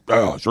me? He goes,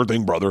 oh, sure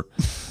thing, brother.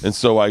 And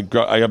so I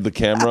have the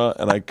camera,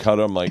 and I cut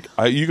him. Like,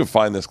 you can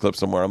find this clip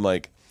somewhere. I'm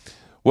like,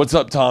 what's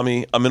up,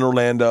 Tommy? I'm in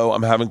Orlando.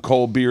 I'm having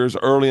cold beers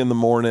early in the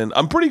morning.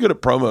 I'm pretty good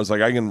at promos.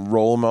 Like, I can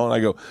roll them on. I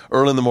go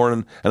early in the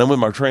morning, and I'm with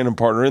my training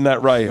partner. Isn't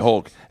that right,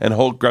 Hulk? And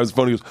Hulk grabs the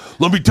phone. He goes,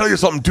 let me tell you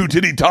something,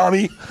 two-titty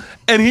Tommy.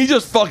 And he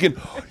just fucking,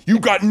 you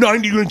got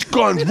 90-inch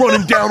guns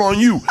running down on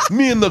you.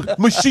 Me and the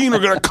machine are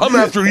going to come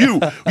after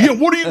you. Yeah,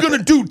 what are you going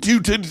to do,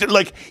 two-titty?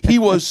 Like, he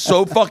was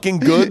so fucking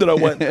good that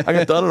I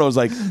got done, and I was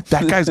like,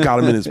 that guy's got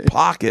him in his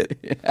pocket.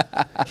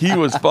 He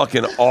was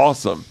fucking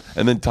awesome.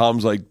 And then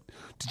Tom's like,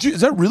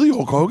 is that really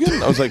Hulk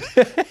Hogan? I was like,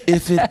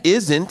 if it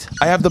isn't,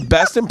 I have the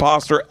best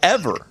imposter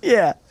ever.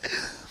 Yeah.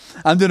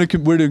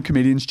 We're doing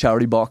comedians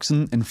charity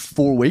boxing in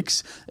 4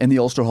 weeks in the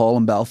Ulster Hall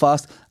in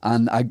Belfast,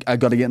 and I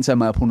got to get inside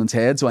my opponent's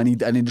head, so I need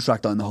to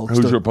track down the Hulkster.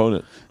 Who's your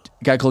opponent?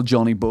 A guy called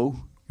Johnny Bow.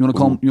 You want to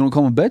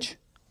call him a bitch?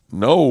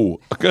 No,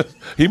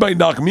 he might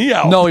knock me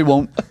out. No, he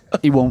won't.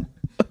 He won't.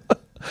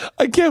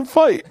 I can't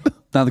fight.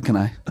 Neither can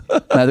I.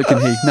 Neither can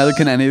he. Neither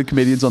can any of the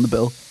comedians on the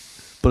bill.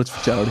 But it's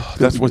for charity.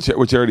 That's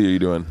what charity are you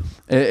doing?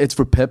 It's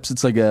for Pips.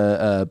 It's like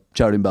a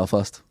charity in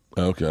Belfast.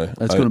 Okay,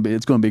 it's gonna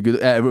be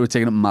good. We're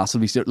taking it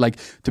massively serious. Like,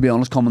 to be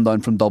honest, coming down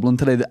from Dublin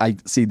today, I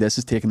see this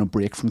as taking a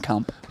break from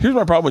camp. Here's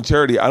my problem with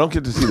charity: I don't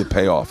get to see the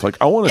payoff. Like,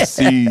 I want to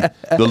see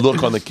the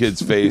look on the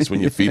kid's face when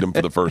you feed him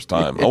for the first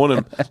time.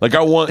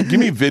 Give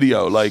me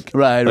video. Like,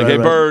 hey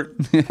Bert,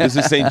 this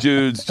is St.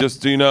 Jude's.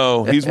 Just so you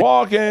know, he's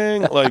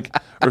walking, like,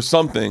 or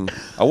something.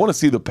 I want to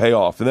see the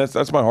payoff, and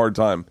that's my hard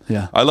time.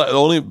 Yeah, the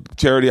only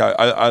charity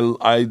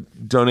I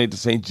donate to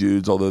St.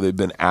 Jude's, although they've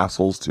been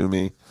assholes to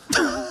me.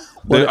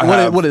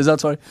 What is that?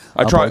 Sorry,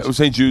 I try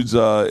St. Jude's.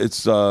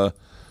 It's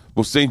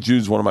St.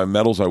 Jude's one of my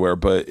medals I wear,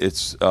 but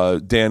it's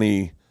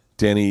Danny.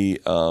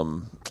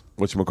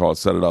 Whatchamacallit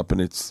set it up,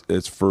 and it's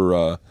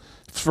for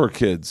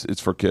kids. It's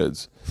for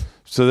kids,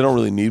 so they don't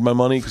really need my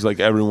money because like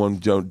everyone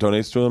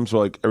donates to them. So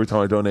like every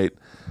time I donate,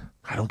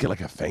 I don't get like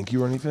a thank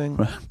you or anything.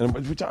 Right.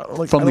 Which I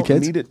don't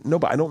need it. No,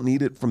 but I don't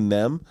need it from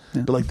them.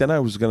 Yeah. But like then I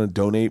was gonna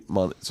donate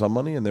some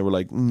money, and they were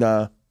like,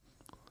 nah.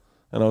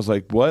 And I was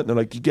like, what? And they're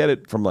like, you get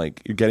it from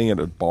like, you're getting it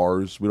at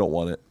bars. We don't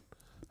want it.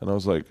 And I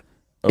was like,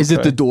 okay. Is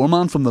it the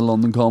doorman from the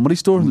London Comedy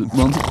Store?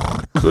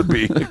 Could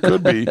be. It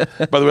could be.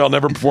 By the way, I'll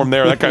never perform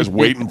there. That guy's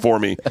waiting for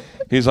me.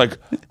 He's like,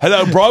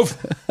 hello, bruv.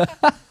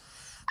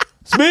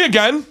 It's me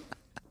again.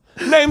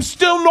 Name's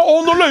still not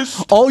on the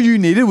list. All you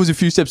needed was a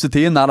few sips of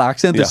tea, and that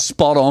accent is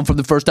spot on from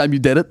the first time you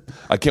did it.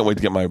 I can't wait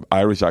to get my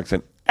Irish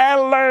accent.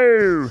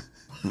 Hello.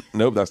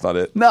 Nope, that's not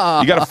it. No,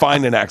 you got to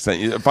find an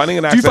accent. Finding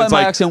an accent. Do you find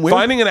my accent weird?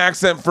 Finding an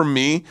accent for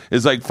me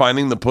is like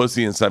finding the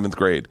pussy in 7th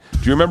grade. Do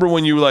you remember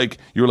when you were like,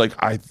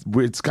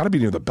 it's got to be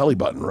near the belly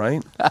button,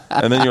 right?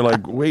 And then you're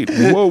like, wait,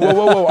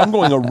 whoa, I'm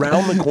going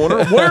around the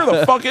corner. Where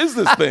the fuck is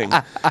this thing?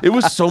 It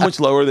was so much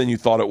lower than you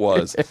thought it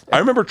was. I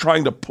remember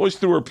trying to push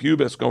through her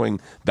pubis,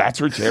 going, that's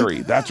her cherry.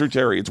 That's her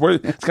cherry. It's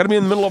got to be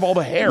in the middle of all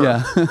the hair.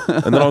 Yeah.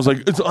 And then I was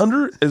like, it's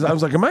under. I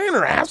was like, am I in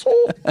her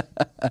asshole?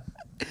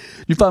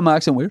 You find my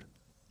accent weird?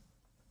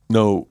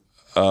 No,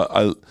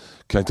 I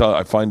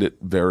find it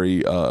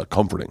very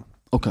comforting.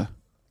 Okay.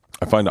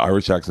 I find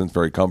Irish accents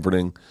very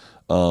comforting.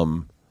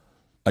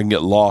 I can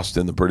get lost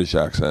in the British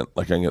accent.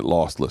 Like I can get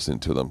lost listening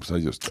to them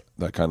because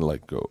that kind of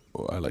like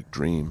I like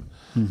dream.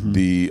 Mm-hmm.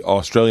 The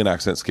Australian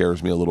accent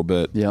scares me a little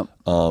bit. Yep.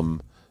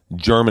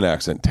 German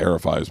accent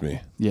terrifies me.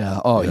 Yeah.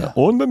 Oh yeah.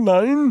 On the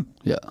 9.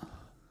 Yeah.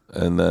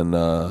 And then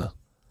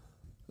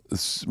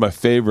my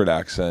favorite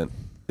accent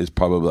is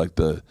probably like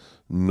the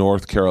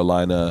North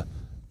Carolina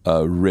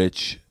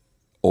rich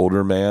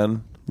older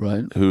man,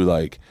 right? Who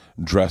like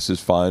dresses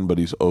fine, but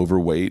he's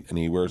overweight and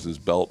he wears his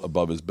belt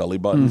above his belly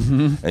button,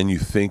 mm-hmm. and you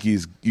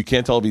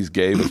can't tell if he's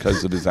gay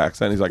because of his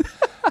accent. He's like,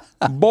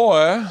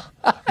 boy,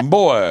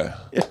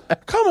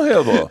 come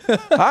here, though.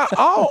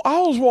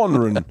 I was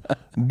wondering,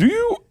 do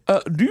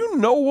you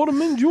know what a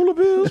mint julep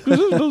is? Because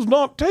this does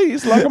not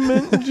taste like a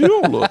mint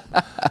julep.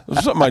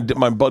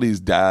 My buddy's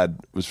dad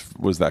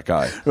was that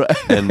guy,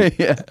 right. And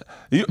yeah.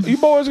 you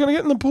boys gonna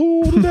get in the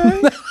pool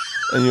today?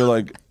 And you're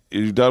like,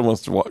 your dad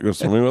wants to go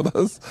swimming with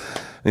us,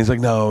 and he's like,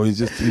 no,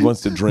 he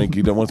wants to drink.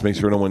 He wants to make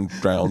sure no one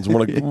drowns. And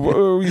we're like,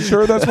 are you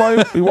sure that's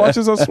why he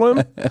watches us swim?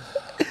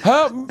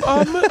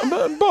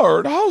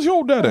 Bert, how's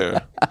your daddy?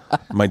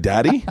 My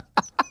daddy?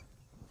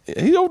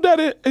 Is your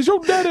daddy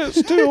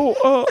still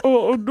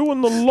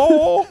doing the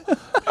law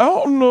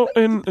out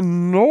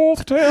in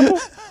North Tampa?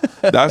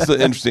 That's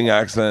the interesting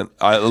accent.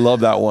 I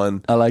love that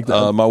one. I like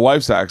that. My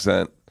wife's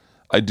accent.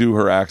 I do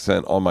her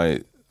accent on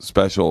my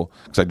special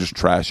because I just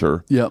trash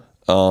her. Yep.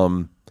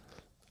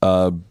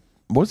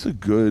 What's a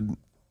good?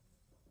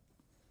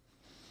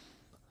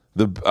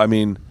 The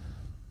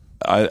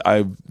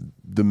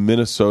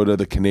Minnesota,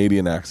 the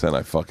Canadian accent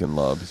I fucking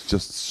love. It's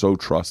just so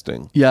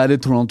trusting. Yeah, I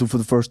did Toronto for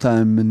the first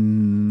time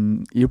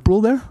in April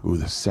there. Ooh,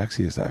 the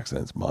sexiest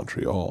accent's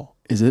Montreal.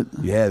 Is it?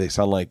 Yeah, they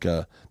sound like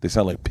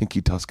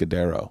Pinky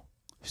Tuscadero.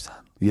 Who's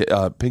that?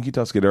 Yeah, Pinky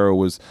Tuscadero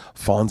was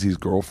Fonzie's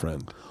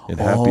girlfriend in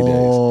Happy Days.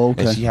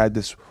 Okay. And she had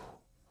this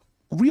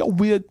real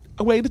weird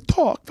way to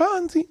talk,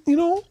 Fonzie,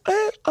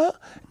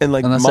 and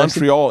like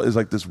Montreal is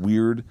like this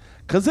weird,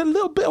 because they're a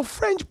little bit of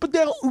French, but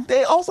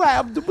they also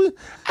have the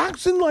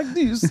accent like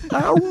this.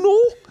 I don't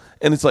know.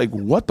 And it's like,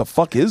 what the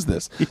fuck is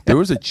this? Yeah. There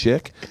was a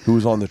chick who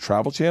was on the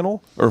Travel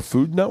Channel or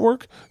Food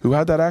Network who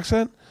had that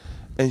accent,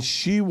 and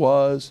she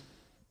was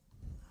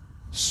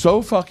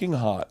so fucking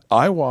hot.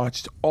 I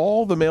watched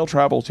all the male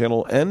Travel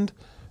Channel and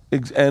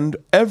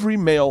every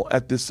male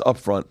at this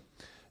upfront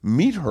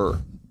meet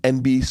her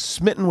and be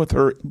smitten with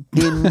her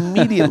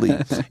immediately.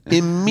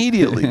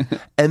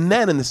 And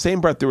then in the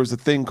same breath, there was a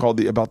thing called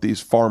about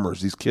these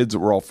farmers, these kids that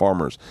were all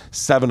farmers,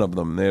 7 of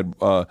them. They had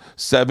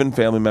 7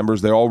 family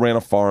members. They all ran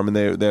a farm, and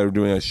they were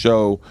doing a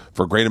show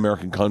for Great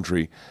American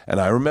Country.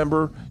 And I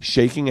remember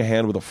shaking a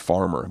hand with a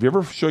farmer. Have you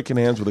ever shaken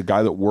hands with a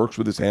guy that works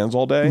with his hands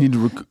all day?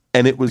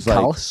 And it was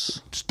like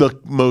the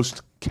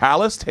most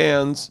calloused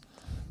hands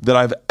that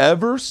I've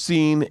ever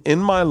seen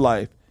in my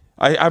life.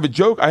 I had a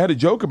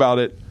joke about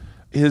it.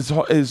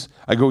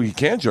 I go, he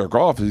can't jerk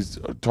off. His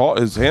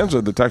hands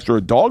are the texture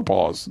of dog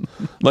paws,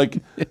 like,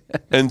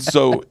 and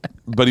so,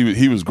 but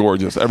he was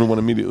gorgeous. Everyone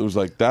immediately was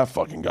like, that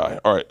fucking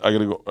guy. All right, I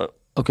gotta go.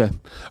 Okay.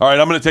 All right,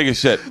 I'm gonna take a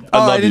shit.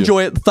 All right,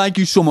 enjoy it. Thank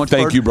you so much.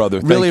 Thank Bert. you, brother.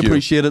 Really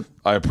appreciate it.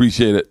 I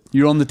appreciate it.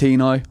 You're on the tee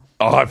now.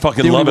 Oh, I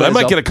fucking love it. I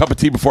might get a cup of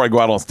tea before I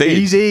go out on stage.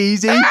 Easy.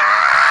 Easy.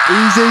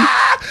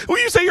 Will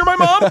you say you're my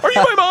mom? Are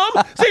you my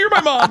mom? Say you're my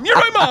mom. You're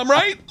my mom,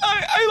 right?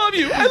 I love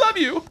you. I love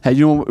you. Hey,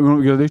 you know what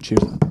we're gonna do?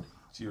 Cheers.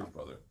 Cheers,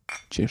 brother.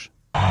 Cheers.